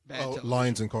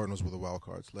 Lions and Cardinals were the wild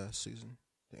cards last season.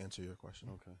 To answer your question.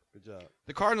 Okay, good job.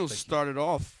 The Cardinals started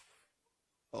off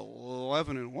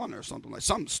 11-1 or something, like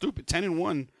something stupid,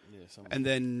 10-1, and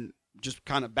then just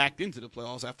kind of backed into the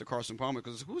playoffs after Carson Palmer.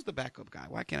 Because who's the backup guy?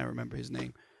 Why can't I remember his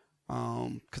name?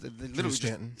 Because they literally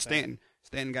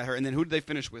Stanton got hurt, and then who did they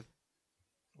finish with?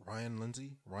 Ryan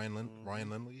Lindley.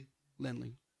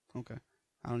 Lindley. Okay,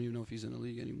 I don't even know if he's in the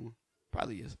league anymore.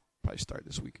 Probably is. Probably start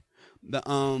this week.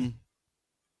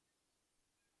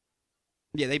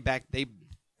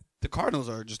 The Cardinals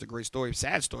are just a great story,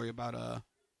 sad story about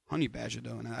Honey Badger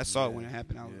though, and I saw it when it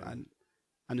happened.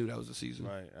 I knew that was the season.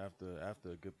 Right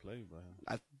after a good play by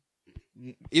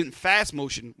him. In fast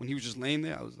motion, when he was just laying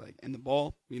there, I was like, and the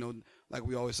ball, you know, like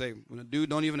we always say, when a dude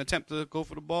don't even attempt to go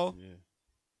for the ball,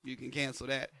 you can cancel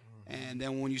that. And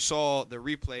then when you saw the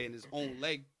replay and his own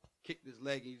leg kicked his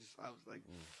leg, I was like,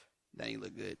 that ain't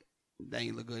look good. That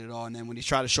ain't look good at all. And then when he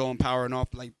tried to show him powering off,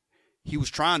 like he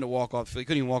was trying to walk off the field, he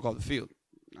couldn't even walk off the field.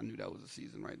 I knew that was the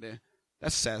season right there.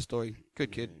 That's a sad story.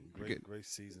 Good kid. Great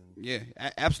season. Yeah,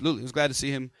 absolutely. I was glad to see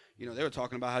him. You know, they were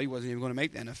talking about how he wasn't even going to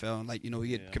make the NFL. And, like, you know,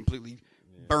 he had completely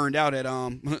burned out at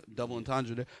double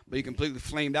entendre there. But he completely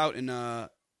flamed out in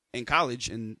college.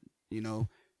 And, you know,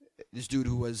 this dude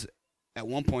who was at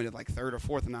one point at like 3rd or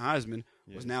 4th in the Heisman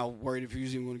was now worried if he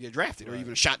was even going to get drafted or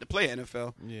even a shot to play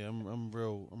NFL. Yeah, I'm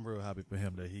real happy for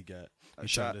him that he got a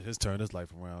shot. Turned his life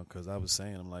around, because I was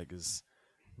saying, I'm like, is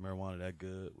marijuana that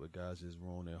good where guys just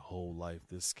ruin their whole life?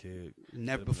 This kid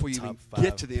never before you even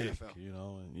get to the NFL, you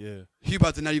know, and he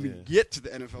about to not even get to the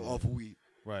NFL off of weed,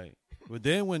 right? But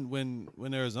then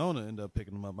when Arizona ended up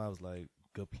picking him up, I was like,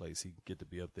 good place. He get to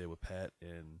be up there with Pat,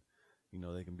 and you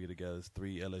know they can be together.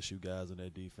 3 LSU guys on their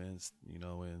defense, you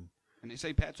know, and they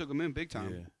say Pat took him in big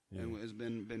time, and it's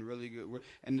been really good.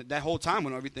 And that whole time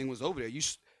when everything was over there,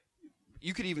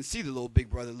 you could even see the little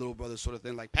brother sort of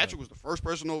thing. Like Patrick was the first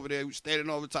person over there who was standing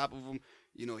over top of him.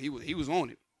 You know, he was on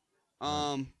it.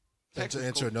 To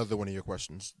answer another one of your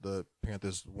questions, the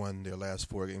Panthers won their last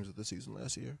 4 games of the season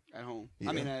last year at home. Yeah.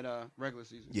 I mean, at regular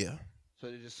season. Yeah.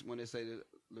 So they just when they say that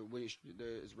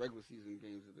it's regular season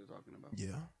games that they're talking about.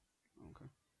 Yeah. Okay.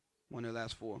 Won their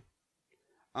last 4.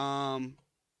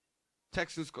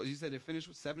 Texans. You said they finished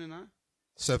with 7-9.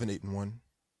 7-8-1.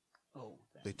 Oh,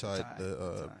 they tied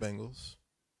the Bengals,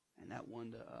 and that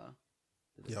won the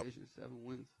division. 7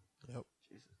 wins. Yep.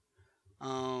 Jesus.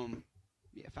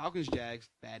 Falcons Jags,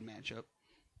 bad matchup.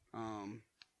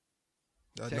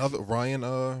 Another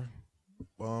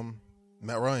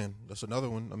Matt Ryan. That's another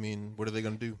one. I mean, what are they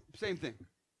going to do? Same thing,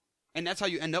 and that's how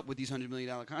you end up with these $100 million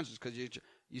contracts, because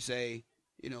you say,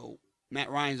 you know, Matt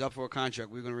Ryan's up for a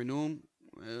contract. We're going to renew him.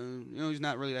 He's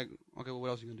not really that. Okay, well, what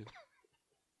else are you gonna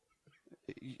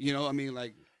do? I mean,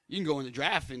 like you can go in the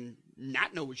draft and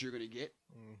not know what you're gonna get.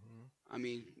 I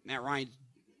mean, Matt Ryan's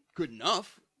good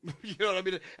enough. You know what I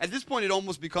mean? At this point, it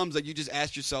almost becomes like you just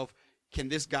ask yourself, can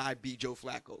this guy beat Joe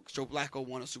Flacco? 'Cause Joe Flacco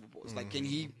won a Super Bowl. It's like,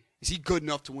 is he good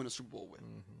enough to win a Super Bowl with?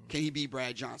 Can he be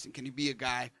Brad Johnson? Can he be a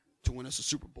guy to win us a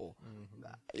Super Bowl?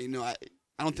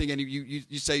 I don't think any of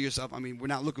you say to yourself, I mean, we're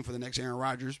not looking for the next Aaron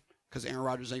Rodgers because Aaron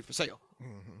Rodgers ain't for sale.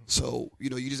 So, you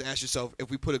just ask yourself,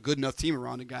 if we put a good enough team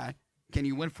around the guy, can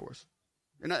he win for us?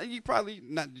 And you probably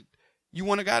not. You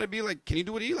want a guy to be like, can he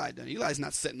do what Eli done? Eli's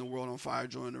not setting the world on fire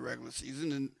during the regular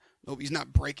season, and he's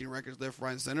not breaking records left,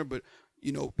 right, and center. But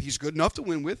he's good enough to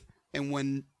win with, and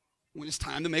when it's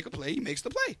time to make a play, he makes the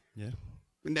play. Yeah,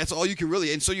 and that's all you can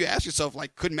really. And so you ask yourself,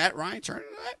 like, could Matt Ryan turn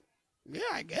into that?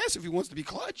 Yeah, I guess if he wants to be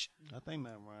clutch. I think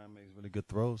Matt Ryan makes really good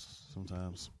throws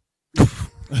sometimes.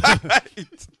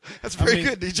 That's very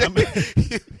good, DJ.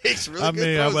 He makes really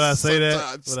good throws when I say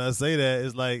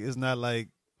that, it's not like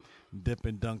dip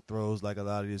and dunk throws like a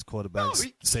lot of these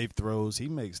quarterbacks. Safe throws. He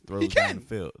makes throws down the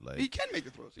field. Like, he can make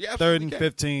the throws. Yeah, 3rd and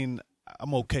 15.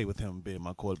 I'm okay with him being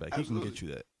my quarterback. Absolutely. He can get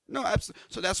you that. No, absolutely.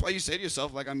 So that's why you say to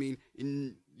yourself, like, I mean,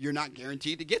 you're not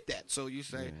guaranteed to get that. So you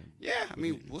say,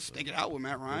 we'll stick it out with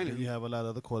Matt Ryan. And you have a lot of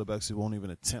other quarterbacks who won't even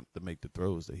attempt to make the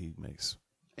throws that he makes.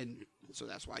 And so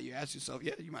that's why you ask yourself,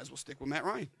 you might as well stick with Matt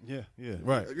Ryan. Yeah,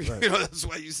 right. That's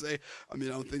why you say, I mean,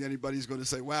 I don't think anybody's going to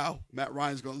say, wow, Matt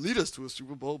Ryan's going to lead us to a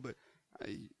Super Bowl. But,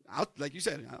 like you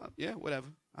said, whatever.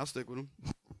 I'll stick with him.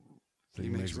 So he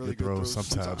makes really good throws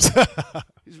sometimes.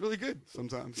 He's really good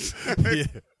sometimes. Yeah,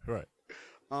 right.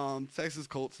 Texas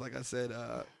Colts, like I said,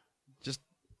 just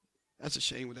that's a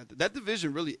shame with that. That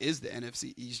division really is the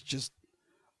NFC East. Just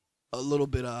a little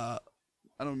bit. I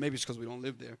don't know. Maybe it's because we don't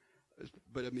live there,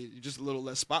 but I mean, just a little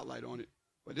less spotlight on it.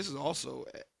 But this is also,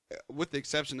 with the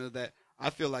exception of that, I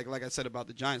feel like I said about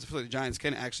the Giants, I feel like the Giants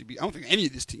can actually beat. I don't think any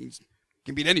of these teams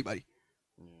can beat anybody.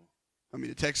 Yeah. I mean,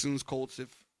 the Texans, Colts.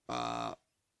 If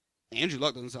Andrew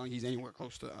Luck doesn't sound like he's anywhere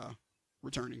close to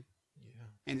returning,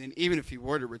 and then even if he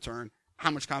were to return, how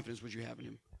much confidence would you have in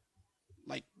him?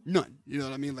 Like, none. You know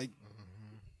what I mean? Like,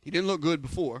 he didn't look good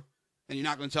before, and you're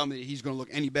not going to tell me that he's going to look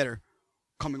any better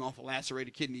coming off a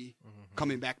lacerated kidney,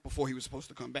 coming back before he was supposed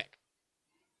to come back.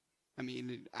 I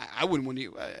mean, I wouldn't want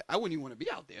to. I wouldn't even want to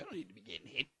be out there. I don't need to be getting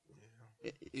hit.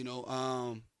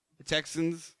 Yeah. The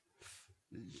Texans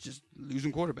just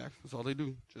losing quarterbacks. That's all they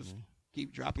do. Just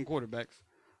keep dropping quarterbacks.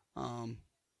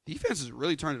 Defense has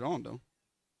really turned it on, though.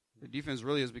 The defense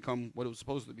really has become what it was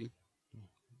supposed to be.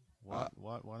 Why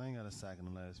they ain't got a sack in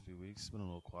the last few weeks? It's been a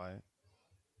little quiet.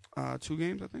 2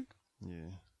 games, I think.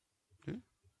 Yeah.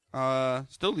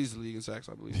 Still leads the league in sacks,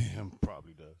 I believe. Yeah,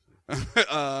 probably does.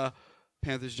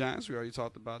 Panthers, Giants, we already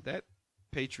talked about that.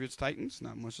 Patriots, Titans,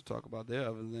 not much to talk about there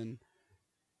other than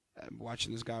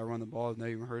watching this guy run the ball I've never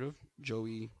even heard of.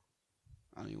 Joey,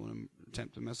 I don't even want to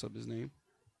attempt to mess up his name.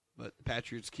 But the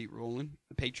Patriots keep rolling.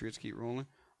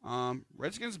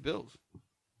 Redskins, Bills.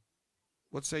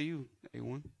 What say you,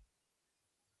 A1?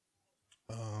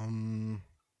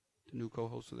 The new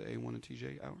co-host of the A1 and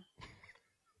TJ Hour.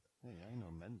 Hey, I know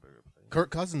Menberger play.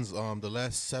 Kirk Cousins, the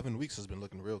last 7 weeks has been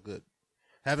looking real good.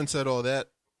 Having said all that,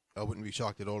 I wouldn't be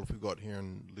shocked at all if we go out here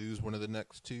and lose one of the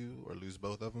next 2 or lose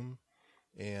both of them.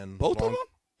 And both of them?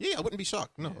 Yeah, I wouldn't be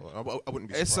shocked. No, I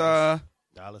wouldn't be surprised.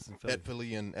 It's Dallas and Philly. At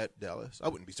Philly and at Dallas. I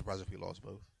wouldn't be surprised if we lost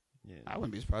both. Yeah, I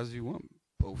wouldn't be surprised if you won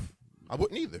both. I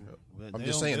wouldn't either. I'm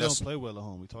just saying they don't play well at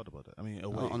home. We talked about that. I mean,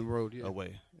 away. On the road, yeah.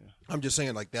 Away. Yeah. I'm just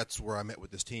saying, like, that's where I'm at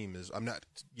with this team. Is I'm not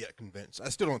yet convinced. I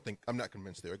still don't think I'm not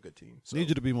convinced they're a good team. So. Need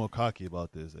you to be more cocky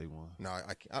about this, A1. No,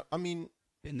 I can't. I mean,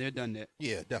 been there, done that.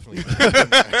 Yeah, definitely.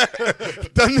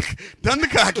 done the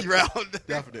cocky route.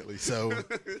 Definitely. So,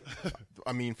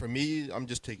 I mean, for me, I'm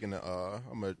just taking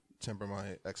I'm gonna temper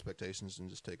my expectations and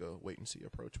just take a wait and see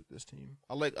approach with this team.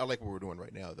 I like what we're doing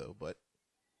right now, though. But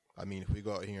I mean, if we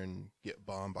go out here and get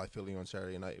bombed by Philly on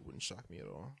Saturday night, it wouldn't shock me at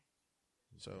all.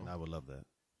 So I would love that.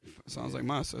 Sounds like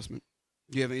my assessment.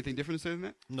 Do you have anything different to say than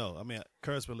that? No, I mean,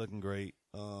 Kurt's been looking great.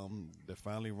 They're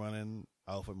finally running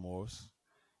Alfred Morris.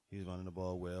 He's running the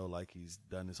ball well, like he's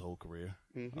done his whole career.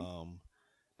 Mm-hmm.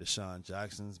 Deshaun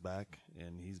Jackson's back,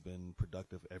 and he's been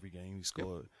productive every game. He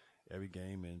scored every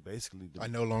game, and basically, I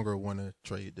no longer want to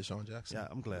trade Deshaun Jackson. Yeah,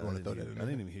 I'm glad. I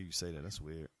didn't even hear you say that. That's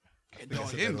weird. No,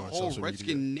 him, the whole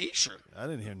Redskin nation. I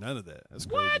didn't hear none of that. That's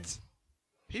what? Crazy.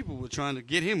 People were trying to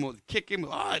get him or kick him.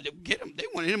 Get him. They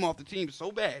wanted him off the team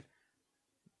so bad.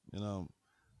 You know,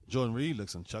 Jordan Reed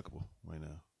looks unchuckable right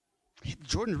now.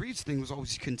 Jordan Reed's thing was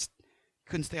always he couldn't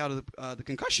stay out of the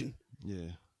concussion.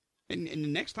 Yeah. And the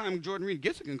next time Jordan Reed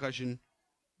gets a concussion,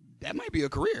 that might be a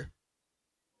career.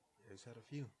 Yeah, he's had a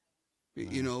few.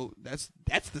 You know, that's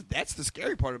the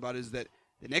scary part about it is that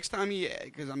the next time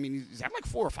because I mean he's had like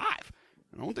 4 or 5.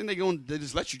 I don't think they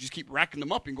just let you just keep racking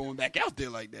them up and going back out there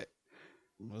like that.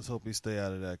 Let's hope he stay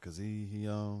out of that because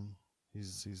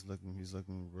he's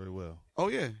looking very well. Oh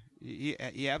yeah,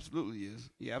 he absolutely is.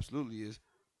 He absolutely is.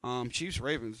 Chiefs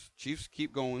Ravens. Chiefs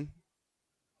keep going.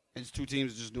 It's 2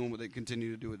 teams just doing what they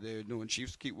continue to do. What they're doing.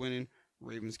 Chiefs keep winning.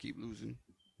 Ravens keep losing.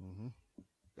 Mm-hmm.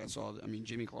 That's all. I mean,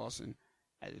 Jimmy Clausen.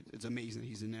 It's amazing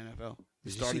he's in the NFL.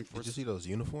 Did you see those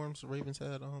uniforms the Ravens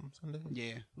had Sunday?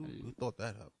 Yeah. Who thought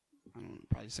that up? I don't know.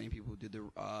 Probably the same people who did the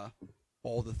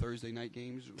all the Thursday night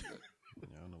games. Yeah,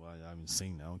 I don't know why I haven't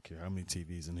seen that. I don't care how many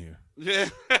TVs in here. Yeah.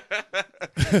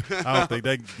 I don't think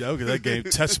that game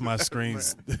touched my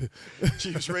screens.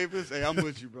 Chiefs Ravens. Hey, I'm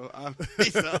with you, bro. He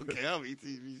said, okay, how many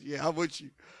TVs? Yeah, I'm with you.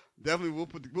 Definitely, we'll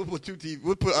put 2 TV.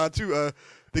 We'll put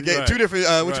the game Right. 2 different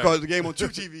what Right. you call it, the game on 2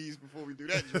 TVs before we do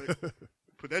that joint.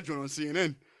 Put that joint on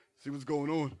CNN. See what's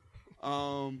going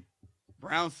on.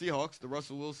 Browns Seahawks. The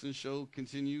Russell Wilson show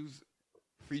continues,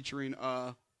 featuring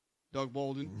Doug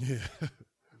Baldwin. Yeah.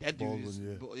 That dude Baldwin, is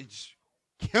yeah. it's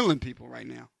killing people right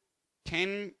now.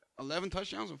 10, 11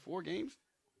 touchdowns in 4 games.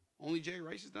 Only Jay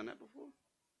Rice has done that before.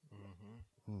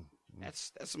 Mm-hmm.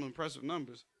 That's some impressive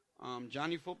numbers.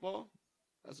 Johnny Football.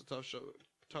 That's a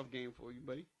tough game for you,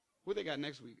 buddy. Who they got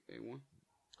next week? A1.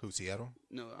 Who, Seattle?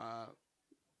 No,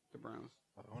 the Browns.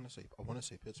 I want to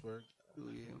say Pittsburgh.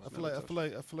 Ooh, yeah, I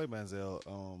feel like Manziel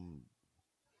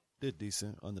did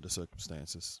decent under the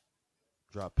circumstances.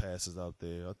 Drop passes out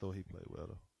there. I thought he played well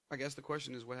though. I guess the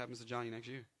question is what happens to Johnny next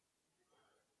year.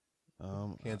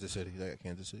 Kansas City. They got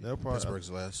Kansas City. They'll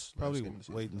Pittsburgh's last probably game of the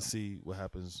season. wait and see what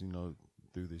happens.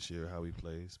 Through this year, how he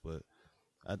plays. But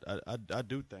I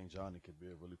do think Johnny could be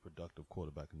a really productive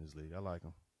quarterback in this league. I like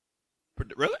him.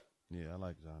 Really? Yeah, I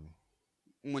like Johnny.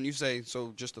 When you say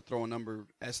so, just to throw a number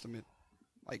estimate,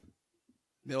 like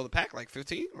middle of the pack, like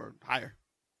 15 or higher.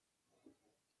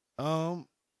 I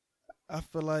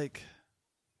feel like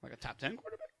a top 10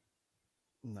 quarterback.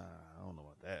 Nah, I don't know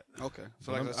about that. Okay,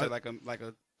 so But like I said, like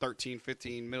a 13,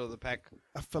 15, middle of the pack.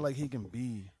 I feel like he can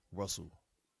be Russell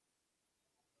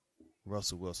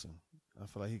Wilson. I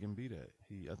feel like he can be that.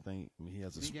 He has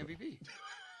a League MVP.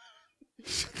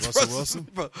 Russell Wilson.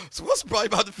 Bro, so Wilson probably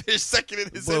about to finish second in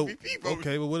his MVP. Bro.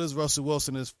 Okay, but what is Russell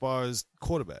Wilson as far as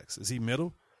quarterbacks? Is he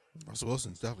middle? Russell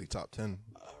Wilson's definitely top 10.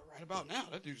 Right about now,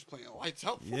 that dude's playing lights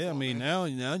out. Football, Yeah, I mean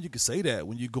man. now you can say that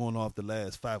when you're going off the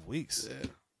last 5 weeks. Yeah.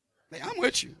 Hey, I'm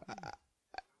with you.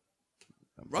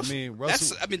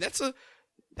 Russell,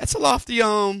 that's a lofty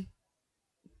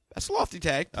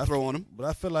tag to throw on him. But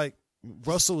I feel like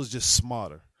Russell is just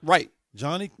smarter. Right.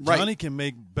 Johnny can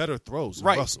make better throws than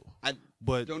Right. Russell. I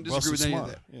But don't disagree Russell's with any of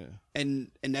smarter. that. Yeah.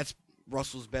 And that's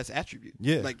Russell's best attribute.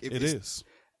 Yeah, like it is.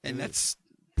 And It that's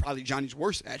probably Johnny's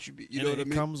worst attribute. You And know what I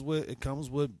mean? It comes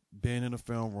with being in the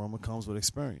film room. It comes with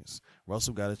experience.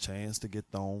 Russell got a chance to get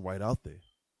thrown right out there.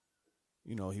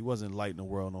 He wasn't lighting the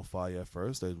world on fire at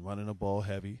first. They was running the ball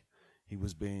heavy. He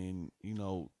was being,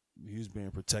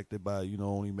 protected by,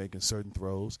 only making certain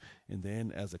throws. And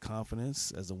then as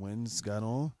the winds got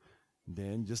on,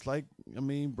 then just like,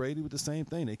 Brady with the same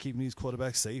thing. They keep these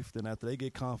quarterbacks safe. Then after they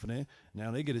get confident,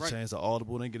 now they get a chance to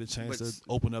audible. They get a chance to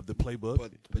open up the playbook.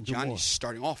 But Johnny's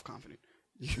starting off confident.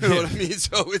 You know what I mean?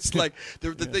 So it's like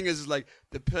the thing is like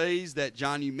the plays that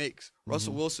Johnny makes,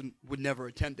 Russell Wilson would never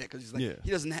attempt that because he's like he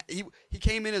doesn't. He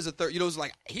came in as a third. It's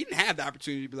like he didn't have the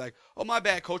opportunity to be like, oh my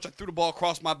bad, coach, I threw the ball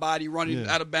across my body, running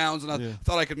out of bounds, and I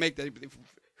thought I could make that. If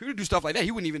he would do stuff like that,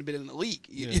 he wouldn't even have been in the league.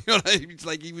 You know what I mean? It's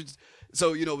like he was.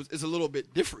 So it's a little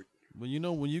bit different. But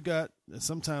when you got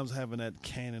sometimes having that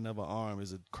cannon of an arm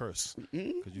is a curse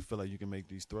because you feel like you can make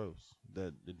these throws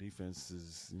that the defense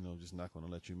is just not going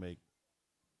to let you make.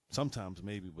 Sometimes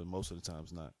maybe, but most of the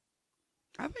times not.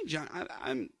 I think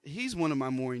he's one of my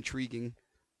more intriguing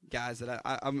guys that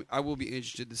I will be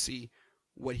interested to see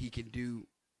what he can do.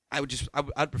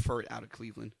 I'd prefer it out of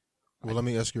Cleveland. Well, let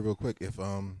me ask you real quick. If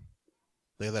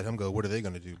they let him go, what are they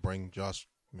going to do? Bring Josh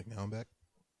McCown back?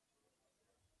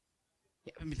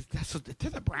 Yeah,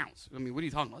 they're the Browns. What are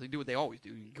you talking about? They do what they always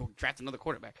do. You go draft another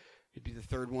quarterback. It'd be the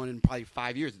third one in probably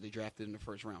 5 years that they drafted in the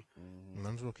first round.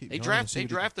 They draft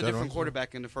a different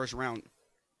quarterback in the first round,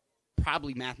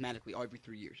 probably mathematically every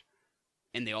 3 years,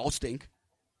 and they all stink.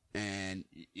 And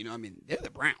they're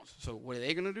the Browns. So what are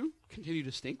they going to do? Continue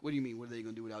to stink? What do you mean? What are they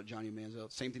going to do without Johnny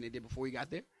Manziel? Same thing they did before he got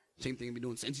there. Same thing they've been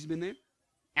doing since he's been there.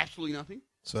 Absolutely nothing.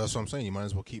 So that's what I'm saying. You might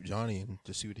as well keep Johnny and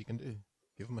just see what he can do.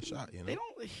 Give him a shot. They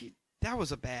don't. That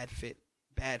was a bad fit.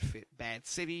 Bad fit. Bad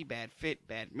city. Bad fit.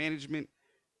 Bad management.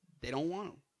 They don't want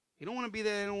him. They don't want to be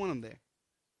there. They don't want him there.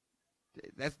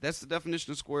 That's the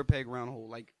definition of square peg round hole.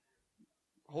 Like,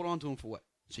 hold on to him for what?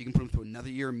 So you can put him through another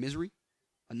year of misery,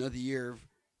 another year of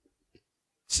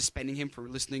suspending him for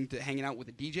hanging out with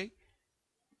a DJ.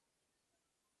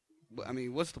 But I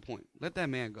mean, what's the point? Let that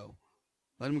man go.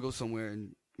 Let him go somewhere,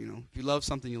 and if you love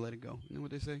something, you let it go. You know what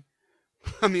they say?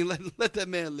 I mean, let that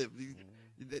man live.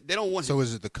 They don't want him. So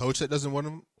is it the coach that doesn't want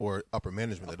him, or upper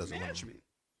management that doesn't want him?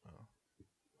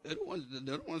 They're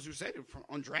the ones who said it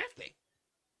on draft day.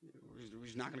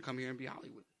 He's not going to come here and be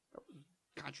Hollywood. That was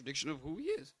a contradiction of who he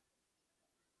is.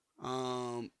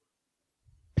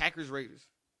 Packers Raiders.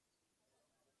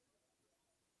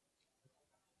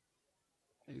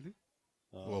 Anything?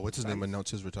 Well, what's his name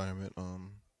announced his retirement?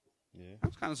 Yeah, I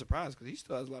was kind of surprised because he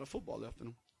still has a lot of football left in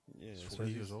him. Yeah, He's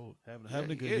 40 years old.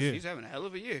 Having a good year. He's having a hell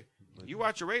of a year. You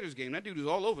watch a Raiders game, that dude is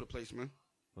all over the place, man.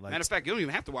 Like, Matter of fact, you don't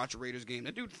even have to watch a Raiders game.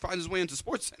 That dude finds his way into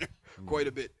SportsCenter quite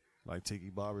a bit. Like Tiki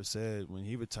Barber said, when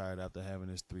he retired after having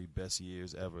his 3 best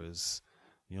years ever, is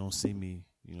you don't see me,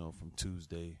 from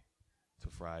Tuesday to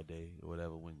Friday or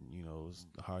whatever when, it's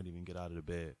hard to even get out of the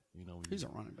bed. He's a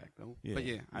running back, though. Yeah,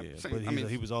 But,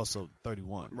 he was also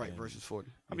 31. Right, versus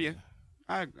 40. I mean,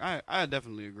 I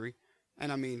definitely agree.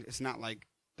 And, I mean, it's not like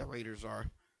the Raiders are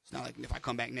 – it's not like if I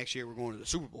come back next year, we're going to the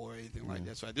Super Bowl or anything like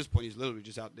that. So, at this point, he's literally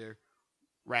just out there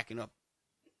racking up,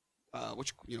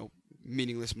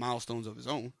 meaningless milestones of his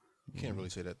own. You can't really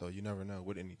say that, though. You never know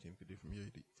what any team could do from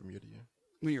year to year.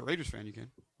 When you're a Raiders fan, you can.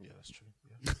 Yeah, that's true.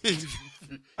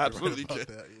 Yeah. Absolutely. Right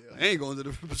about that, yeah. I ain't going to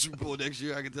the Super Bowl next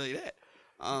year, I can tell you that.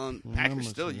 Packers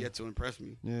still yet to impress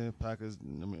me. Yeah, Packers.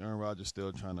 I mean, Aaron Rodgers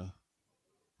still trying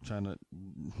to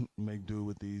make do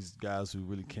with these guys who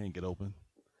really can't get open.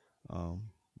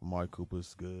 Amari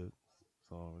Cooper's good.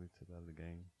 So I already took out of the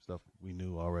game. Stuff we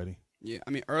knew already. Yeah,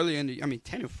 I mean,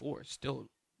 10-4 is still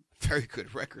a very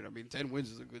good record. I mean, 10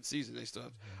 wins is a good season. They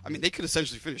still they could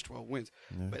essentially finish 12 wins.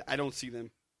 Yeah. But I don't see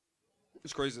them,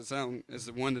 as crazy as it sounds, as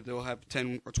the one that they'll have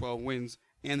 10 or 12 wins,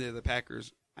 and they're the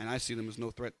Packers, and I see them as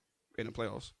no threat in the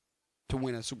playoffs to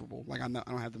win a Super Bowl. Like, I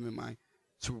don't have them in my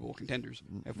Super Bowl contenders.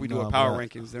 If we do a power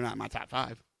rankings, they're not in my top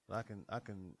 5. I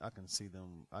can see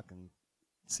them. I can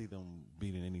see them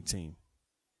beating any team.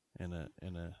 In a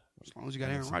as long as you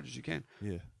got Aaron Rodgers, you can.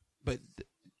 Yeah. But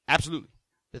absolutely,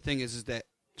 the thing is that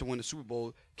to win the Super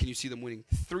Bowl, can you see them winning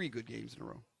 3 good games in a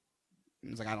row?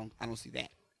 And it's like I don't see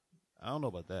that. I don't know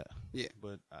about that. Yeah.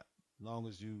 But as long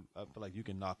as I feel like you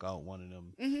can knock out one of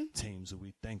them teams that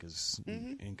we think is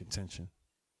in contention.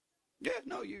 Yeah.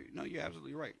 You're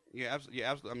absolutely right. Yeah, absolutely.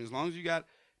 I mean, as long as you got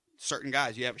certain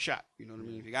guys, you have a shot. You know what I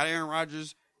mean? If you got Aaron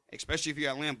Rodgers, especially if you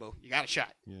got Lambeau, you got a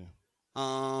shot.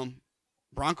 Yeah.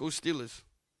 Broncos Steelers.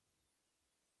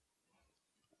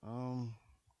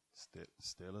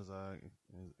 Steelers are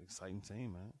an exciting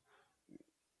team, man.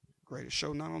 Greatest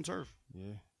show not on turf.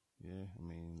 Yeah. I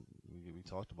mean, we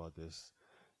talked about this.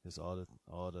 It's all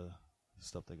the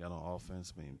stuff they got on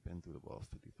offense. I mean, been through the ball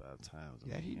 55 times.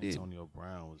 Yeah, he did. Antonio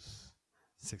Brown was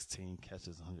 16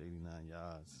 catches, 189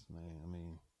 yards. Man, I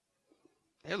mean,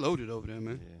 they're loaded over there,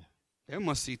 man. Yeah, they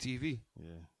must see TV.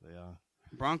 Yeah, they are.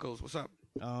 Broncos, what's up?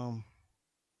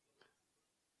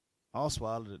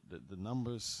 Also, the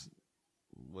numbers.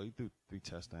 Well, he threw 3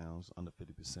 touchdowns, under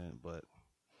 50%, but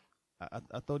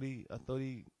I thought he's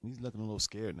looking a little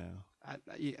scared now.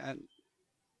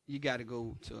 You got to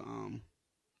go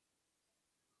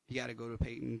to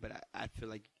Peyton, but I feel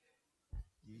like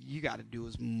you got to do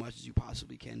as much as you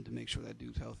possibly can to make sure that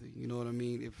dude's healthy. You know what I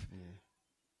mean? If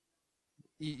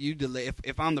you delay,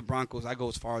 if I'm the Broncos, I go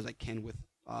as far as I can with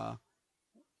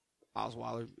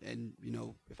Osweiler, and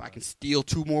if I can steal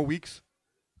 2 more weeks,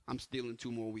 I'm stealing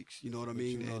 2 more weeks. You know what I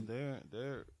mean?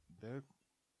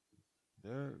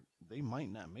 They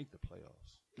might not make the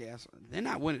playoffs. Yes, they're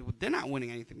not winning. They're not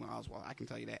winning anything with Osweiler. I can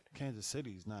tell you that. Kansas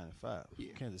City's 9-5.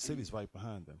 Yeah. Kansas City's right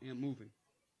behind them. And moving.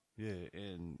 Yeah,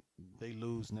 and they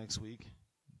lose next week,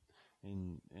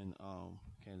 and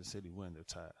Kansas City win, they're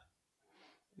tied.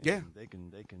 And yeah, they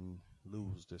can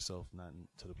lose themselves not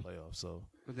to the playoffs. So,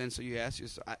 but then you ask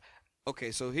yourself,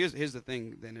 okay, so here's the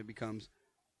thing. Then it becomes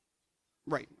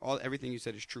right. Everything you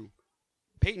said is true.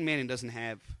 Peyton Manning doesn't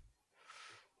have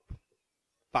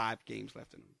 5 games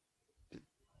left in him.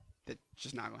 That's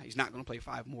just not going. He's not going to play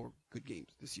 5 more good games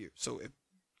this year. So if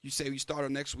you say you start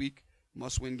him next week,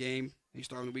 must-win game, and you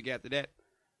start him the week after that,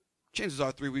 chances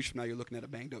are 3 weeks from now you're looking at a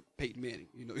banged-up Peyton Manning.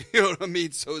 You know what I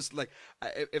mean? So it's like,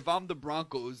 if I'm the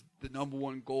Broncos, the number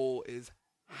one goal is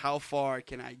how far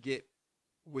can I get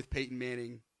with Peyton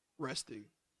Manning resting?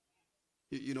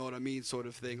 You know what I mean? Sort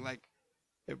of thing. Like,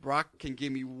 if Brock can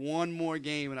give me 1 more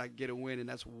game and I get a win, and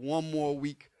that's 1 more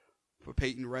week for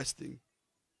Peyton resting,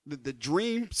 the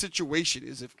dream situation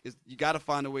is if you got to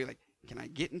find a way. Like, can I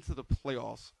get into the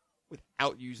playoffs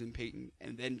without using Peyton,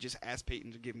 and then just ask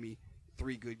Peyton to give me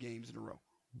 3 good games in a row?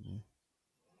 Yeah.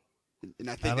 And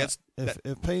I think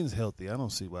if Peyton's healthy, I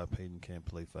don't see why Peyton can't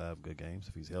play 5 good games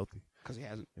if he's healthy. Because he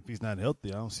hasn't. If he's not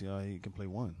healthy, I don't see how he can play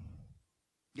 1.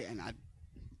 Yeah, and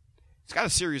he's got a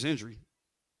serious injury,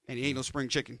 and he ain't no spring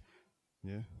chicken.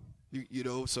 Yeah. You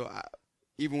know, so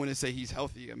even when they say he's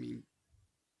healthy, I mean,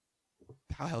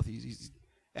 how healthy is he?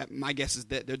 My guess is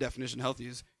that their definition of healthy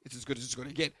is it's as good as it's going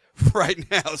to get right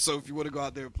now. So if you want to go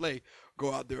out there and play,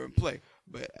 go out there and play.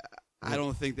 But I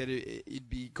don't think that it'd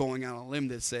be going out on a limb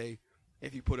to say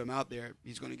if you put him out there,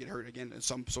 he's going to get hurt again in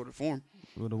some sort of form.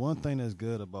 Well, the one thing that's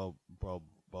good about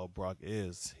Brock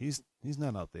is he's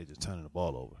not out there just turning the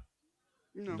ball over.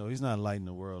 No. You know, he's not lighting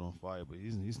the world on fire, but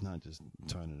he's not just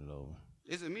turning it over.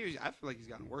 Is it me? I feel like he's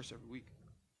gotten worse every week.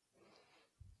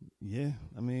 Yeah,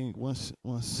 I mean, once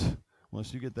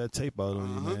you get that tape out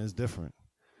on you, man, it's different.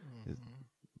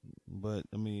 But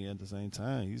I mean, at the same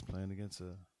time, he's playing against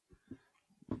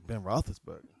Ben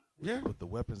Roethlisberger. Yeah, with the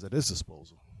weapons at his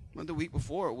disposal. Well, the week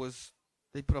before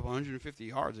they put up 150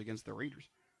 yards against the Raiders.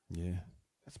 Yeah,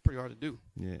 that's pretty hard to do.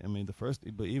 Yeah, I mean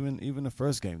even the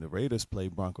first game, the Raiders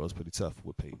played Broncos pretty tough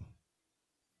with Peyton.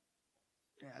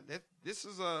 Yeah, this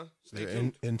is stay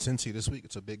tuned. In Cincy this week,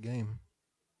 it's a big game.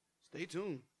 Stay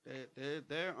tuned.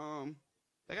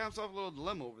 They got themselves a little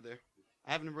dilemma over there.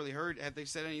 I haven't really heard. Have they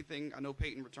said anything? I know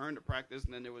Peyton returned to practice,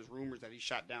 and then there was rumors that he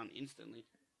shot down instantly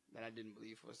that I didn't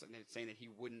believe for a second, saying that he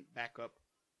wouldn't back up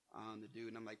on the dude.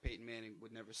 And I'm like, Peyton Manning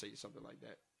would never say something like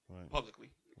that publicly.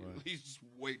 Right. He's just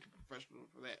way too professional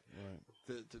for that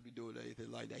to be doing anything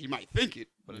like that. He might think it,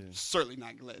 but it's certainly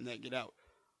not letting that get out.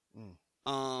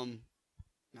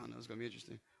 I don't know. It's gonna be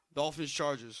interesting. Dolphins,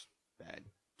 Chargers, bad.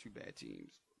 2 bad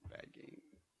teams, bad game.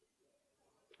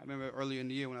 I remember earlier in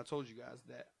the year when I told you guys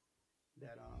that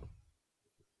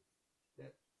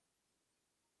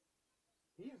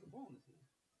he has the ball in his hand.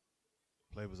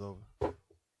 Play was over.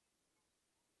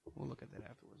 We'll look at that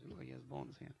afterwards. It looks like he has the ball in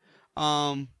his hand.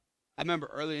 I remember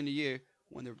earlier in the year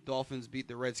when the Dolphins beat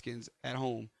the Redskins at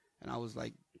home, and I was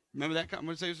like, remember that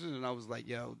conversation? And I was like,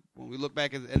 yo, when we look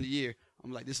back at the end of the year,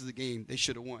 I'm like, this is a game they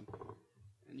should have won.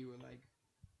 And you were like,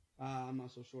 I'm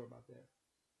not so sure about that.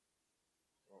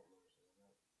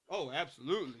 Oh,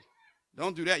 absolutely.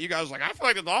 Don't do that. You guys are like, I feel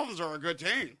like the Dolphins are a good team.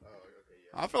 Oh, okay,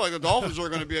 yeah. I feel like the Dolphins are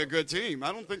going to be a good team.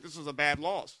 I don't think this is a bad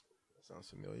loss. That sounds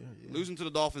familiar. Yeah. Losing to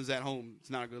the Dolphins at home, it's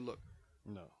not a good look.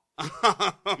 No.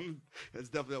 That's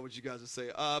definitely not what you guys would say.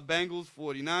 Bengals,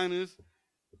 49ers.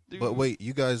 But wait,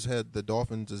 you guys had the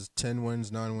Dolphins as 10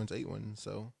 wins, 9 wins, 8 wins.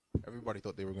 So everybody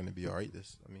thought they were going to be all right.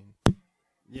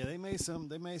 Yeah, they made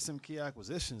some key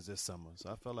acquisitions this summer, so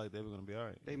I felt like they were going to be all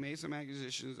right. They made some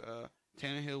acquisitions.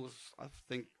 Tannehill was, I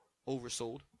think,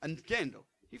 oversold. And again, though,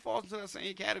 he falls into that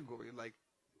same category. Like,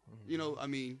 you know, I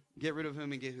mean, get rid of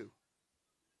him and get who?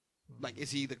 Like,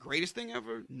 is he the greatest thing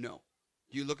ever? No.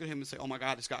 Do you look at him and say, oh, my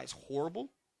God, this guy's horrible?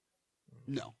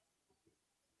 No.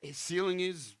 His ceiling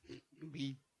is,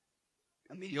 he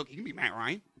can be Matt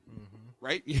Ryan,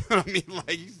 right? You know what I mean?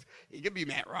 Like, he could be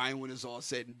Matt Ryan when it's all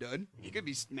said and done. He could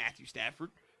be Matthew Stafford.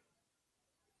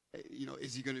 You know,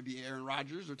 is he going to be Aaron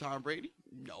Rodgers or Tom Brady?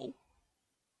 No.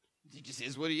 He just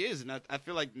is what he is. And I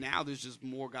feel like now there's just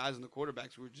more guys in the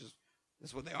quarterbacks who are just,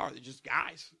 that's what they are. They're just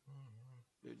guys.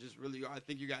 They're just really, I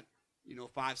think you got,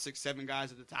 5, 6, 7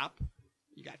 guys at the top.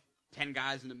 You got 10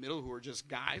 guys in the middle who are just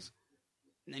guys.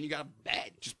 And then you got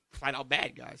just flat out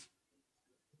bad guys.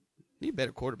 Need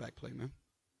better quarterback play, man.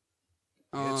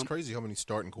 Yeah, it's crazy how many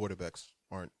starting quarterbacks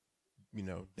aren't,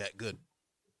 that good.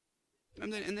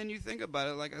 And then you think about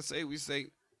it, like I say, we say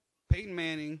Peyton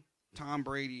Manning, Tom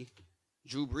Brady,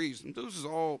 Drew Brees, and those is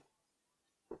all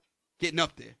getting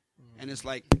up there. And it's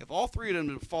like, if all 3 of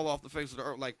them fall off the face of the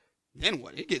earth, like, then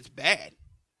what? It gets bad.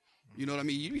 You know what I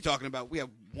mean? You'd be talking about, we have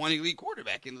one elite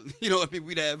quarterback. And,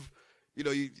 we'd have,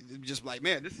 you'd just like,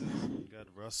 man, this is. You got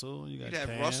Russell, you'd have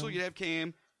Cam. Russell, you'd have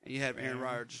Cam, and you have Aaron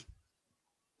Rodgers.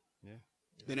 Yeah.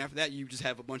 Then after that, you just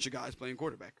have a bunch of guys playing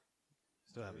quarterback.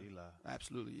 Still have Eli.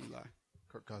 Absolutely, Eli.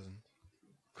 Kirk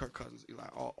Cousins, Eli,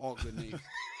 all good names.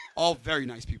 All very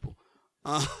nice people.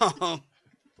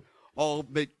 All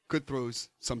make good throws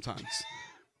sometimes.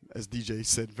 As DJ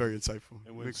said, very insightful.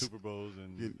 And win Super Bowls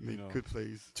and make good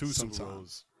plays. 2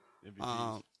 sometimes. Super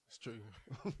Bowls. MVPs. It's true.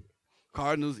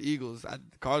 Cardinals, Eagles.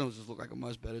 Cardinals just look like a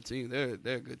much better team. They're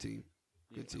a good team.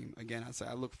 Good team. Again,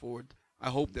 I look forward. I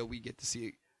hope that we get to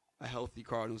see a healthy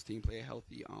Cardinals team play a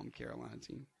healthy Carolina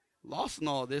team. Lost in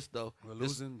all this, though. We're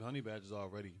losing Honey Badgers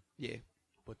already. Yeah.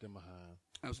 Put them behind.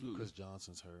 Absolutely. Chris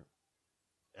Johnson's hurt.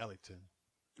 Ellington.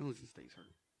 Ellington stays hurt.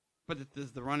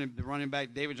 But the running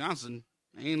back David Johnson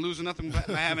ain't losing nothing by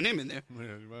having him in there.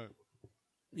 Yeah, you're right.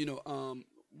 You know,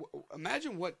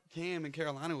 imagine what Cam and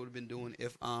Carolina would have been doing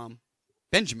if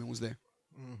Benjamin was there.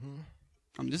 Mm-hmm.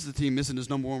 I mean, this is a team missing its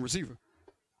number one receiver.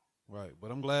 Right, but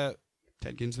I'm glad.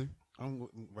 Ted Ginn.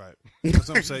 Right. That's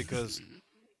what I'm saying, because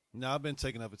I've been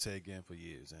taking up a Ted Ginn for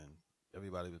years, and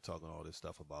everybody's been talking all this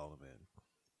stuff about him, and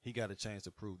he got a chance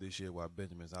to prove this year while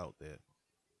Benjamin's out there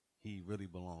he really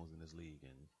belongs in this league,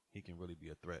 and he can really be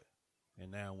a threat.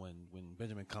 And now when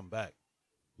Benjamin come back,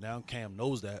 now Cam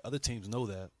knows that. Other teams know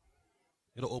that.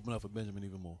 It'll open up for Benjamin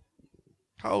even more.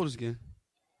 How old is Ginn?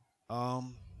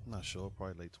 I'm not sure.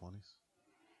 Probably late 20s.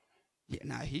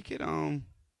 Yeah, he could.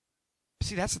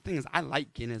 See, that's the thing is I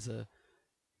like Ginn as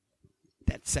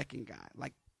that second guy,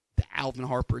 like the Alvin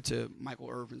Harper to Michael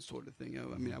Irvin sort of thing.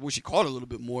 I mean, I wish he caught a little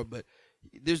bit more, but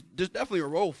there's definitely a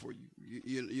role for you.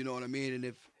 You know what I mean? And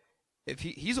if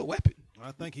he's a weapon.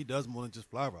 I think he does more than just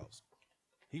fly routes.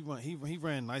 He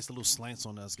ran nice little slants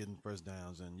on us getting first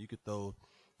downs, and you could throw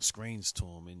screens to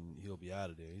him, and he'll be out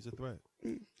of there. He's a threat.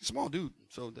 Small dude,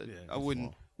 so I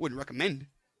wouldn't recommend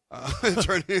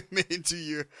turning him into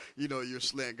your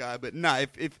slant guy. But nah,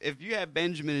 if you have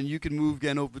Benjamin and you can move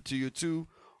Ginn over to your 2,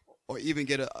 or even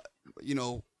get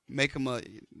make him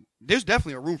there's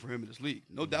definitely a room for him in this league,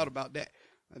 no doubt about that.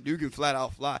 A dude can flat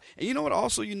out fly. And you know what?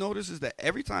 Also, you notice is that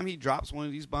every time he drops one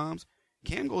of these bombs,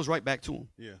 Cam goes right back to him.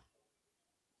 Yeah,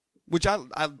 which I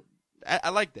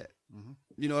like that. Mm-hmm.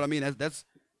 You know what I mean? That's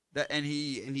that, and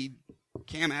he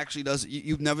Cam actually does.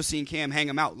 You've never seen Cam hang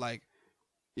him out like,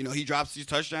 he drops these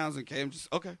touchdowns and Cam just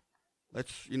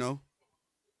let's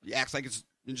he acts like it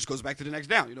just goes back to the next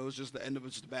down. It's just the end of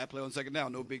it's just a bad play on second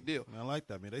down, no big deal. And I like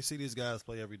that. I mean, they see these guys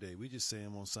play every day. We just see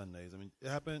them on Sundays. I mean, it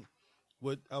happened.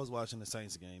 I was watching the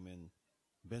Saints game, and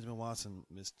Benjamin Watson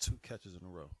missed 2 catches in a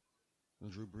row.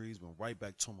 And Drew Brees went right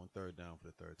back to him on third down for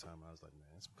the third time. I was like,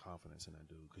 man, some confidence in that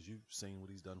dude because you've seen what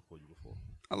he's done for you before.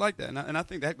 I like that, and I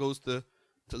think that goes to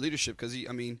leadership because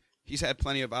he's had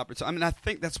plenty of opportunity. I mean, I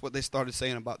think that's what they started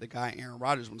saying about the guy Aaron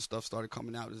Rodgers when stuff started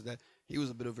coming out is that he was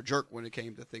a bit of a jerk when it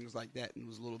came to things like that and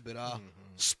was a little bit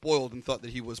spoiled and thought that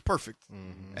he was perfect.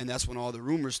 Mm-hmm. And that's when all the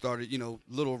rumors started,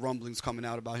 little rumblings coming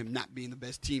out about him not being the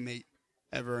best teammate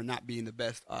ever and not being the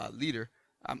best leader.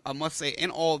 I must say, in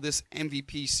all this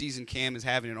MVP season Cam is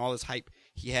having and all this hype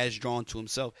he has drawn to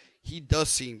himself, he does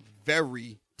seem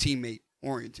very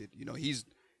teammate-oriented.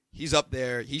 He's up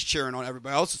there. He's cheering on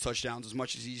everybody else's touchdowns as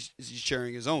much as he's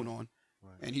cheering his own on.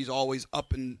 Right. And he's always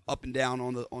up and down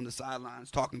on the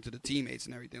sidelines talking to the teammates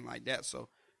and everything like that. So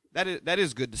that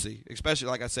is good to see, especially,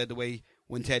 like I said, the way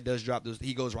when Ted does drop those,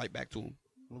 he goes right back to him.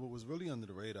 Well, what was really under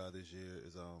the radar this year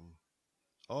is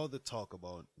all the talk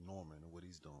about Norman and what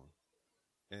he's doing.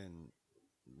 And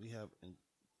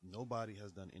nobody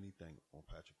has done anything on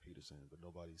Patrick Peterson, but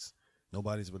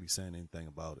nobody's really saying anything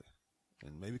about it.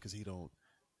 And maybe because he don't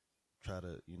try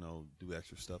to, do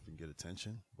extra stuff and get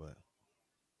attention, but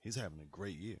he's having a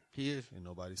great year. He is. And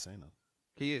nobody's saying nothing.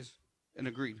 He is. And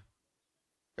agreed.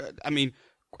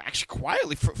 Actually,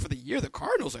 quietly, for the year the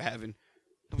Cardinals are having,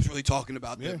 I was really talking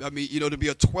about them. I mean, to be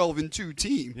a 12-2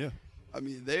 team. Yeah. I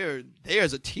mean, they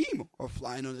as a team are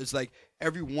flying on. It's like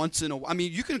every once in a while. I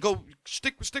mean, you can go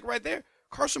stick right there.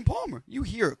 Carson Palmer. You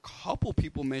hear a couple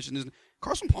people mention this.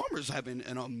 Carson Palmer's having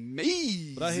an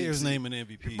amazing. But I hear his name in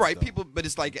MVP. Right, though. people. But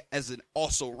it's like as an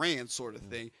also ran sort of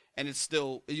thing, and it's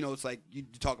still it's like you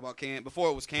talk about Cam. Before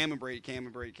it was Cam and Brady,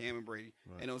 right.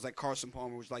 And it was like Carson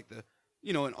Palmer was like the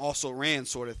an also ran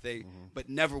sort of thing, but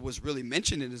never was really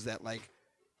mentioned. Is that like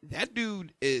that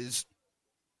dude is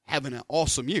having an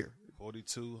awesome year.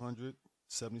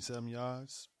 4,277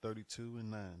 yards, 32 and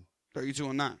 9. 32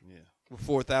 and 9. Yeah. With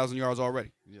 4,000 yards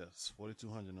already. Yes,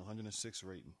 4,200, 106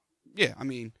 rating. Yeah, I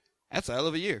mean, that's a hell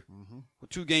of a year. Mm-hmm. With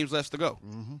 2 games left to go.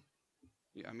 Mm-hmm.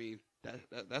 Yeah, I mean,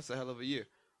 that's a hell of a year.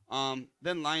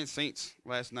 Then Lions Saints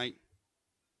last night.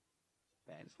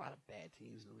 Bad. There's a lot of bad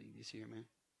teams in the league this year, man.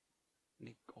 And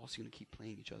they all seem to keep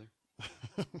playing each other.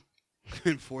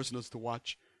 And forcing us to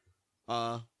watch.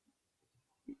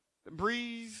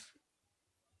 Breeze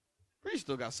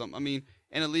still got something. I mean,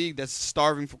 in a league that's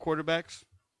starving for quarterbacks,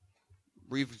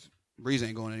 Breeze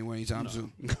ain't going anywhere anytime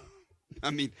soon. I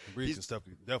mean, Breeze can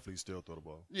definitely still throw the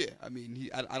ball. Yeah, I mean,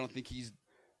 I don't think he's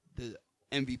the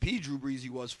MVP Drew Brees he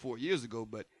was 4 years ago,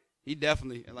 but he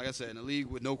definitely, like I said, in a league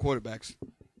with no quarterbacks,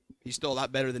 he's still a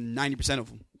lot better than 90% of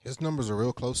them. His numbers are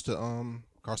real close to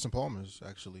Carson Palmer's,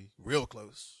 actually, real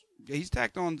close. Yeah, he's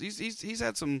tacked on. He's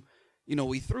had some.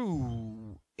 He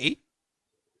threw 8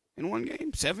 in one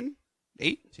game, 7,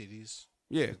 8 TDs.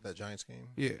 Yeah, that Giants game.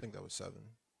 Yeah, I think that was 7.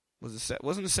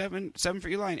 Wasn't it 7 for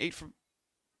Eli and 8 for?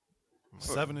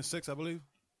 7-6, I believe.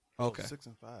 Okay. 6-5,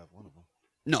 one of them.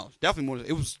 No, definitely more.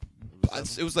 It was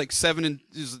like 7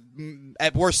 and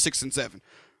at worst 6 and 7.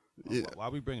 Yeah. Why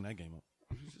are we bringing that game up?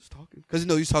 I was just talking because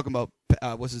he's talking about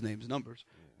what's his name's numbers,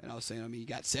 and I was saying he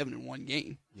got 7 in one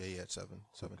game. Yeah, he had 7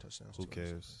 touchdowns. Who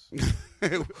cares?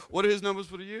 What are his numbers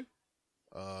for the year?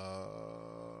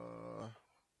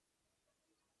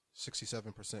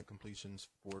 67% completions,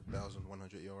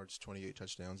 4,100 yards, 28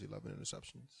 touchdowns, 11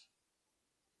 interceptions.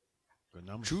 Good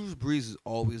numbers. Drew Brees is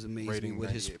always amazing Rating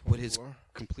with his 98.4.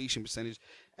 completion percentage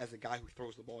as a guy who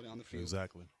throws the ball down the field.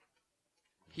 Exactly.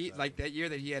 He like that year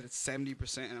that he had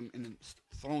 70% and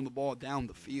throwing the ball down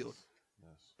the field.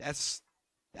 Yes.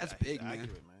 That's big, he's man.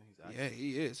 Accurate, man. He's accurate. Yeah,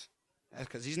 he is. That's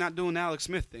because he's not doing the Alex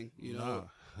Smith thing, Nah,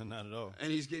 not at all.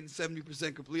 And he's getting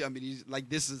 70% complete. I mean, he's like,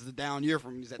 this is the down year for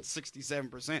him. He's at 67%.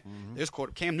 Mm-hmm. There's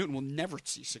Cam Newton will never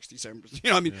see 67%. You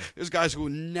know what I mean? Yeah. There's guys who will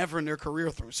never in their career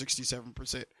throw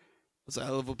 67%. That's a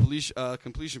hell of a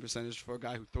completion percentage for a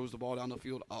guy who throws the ball down the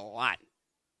field a lot.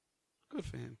 Good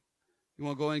for him. You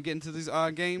want to go and get into these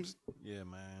games? Yeah,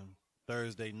 man.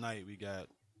 Thursday night, we got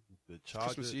the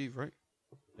Chargers. Christmas Eve, right?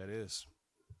 That is.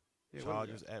 Yeah,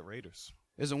 Chargers at Raiders.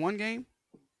 Is it one game?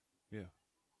 Yeah.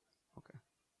 Okay.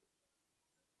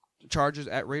 The Chargers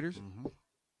at Raiders? Mm-hmm.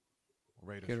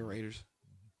 Raiders. Get the Raiders.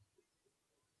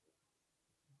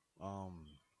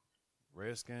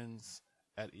 Redskins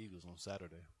at Eagles on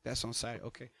Saturday. That's on Saturday.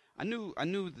 Okay. I knew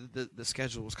the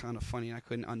schedule was kind of funny and I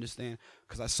couldn't understand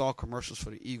because I saw commercials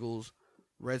for the Eagles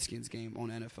Redskins game on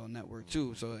NFL Network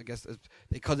too. So I guess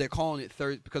because they're calling it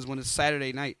Thursday because when it's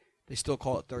Saturday night, they still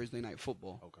call it Thursday night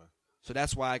football. Okay. So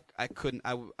that's why I couldn't.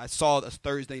 I saw a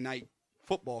Thursday night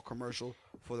football commercial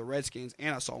for the Redskins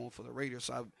and I saw one for the Raiders.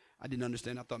 So I didn't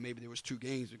understand. I thought maybe there was two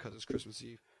games because it's Christmas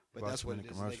Eve, but that's what it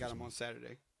is. They got them on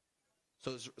Saturday.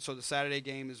 So the Saturday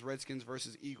game is Redskins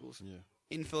versus Eagles. Yeah.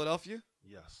 In Philadelphia?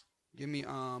 Yes. Give me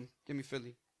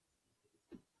Philly.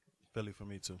 Philly for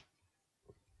me too.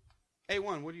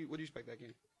 A1, what do you expect that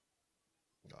game?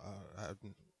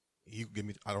 You give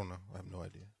me. I don't know. I have no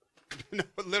idea. No,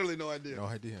 literally no idea. No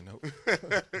idea. Nope.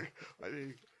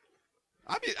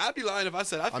 I'd be lying if I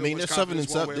said I feel I mean, much they're 7 and confidence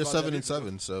one 7. way They're about 7 that and either.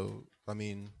 7. So I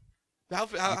mean, How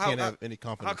I can't have any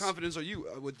confidence. How confident are you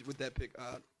with that pick,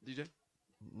 DJ?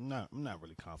 I'm not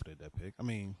really confident in that pick. I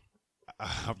mean,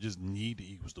 I just need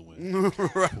the Eagles to win.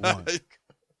 One.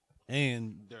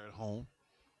 And they're at home.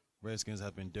 Redskins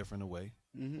have been different away.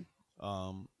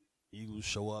 Mm-hmm. Eagles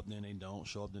show up, then they don't.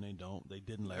 Show up, then they don't. They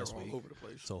didn't last They're all week. over the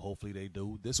place. So hopefully they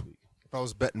do this week. If I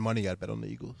was betting money, I'd bet on the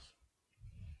Eagles.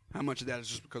 How much of that is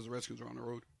just because the Redskins are on the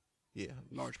road? Yeah,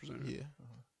 Large percentage. Yeah.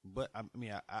 But I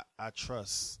mean, I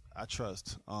trust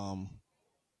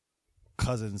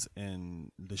Cousins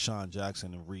and Deshaun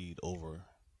Jackson and Reed over.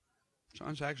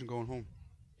 Sean Jackson going home.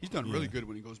 He's done really good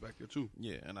when he goes back there too.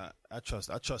 Yeah, and I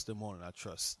trust them more than I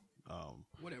trust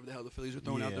Whatever the hell the Phillies are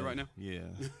throwing out there right now. Yeah,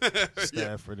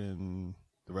 Stafford and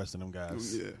the rest of them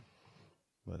guys. Yeah.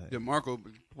 But hey, Yeah, Marco,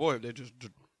 boy, they just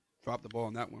dropped the ball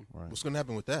on that one. right. What's going to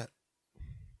happen with that?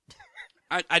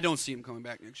 I don't see him coming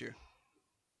back next year.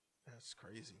 That's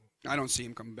crazy. I don't see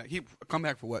him coming back. He come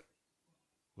back for what?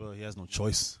 Well, he has no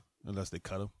choice unless they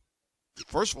cut him.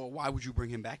 First of all, why would you bring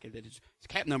him back? His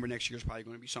cap number next year is probably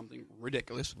going to be something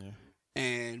ridiculous. Yeah.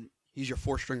 And he's your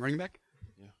fourth-string running back?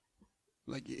 Yeah.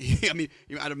 Like, I mean,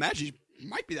 I'd imagine he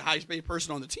might be the highest-paid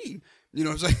person on the team. You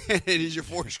know what I'm saying? And he's your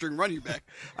fourth-string running back.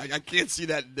 I can't see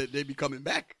that they'd be coming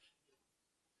back.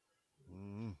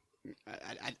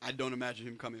 I don't imagine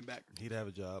him coming back. He'd have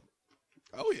a job.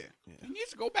 Oh, yeah. He needs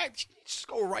to go back. He needs to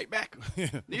go right back.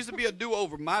 Needs to be a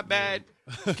do-over. My bad.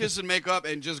 Kiss and make up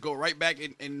and just go right back.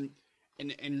 And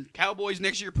Cowboys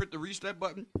next year put the reset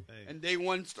button. Hey. And day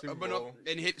one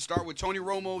and start with Tony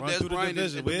Romo, Run Des through the Bryant,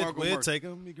 division. and DeMarco We'll Murray. take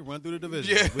him. He can run through the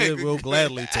division. Yeah. We'll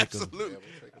gladly take him. Absolutely.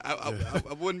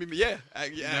 I wouldn't be. Yeah.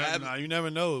 Nah, you never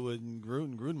know. When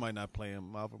Gruden might not play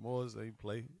him. Alfred Morris, they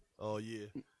play all year.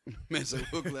 Man, so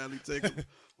we'll gladly take him.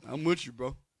 I'm with you,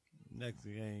 bro. Next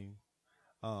game,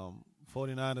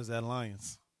 49ers at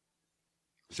Lions.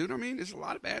 See what I mean? There's a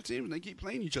lot of bad teams, and they keep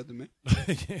playing each other, man.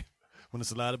 Yeah. When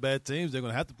it's a lot of bad teams, they're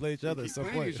going to have to play each other They at keep some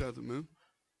playing point. each other, man.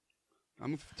 I'm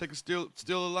going to take steal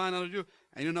a line out of you.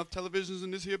 Ain't enough televisions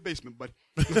in this here basement, buddy.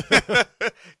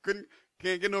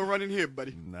 Can't get no run in here,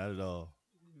 buddy. Not at all.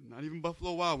 Not even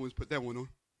Buffalo Wild Wings put that one on.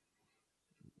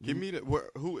 Give me where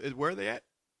are they at?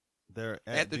 They're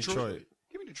at Detroit.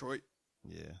 Give me Detroit.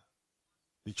 Yeah.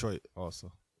 Detroit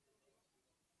also.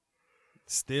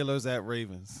 Steelers at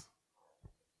Ravens.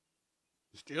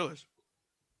 Steelers.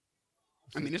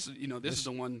 I mean, this is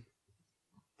the one.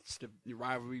 It's the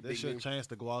rivalry. They Big should game. chance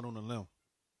to go out on a limb.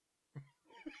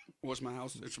 What's my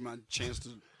house? It's my chance to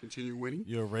continue winning.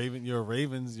 You're a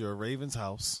Ravens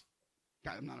house.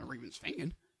 God, I'm not a Ravens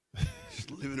fan.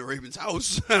 Just live in a Ravens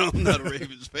house. I'm not a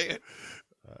Ravens fan.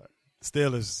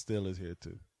 Steelers here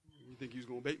too. You think he's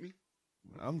gonna bait me?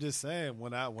 I'm just saying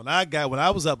when I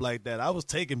was up like that, I was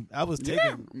taking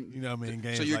you know what I mean,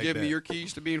 games. So you're like giving that. me your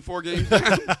keys to being 4 games?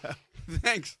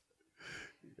 Thanks.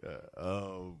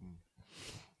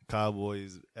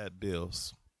 Cowboys at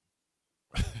Bills.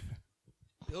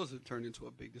 Bills have turned into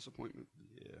a big disappointment.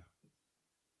 Yeah.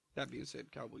 That being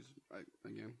said, Cowboys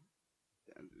again.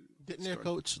 Didn't their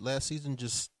coach last season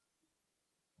just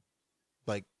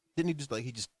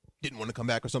he just didn't want to come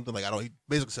back or something? He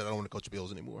basically said I don't want to coach the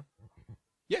Bills anymore.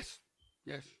 Yes.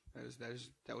 That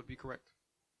would be correct.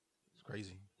 It's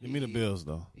crazy. Give me the Bills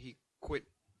though. He quit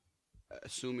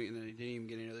assuming, and then he didn't even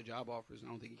get any other job offers. And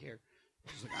I don't think he cared.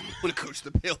 He's like, I don't want to coach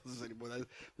the Bills anymore.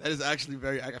 That is actually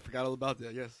I forgot all about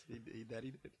that. Yes, he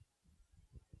did.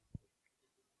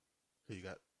 Who you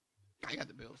got? I got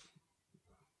the Bills.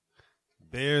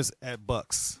 Bears at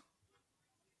Bucks.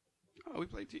 Oh, we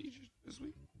played Teach this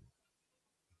week.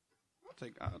 I'll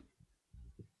take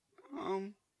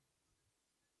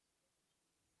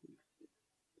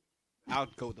I'll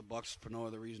go with the Bucks for no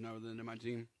other reason other than they're my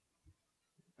team.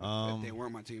 If they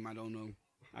weren't my team, I don't know.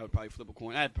 I would probably flip a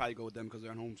coin. I'd probably go with them because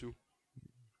they're at home too.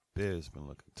 Bears been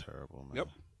looking terrible, man. Yep.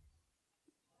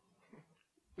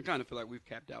 I kind of feel like we've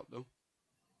capped out though.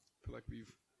 I feel like we've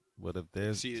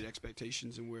exceeded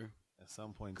expectations, and we're at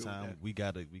some point in time we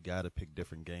gotta pick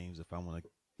different games if I want to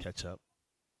catch up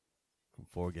from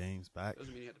 4 games back.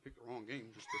 Doesn't mean you have to pick the wrong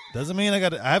game. Doesn't mean I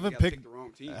haven't picked the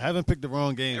wrong team. I haven't picked the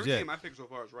wrong games Every yet. game I picked so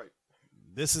far is right.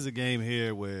 This is a game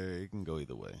here where it can go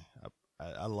either way.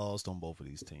 I lost on both of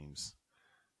these teams.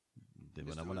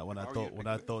 When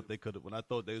I thought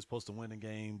they were supposed to win a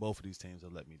game, both of these teams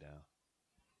have let me down.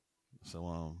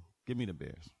 So give me the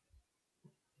Bears.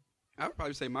 I would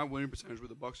probably say my winning percentage with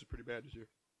the Bucks is pretty bad this year.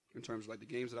 In terms of the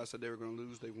games that I said they were going to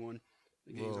lose, they won.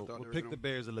 The games I thought they were pick the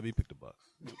Bears and let me pick the Bucks.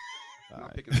 I'm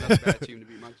not picking another bad team to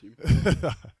beat my team.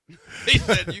 He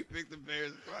said you pick the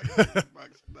Bears. The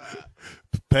Bucks. Nah.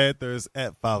 Panthers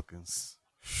at Falcons.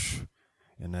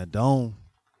 In that dome.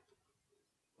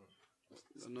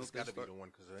 It's got to be the one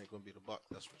because it ain't going to be the Bucks,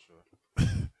 that's for sure.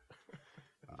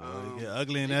 Get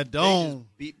ugly in that dome. They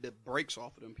just beat the brakes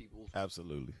off of them people.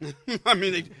 Absolutely. I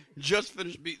mean, they just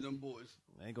finished beating them boys.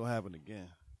 Ain't going to happen again.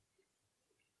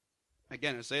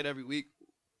 Again, I say it every week.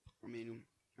 I mean,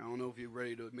 I don't know if you're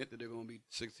ready to admit that they're going to be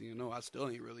 16-0. I still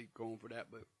ain't really going for that,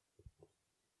 but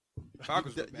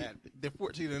Falcons are bad. They're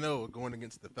 14-0 going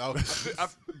against the Falcons.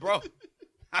 Bro,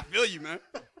 I feel you, man.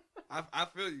 I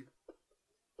feel you.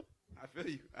 I feel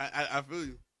you. I feel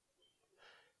you.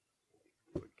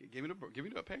 Give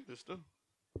me the Panthers still.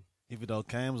 Even though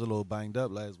Cam was a little banged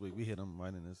up last week, we hit him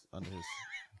right under his.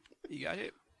 He got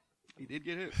hit. He did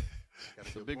get hit.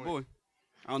 That's a big boy.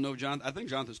 I don't know, John. I think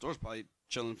Jonathan Store's probably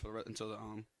chilling until the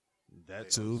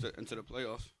into the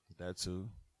playoffs. That too.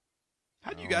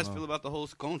 How do you guys feel about the whole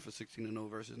going for 16-0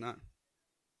 versus not?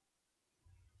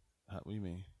 What do you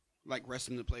mean? Like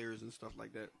resting the players and stuff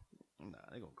like that. Nah,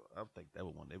 they gonna go. I think they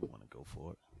would want to go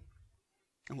for it.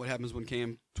 And what happens when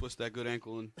Cam twists that good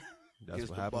ankle and that's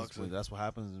what happens. That's what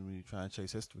happens when you try and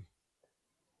chase history.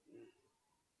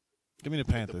 Give me the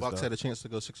Panthers. If the Bucks had a chance to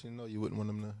go 16-0, you wouldn't want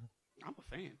them to. I'm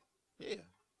a fan. Yeah.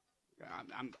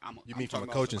 You mean from a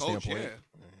coaching standpoint? Yeah.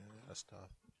 That's tough.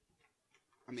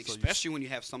 I mean, especially when you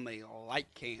have somebody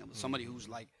like Cam, somebody who's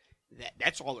like that.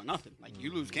 That's all or nothing. Like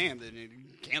you lose Cam, then you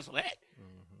cancel that.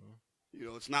 You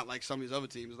know, it's not like some of these other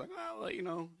teams. Like, well, you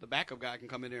know, the backup guy can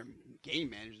come in there and game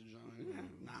manage.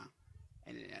 Nah,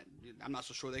 and I'm not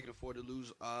so sure they can afford to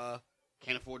lose.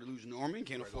 Can't afford to lose Norman.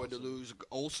 Can't afford to lose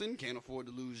Olsen. Can't afford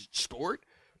to lose Stewart,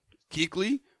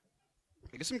 Kuechly.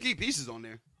 I get some key pieces on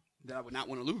there that I would not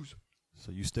want to lose.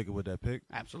 So you sticking with that pick?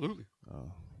 Absolutely.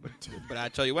 Oh. But I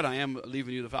tell you what, I am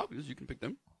leaving you the Falcons. You can pick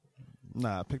them.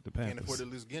 Nah, I picked the Panthers. Can't afford to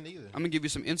lose again either. I'm gonna give you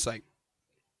some insight.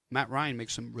 Matt Ryan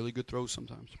makes some really good throws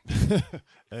sometimes.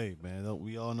 Hey, man, don't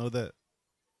we all know that?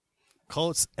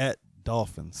 Colts at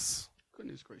Dolphins.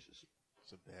 Goodness gracious.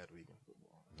 It's a bad week in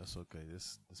football. That's okay.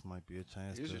 This might be a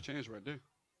chance. Here's your chance right there.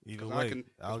 Either way,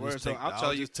 I'll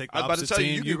tell you. Take I was about to tell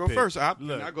you, you can go first. I'll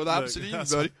go the opposite of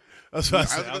you, buddy. That's what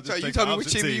I said. You tell me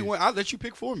which team you want. I'll let you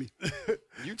pick for me.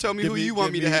 You tell me who you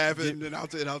want me to have, and then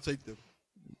I'll take them.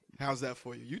 How's that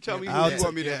for you? You tell me who you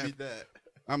want me to have.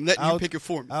 I'm letting you pick it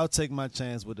for me. I'll take my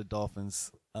chance with the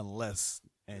Dolphins unless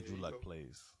Andrew Luck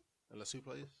plays. Unless who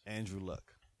plays? Andrew Luck.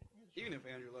 Even if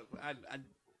Andrew Luck,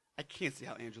 I can't see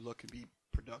how Andrew Luck could be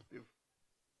productive.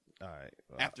 All right.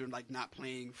 After not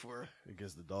playing for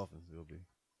against the Dolphins, he'll be.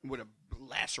 with a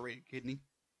lacerated kidney.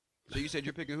 So you said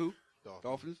you're picking who?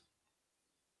 Dolphins.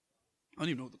 I don't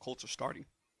even know if the Colts are starting.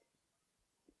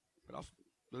 But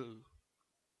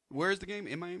where is the game?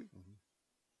 In Miami?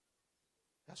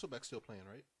 Hasselbeck's still playing,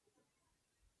 right?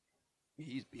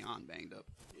 He's beyond banged up.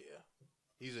 Yeah.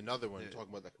 He's another one talking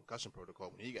about that concussion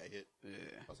protocol when he got hit.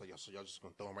 Yeah. I was like, so y'all just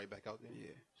going to throw him right back out there?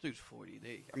 Yeah. This dude's 40.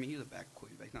 He's a backup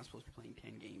quarterback. He's not supposed to be playing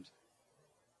 10 games.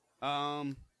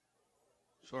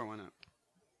 Sure, why not?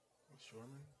 Sure,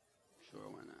 man. Sure,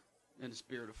 why not? In the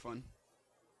spirit of fun.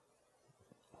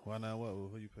 Why not? What?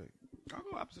 Who you pick? I'll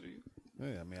go opposite of you.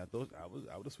 Yeah, I mean, I would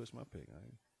have switched my pick.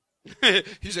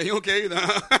 You say you okay?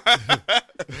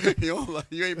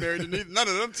 You ain't married to none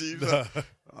of them teams.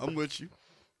 I'm with you.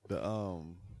 The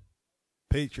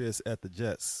Patriots at the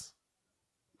Jets.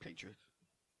 Patriots.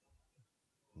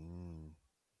 I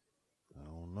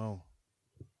don't know.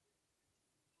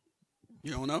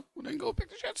 You don't know? Well, then go pick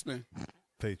the Jets then.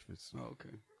 Patriots. Oh,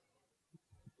 okay.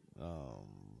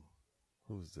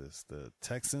 Who's this? The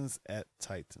Texans at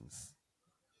Titans.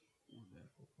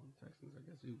 Texans, I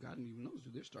guess. God even knows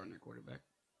who they're starting their quarterback.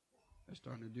 They're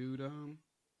starting a dude,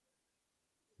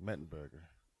 Mettenberger.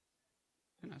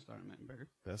 They're not starting Mettenberger.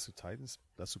 That's who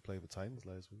played for Titans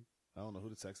last week. I don't know who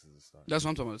the Texans is starting. That's what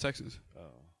I'm talking about, the Texans.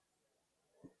 Oh.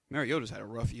 Mariota's had a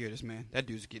rough year, this man. That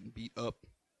dude's getting beat up.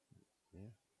 Yeah.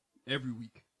 Every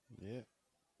week. Yeah.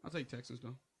 I'll take Texans,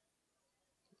 though.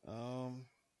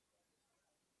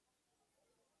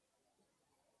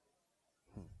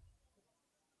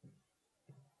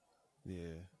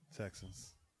 Yeah,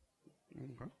 Texans.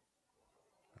 Okay.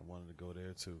 I wanted to go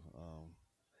there too.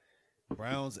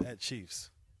 Browns at Chiefs.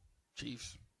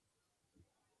 Chiefs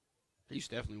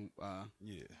definitely.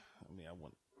 Yeah, I mean, I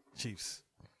want Chiefs.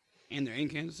 And they're in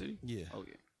Kansas City? Yeah. Oh,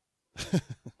 yeah.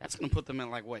 That's going to put them at,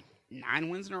 9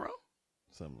 wins in a row?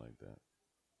 Something like that.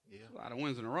 Yeah. That's a lot of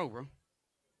wins in a row, bro.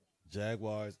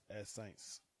 Jaguars at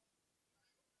Saints.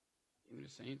 Give me the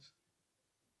Saints.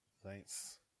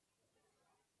 Saints.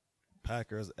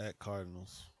 Packers at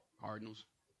Cardinals. Cardinals.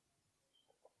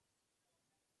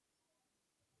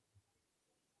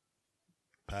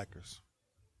 Packers.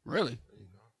 Really? There you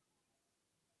go.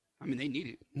 I mean, they need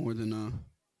it more than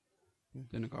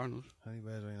the Cardinals. Honey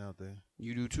Badger ain't out there.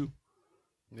 You do too.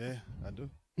 Yeah, I do.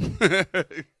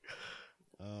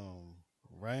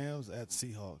 Rams at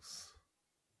Seahawks.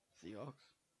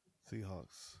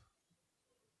 Seahawks.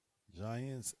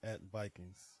 Giants at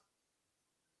Vikings.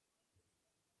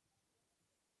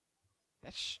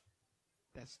 That's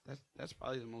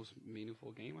probably the most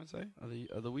meaningful game, I'd say,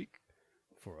 of the week.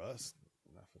 For us,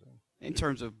 not for them. In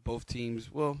terms of both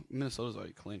teams, well, Minnesota's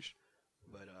already clinched.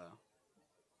 But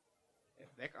if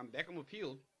Beckham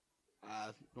appealed, I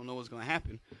don't know what's going to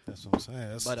happen. That's what I'm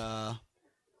saying. But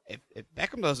if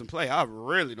Beckham doesn't play, I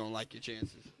really don't like your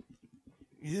chances.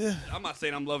 Yeah. I'm not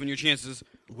saying I'm loving your chances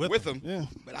with him, yeah,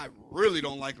 but I really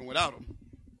don't like him without him.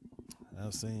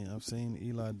 I've seen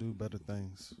Eli do better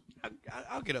things.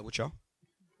 I'll get up with y'all.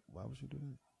 Why would you do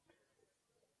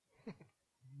that?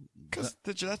 Because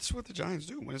that's what the Giants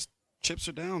do. When the chips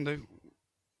are down,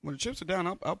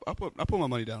 I'll put my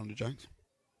money down on the Giants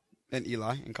and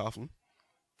Eli and Coughlin.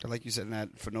 Like you said, and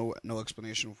that for no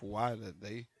explanation for why that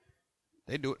they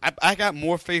do it. I got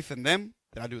more faith in them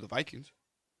than I do the Vikings.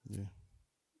 Yeah,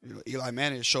 Eli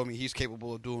Manning has shown me he's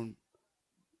capable of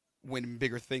winning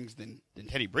bigger things than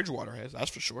Teddy Bridgewater has.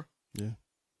 That's for sure. Yeah.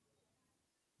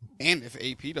 And if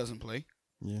AP doesn't play,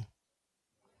 yeah,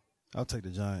 I'll take the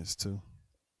Giants too.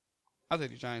 I'll take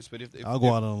the Giants, but if I'll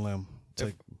go out on a limb.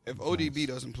 If ODB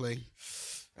doesn't play,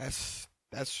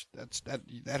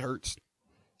 that hurts.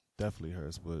 Definitely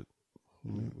hurts, but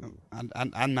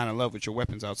I'm not in love with your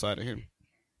weapons outside of him.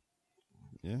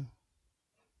 Yeah,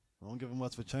 I don't give him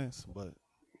much of a chance, but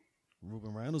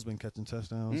Ruben Randall's been catching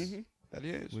touchdowns. Mm-hmm. That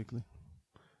is weekly.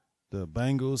 The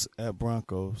Bengals at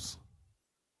Broncos.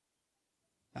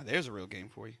 Now there's a real game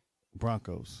for you.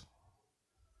 Broncos.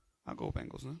 I'll go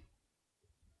Bengals then.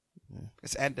 Yeah.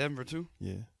 It's at Denver too.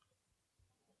 Yeah.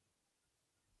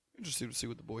 Interesting to see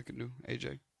what the boy can do,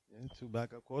 AJ. Yeah, 2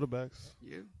 backup quarterbacks.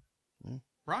 Yeah. Yeah.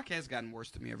 Brock has gotten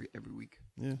worse to me every week.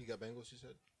 Yeah. You got Bengals, you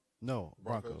said? No,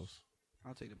 Broncos.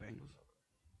 I'll take the Bengals.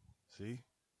 See?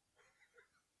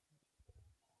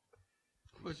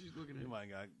 What you looking at? You might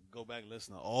got to go back and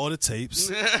listen to all the tapes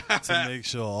to make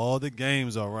sure all the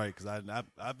games are right. Because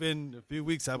I've been a few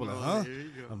weeks, I've been like,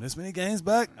 I'm this many games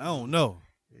back? I don't know.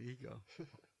 There you go.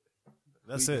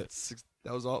 That's it.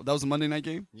 That was all. That was a Monday night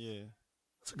game? Yeah.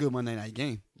 It's a good Monday night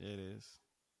game. Yeah, it is.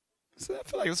 So I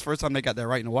feel like it's the first time they got that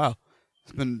right in a while.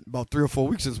 It's been about 3 or 4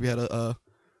 weeks since we had I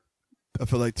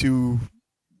feel like two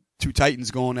Titans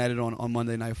going at it on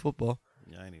Monday Night Football.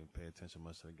 Yeah, I ain't even pay attention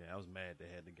much to the game. I was mad they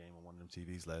had the game on one of them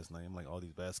TVs last night. I'm like, all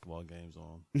these basketball games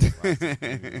on.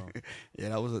 Yeah,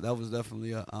 that was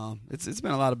definitely a. It's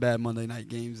been a lot of bad Monday night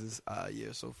games this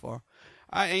year so far.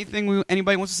 Anything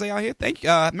anybody wants to say out here? Thank you.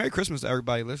 Merry Christmas to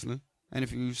everybody listening. And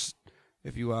if you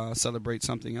celebrate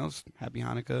something else, Happy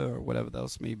Hanukkah or whatever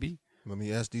else may be. Let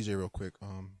me ask DJ real quick.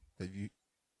 Have you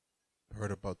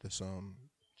heard about this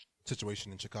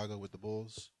situation in Chicago with the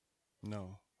Bulls?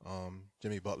 No.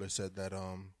 Jimmy Butler said that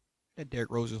That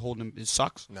Derrick Rose is holding his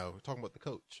socks. No, we're talking about the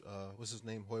coach. What's his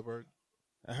name? Hoiberg?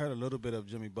 I heard a little bit of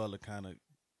Jimmy Butler kind of.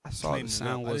 I saw the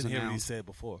sound I was didn't hear what he announced. said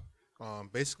before.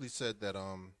 Basically said that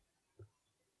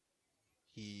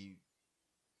he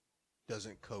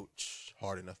doesn't coach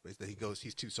hard enough. Basically,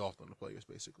 he's too soft on the players,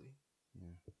 basically.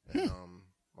 Yeah.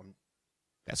 And,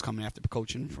 That's coming after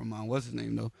coaching from what's his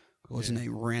name though? What's his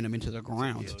name ran him into the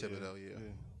ground. Yeah, Thibodeau. Yeah.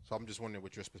 So I'm just wondering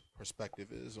what your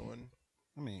perspective is on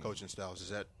coaching styles.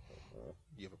 Do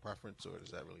you have a preference, or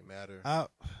does that really matter? I've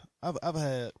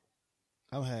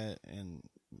had in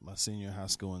my senior high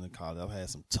school and in college, I've had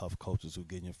some tough coaches who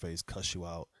get in your face, cuss you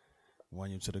out,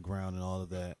 run you to the ground, and all of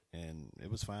that, and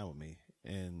it was fine with me.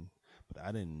 But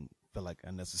I didn't feel like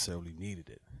I necessarily needed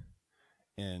it.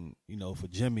 And for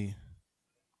Jimmy,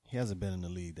 he hasn't been in the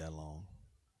league that long.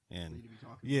 And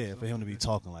for him to be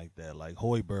talking like that, like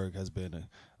Hoiberg has been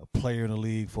a player in the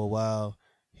league for a while.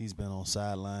 He's been on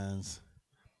sidelines.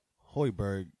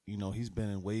 Hoiberg, he's been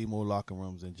in way more locker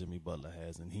rooms than Jimmy Butler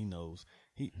has, and he knows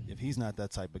if he's not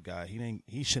that type of guy,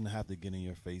 he shouldn't have to get in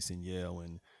your face and yell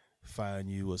and fine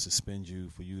you or suspend you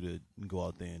for you to go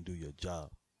out there and do your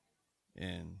job.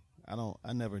 And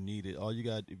I never need it.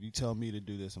 If you tell me to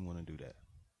do this, I'm going to do that.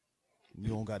 You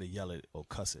don't got to yell it or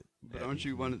cuss it. But aren't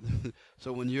you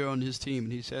so when you're on his team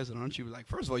and he says it, aren't you like,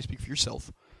 first of all, you speak for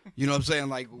yourself. You know what I'm saying?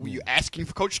 Like, were you asking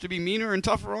for coach to be meaner and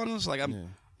tougher on us? Like,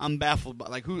 I'm baffled by,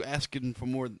 like, who asking for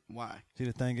more? Why? See,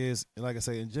 the thing is, like I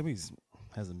say, and Jimmy's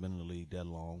hasn't been in the league that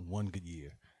long, one good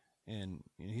year. And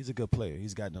he's a good player.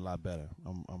 He's gotten a lot better.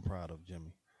 I'm proud of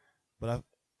Jimmy. But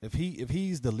if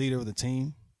he's the leader of the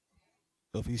team,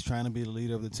 if he's trying to be the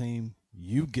leader of the team,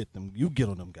 you get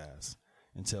on them guys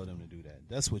and tell them to do that.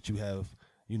 That's what you have,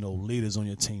 leaders on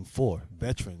your team for,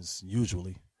 veterans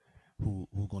usually, who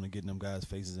going to get in them guys'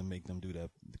 faces and make them do that.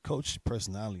 The coach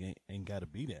personality ain't got to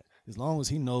be that. As long as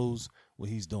he knows what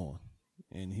he's doing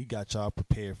and he got y'all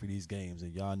prepared for these games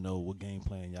and y'all know what game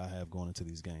plan y'all have going into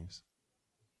these games.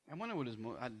 I wonder what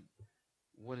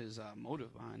his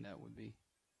motive behind that would be.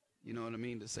 You know what I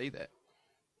mean? To say that.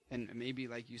 And maybe,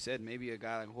 like you said, maybe a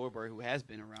guy like Hoiberg who has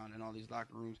been around in all these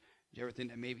locker rooms, do you ever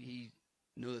think that maybe he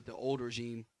knew that the old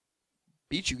regime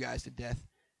beat you guys to death,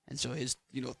 and so his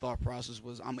thought process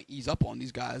was, I'm going to ease up on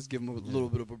these guys, give them a little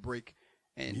bit of a break.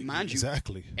 And mind you,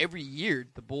 every year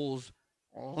the Bulls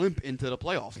limp into the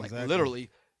playoffs. Like literally,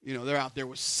 they're out there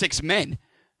with 6 men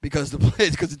because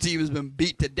the team has been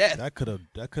beat to death. That could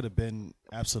have been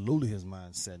absolutely his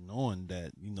mindset, knowing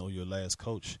that your last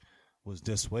coach was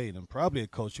this way, and probably a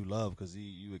coach you love because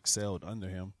you excelled under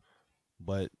him.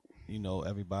 But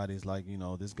everybody's like,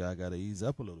 this guy got to ease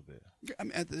up a little bit. I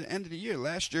mean, at the end of the year,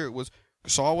 last year it was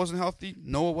Gasol wasn't healthy,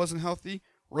 Noah wasn't healthy,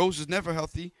 Rose is never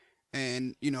healthy,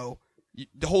 and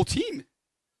the whole team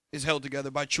is held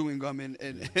together by chewing gum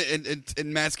and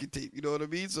masking tape. You know what I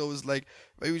mean? So it's like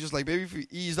maybe if we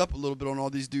eased up a little bit on all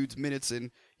these dudes' minutes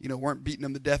and weren't beating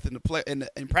them to death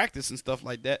in practice and stuff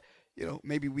like that,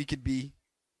 maybe we could be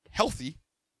healthy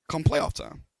come playoff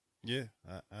time. Yeah,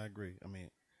 I agree. I mean,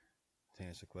 to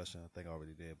answer your question, I think I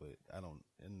already did, but it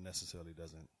necessarily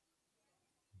doesn't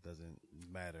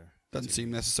matter. Doesn't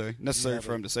seem necessary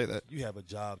for him to say that. You have a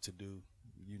job to do.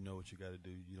 You know what you got to do.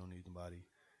 You don't need nobody,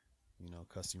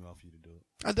 cussing you out for you to do it.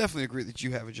 I definitely agree that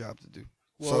you have a job to do.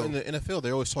 Well, in the NFL,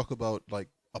 they always talk about, like,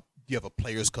 you have a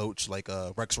player's coach, like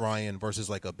Rex Ryan versus,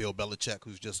 like, a Bill Belichick,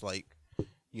 who's just, like,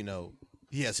 he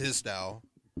has his style.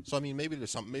 So, I mean, maybe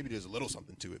there's a little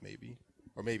something to it, maybe.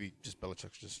 Or maybe just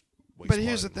Belichick's just way But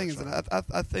here's the thing is that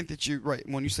I think that you're right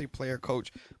when you say player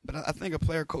coach. But I think a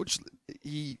player coach,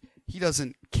 he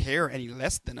doesn't care any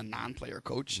less than a non-player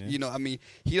coach. Yeah.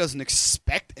 He doesn't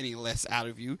expect any less out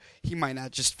of you. He might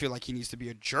not just feel like he needs to be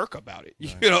a jerk about it.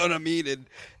 Right. You know what I mean?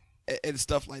 And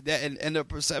stuff like that. And the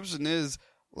perception is,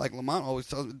 like Lamont always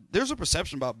tells me, there's a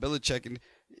perception about Belichick and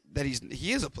that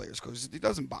he is a player's coach. He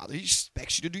doesn't bother. He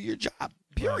expects you to do your job,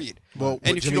 period. Right. Well,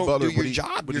 and if Jimmy you don't Butler, do your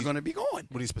job, you're going to be gone.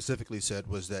 What he specifically said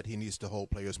was that he needs to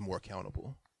hold players more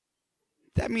accountable.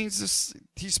 That means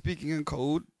he's speaking in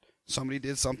code. Somebody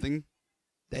did something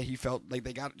that he felt like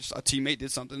a teammate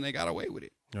did something, they got away with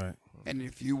it. Right. And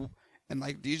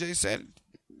like DJ said,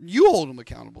 you hold them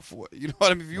accountable for it. You know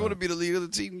what I mean? If you want to be the leader of the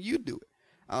team, you do it.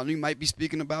 I don't know, he might be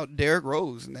speaking about Derrick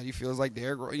Rose and that he feels like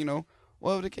Derrick Rose,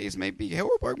 whatever the case may be.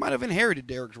 Hilberberg might have inherited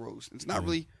Derrick Rose. It's not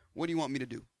really, what do you want me to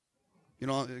do?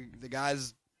 The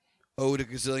guy's owed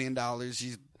 $1 gazillion.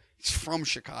 He's from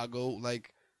Chicago.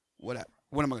 Like, what am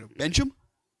I going to bench him?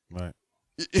 Right.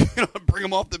 Bring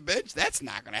him off the bench? That's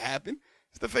not going to happen.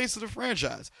 It's the face of the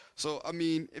franchise. So, I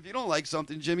mean, if you don't like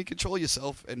something, Jimmy, control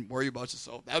yourself and worry about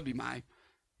yourself. That would be my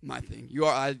thing.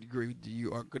 I agree with you.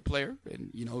 You are a good player,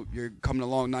 and, you're coming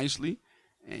along nicely,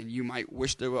 and you might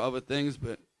wish there were other things,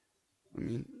 but, I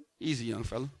mean, easy, young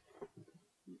fella.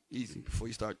 Easy before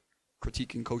you start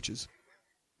critiquing coaches.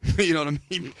 You know what I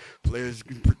mean? Players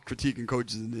critiquing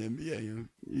coaches in the NBA.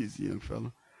 Easy, young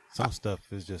fella. Some stuff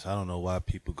is just, I don't know why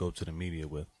people go to the media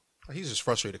with. He's just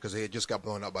frustrated because they had just got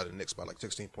blown out by the Knicks by like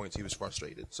 16 points. He was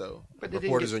frustrated. So but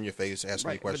reporters in your face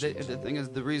asking you questions. But the thing is,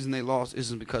 the reason they lost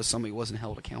isn't because somebody wasn't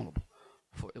held accountable.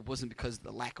 It wasn't because of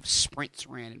the lack of sprints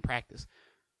ran in practice.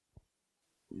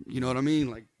 You know what I mean?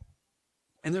 Like,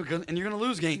 and you're gonna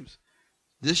lose games.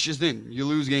 This just in, you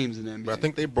lose games in the NBA. But I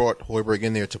think they brought Hoiberg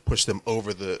in there to push them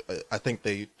over the. I think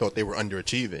they thought they were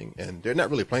underachieving, and they're not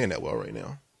really playing that well right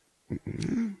now.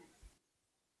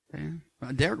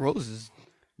 Yeah. Derrick Rose is.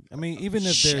 I mean, even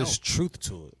if there's truth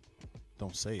to it,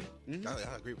 don't say it. Mm-hmm.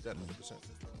 I agree with that 100%.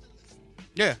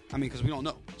 Yeah, I mean, because we don't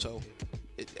know. So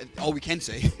all we can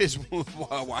say is,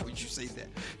 why would you say that?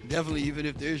 Definitely, even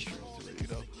if there's truth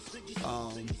to it,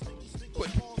 But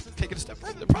take it a step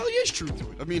further, there probably is truth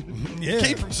to it. I mean, it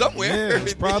came from somewhere. Yeah,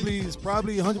 it's probably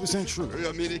 100% true.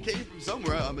 I mean, it came from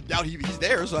somewhere. I doubt he's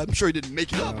there, so I'm sure he didn't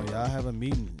make it up. Y'all have a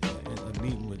meeting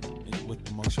with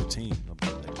amongst your team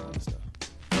about that kind of stuff.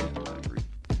 I agree.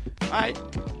 All right.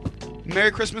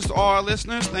 Merry Christmas to all our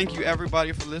listeners. Thank you,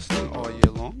 everybody, for listening all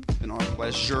year long. It's been our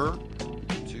pleasure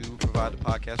to provide the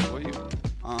podcast for you.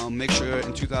 Make sure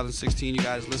in 2016 you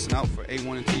guys listen out for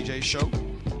A1 and TJ's show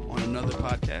on another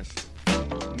podcast.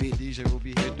 Me and DJ will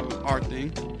be here doing our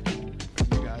thing.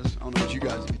 You guys, I don't know what you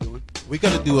guys will be doing. We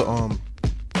got to do a end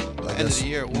of the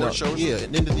year award show. Yeah,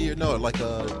 at the end of the year. No, like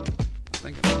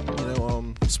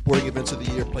sporting events of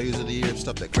the year, players of the year,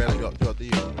 stuff that graduate throughout the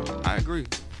year. I agree.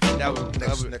 That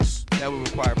would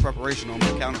require preparation on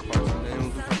my counterparts. They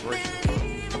don't do preparation.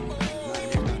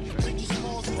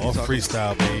 All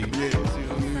freestyle, baby. Yeah,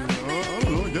 I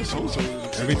don't know. I guess so.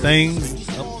 Everything's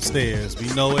upstairs. We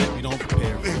know it. We don't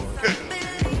prepare for it.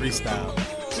 Freestyle.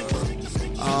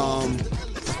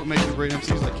 That's what makes the great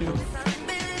MCs like you.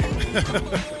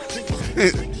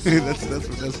 that's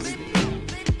what it is.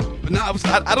 But no,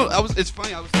 it's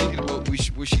funny. I was thinking about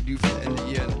what she do for the end of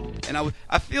the year, and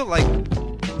I feel like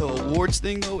the awards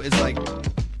thing though is like,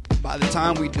 by the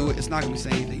time we do it, it's not gonna be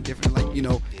saying anything different. Like,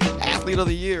 athlete of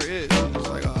the year is it's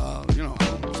like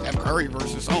Steph Curry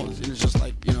versus Owens, and it's just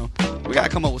like, we gotta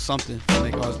come up with something to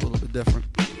make ours a little bit different.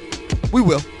 We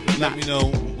will. Let me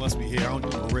know once we hear. I don't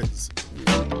do no writs.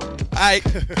 All right.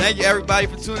 Thank you, everybody,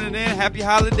 for tuning in. Happy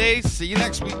holidays. See you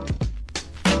next week.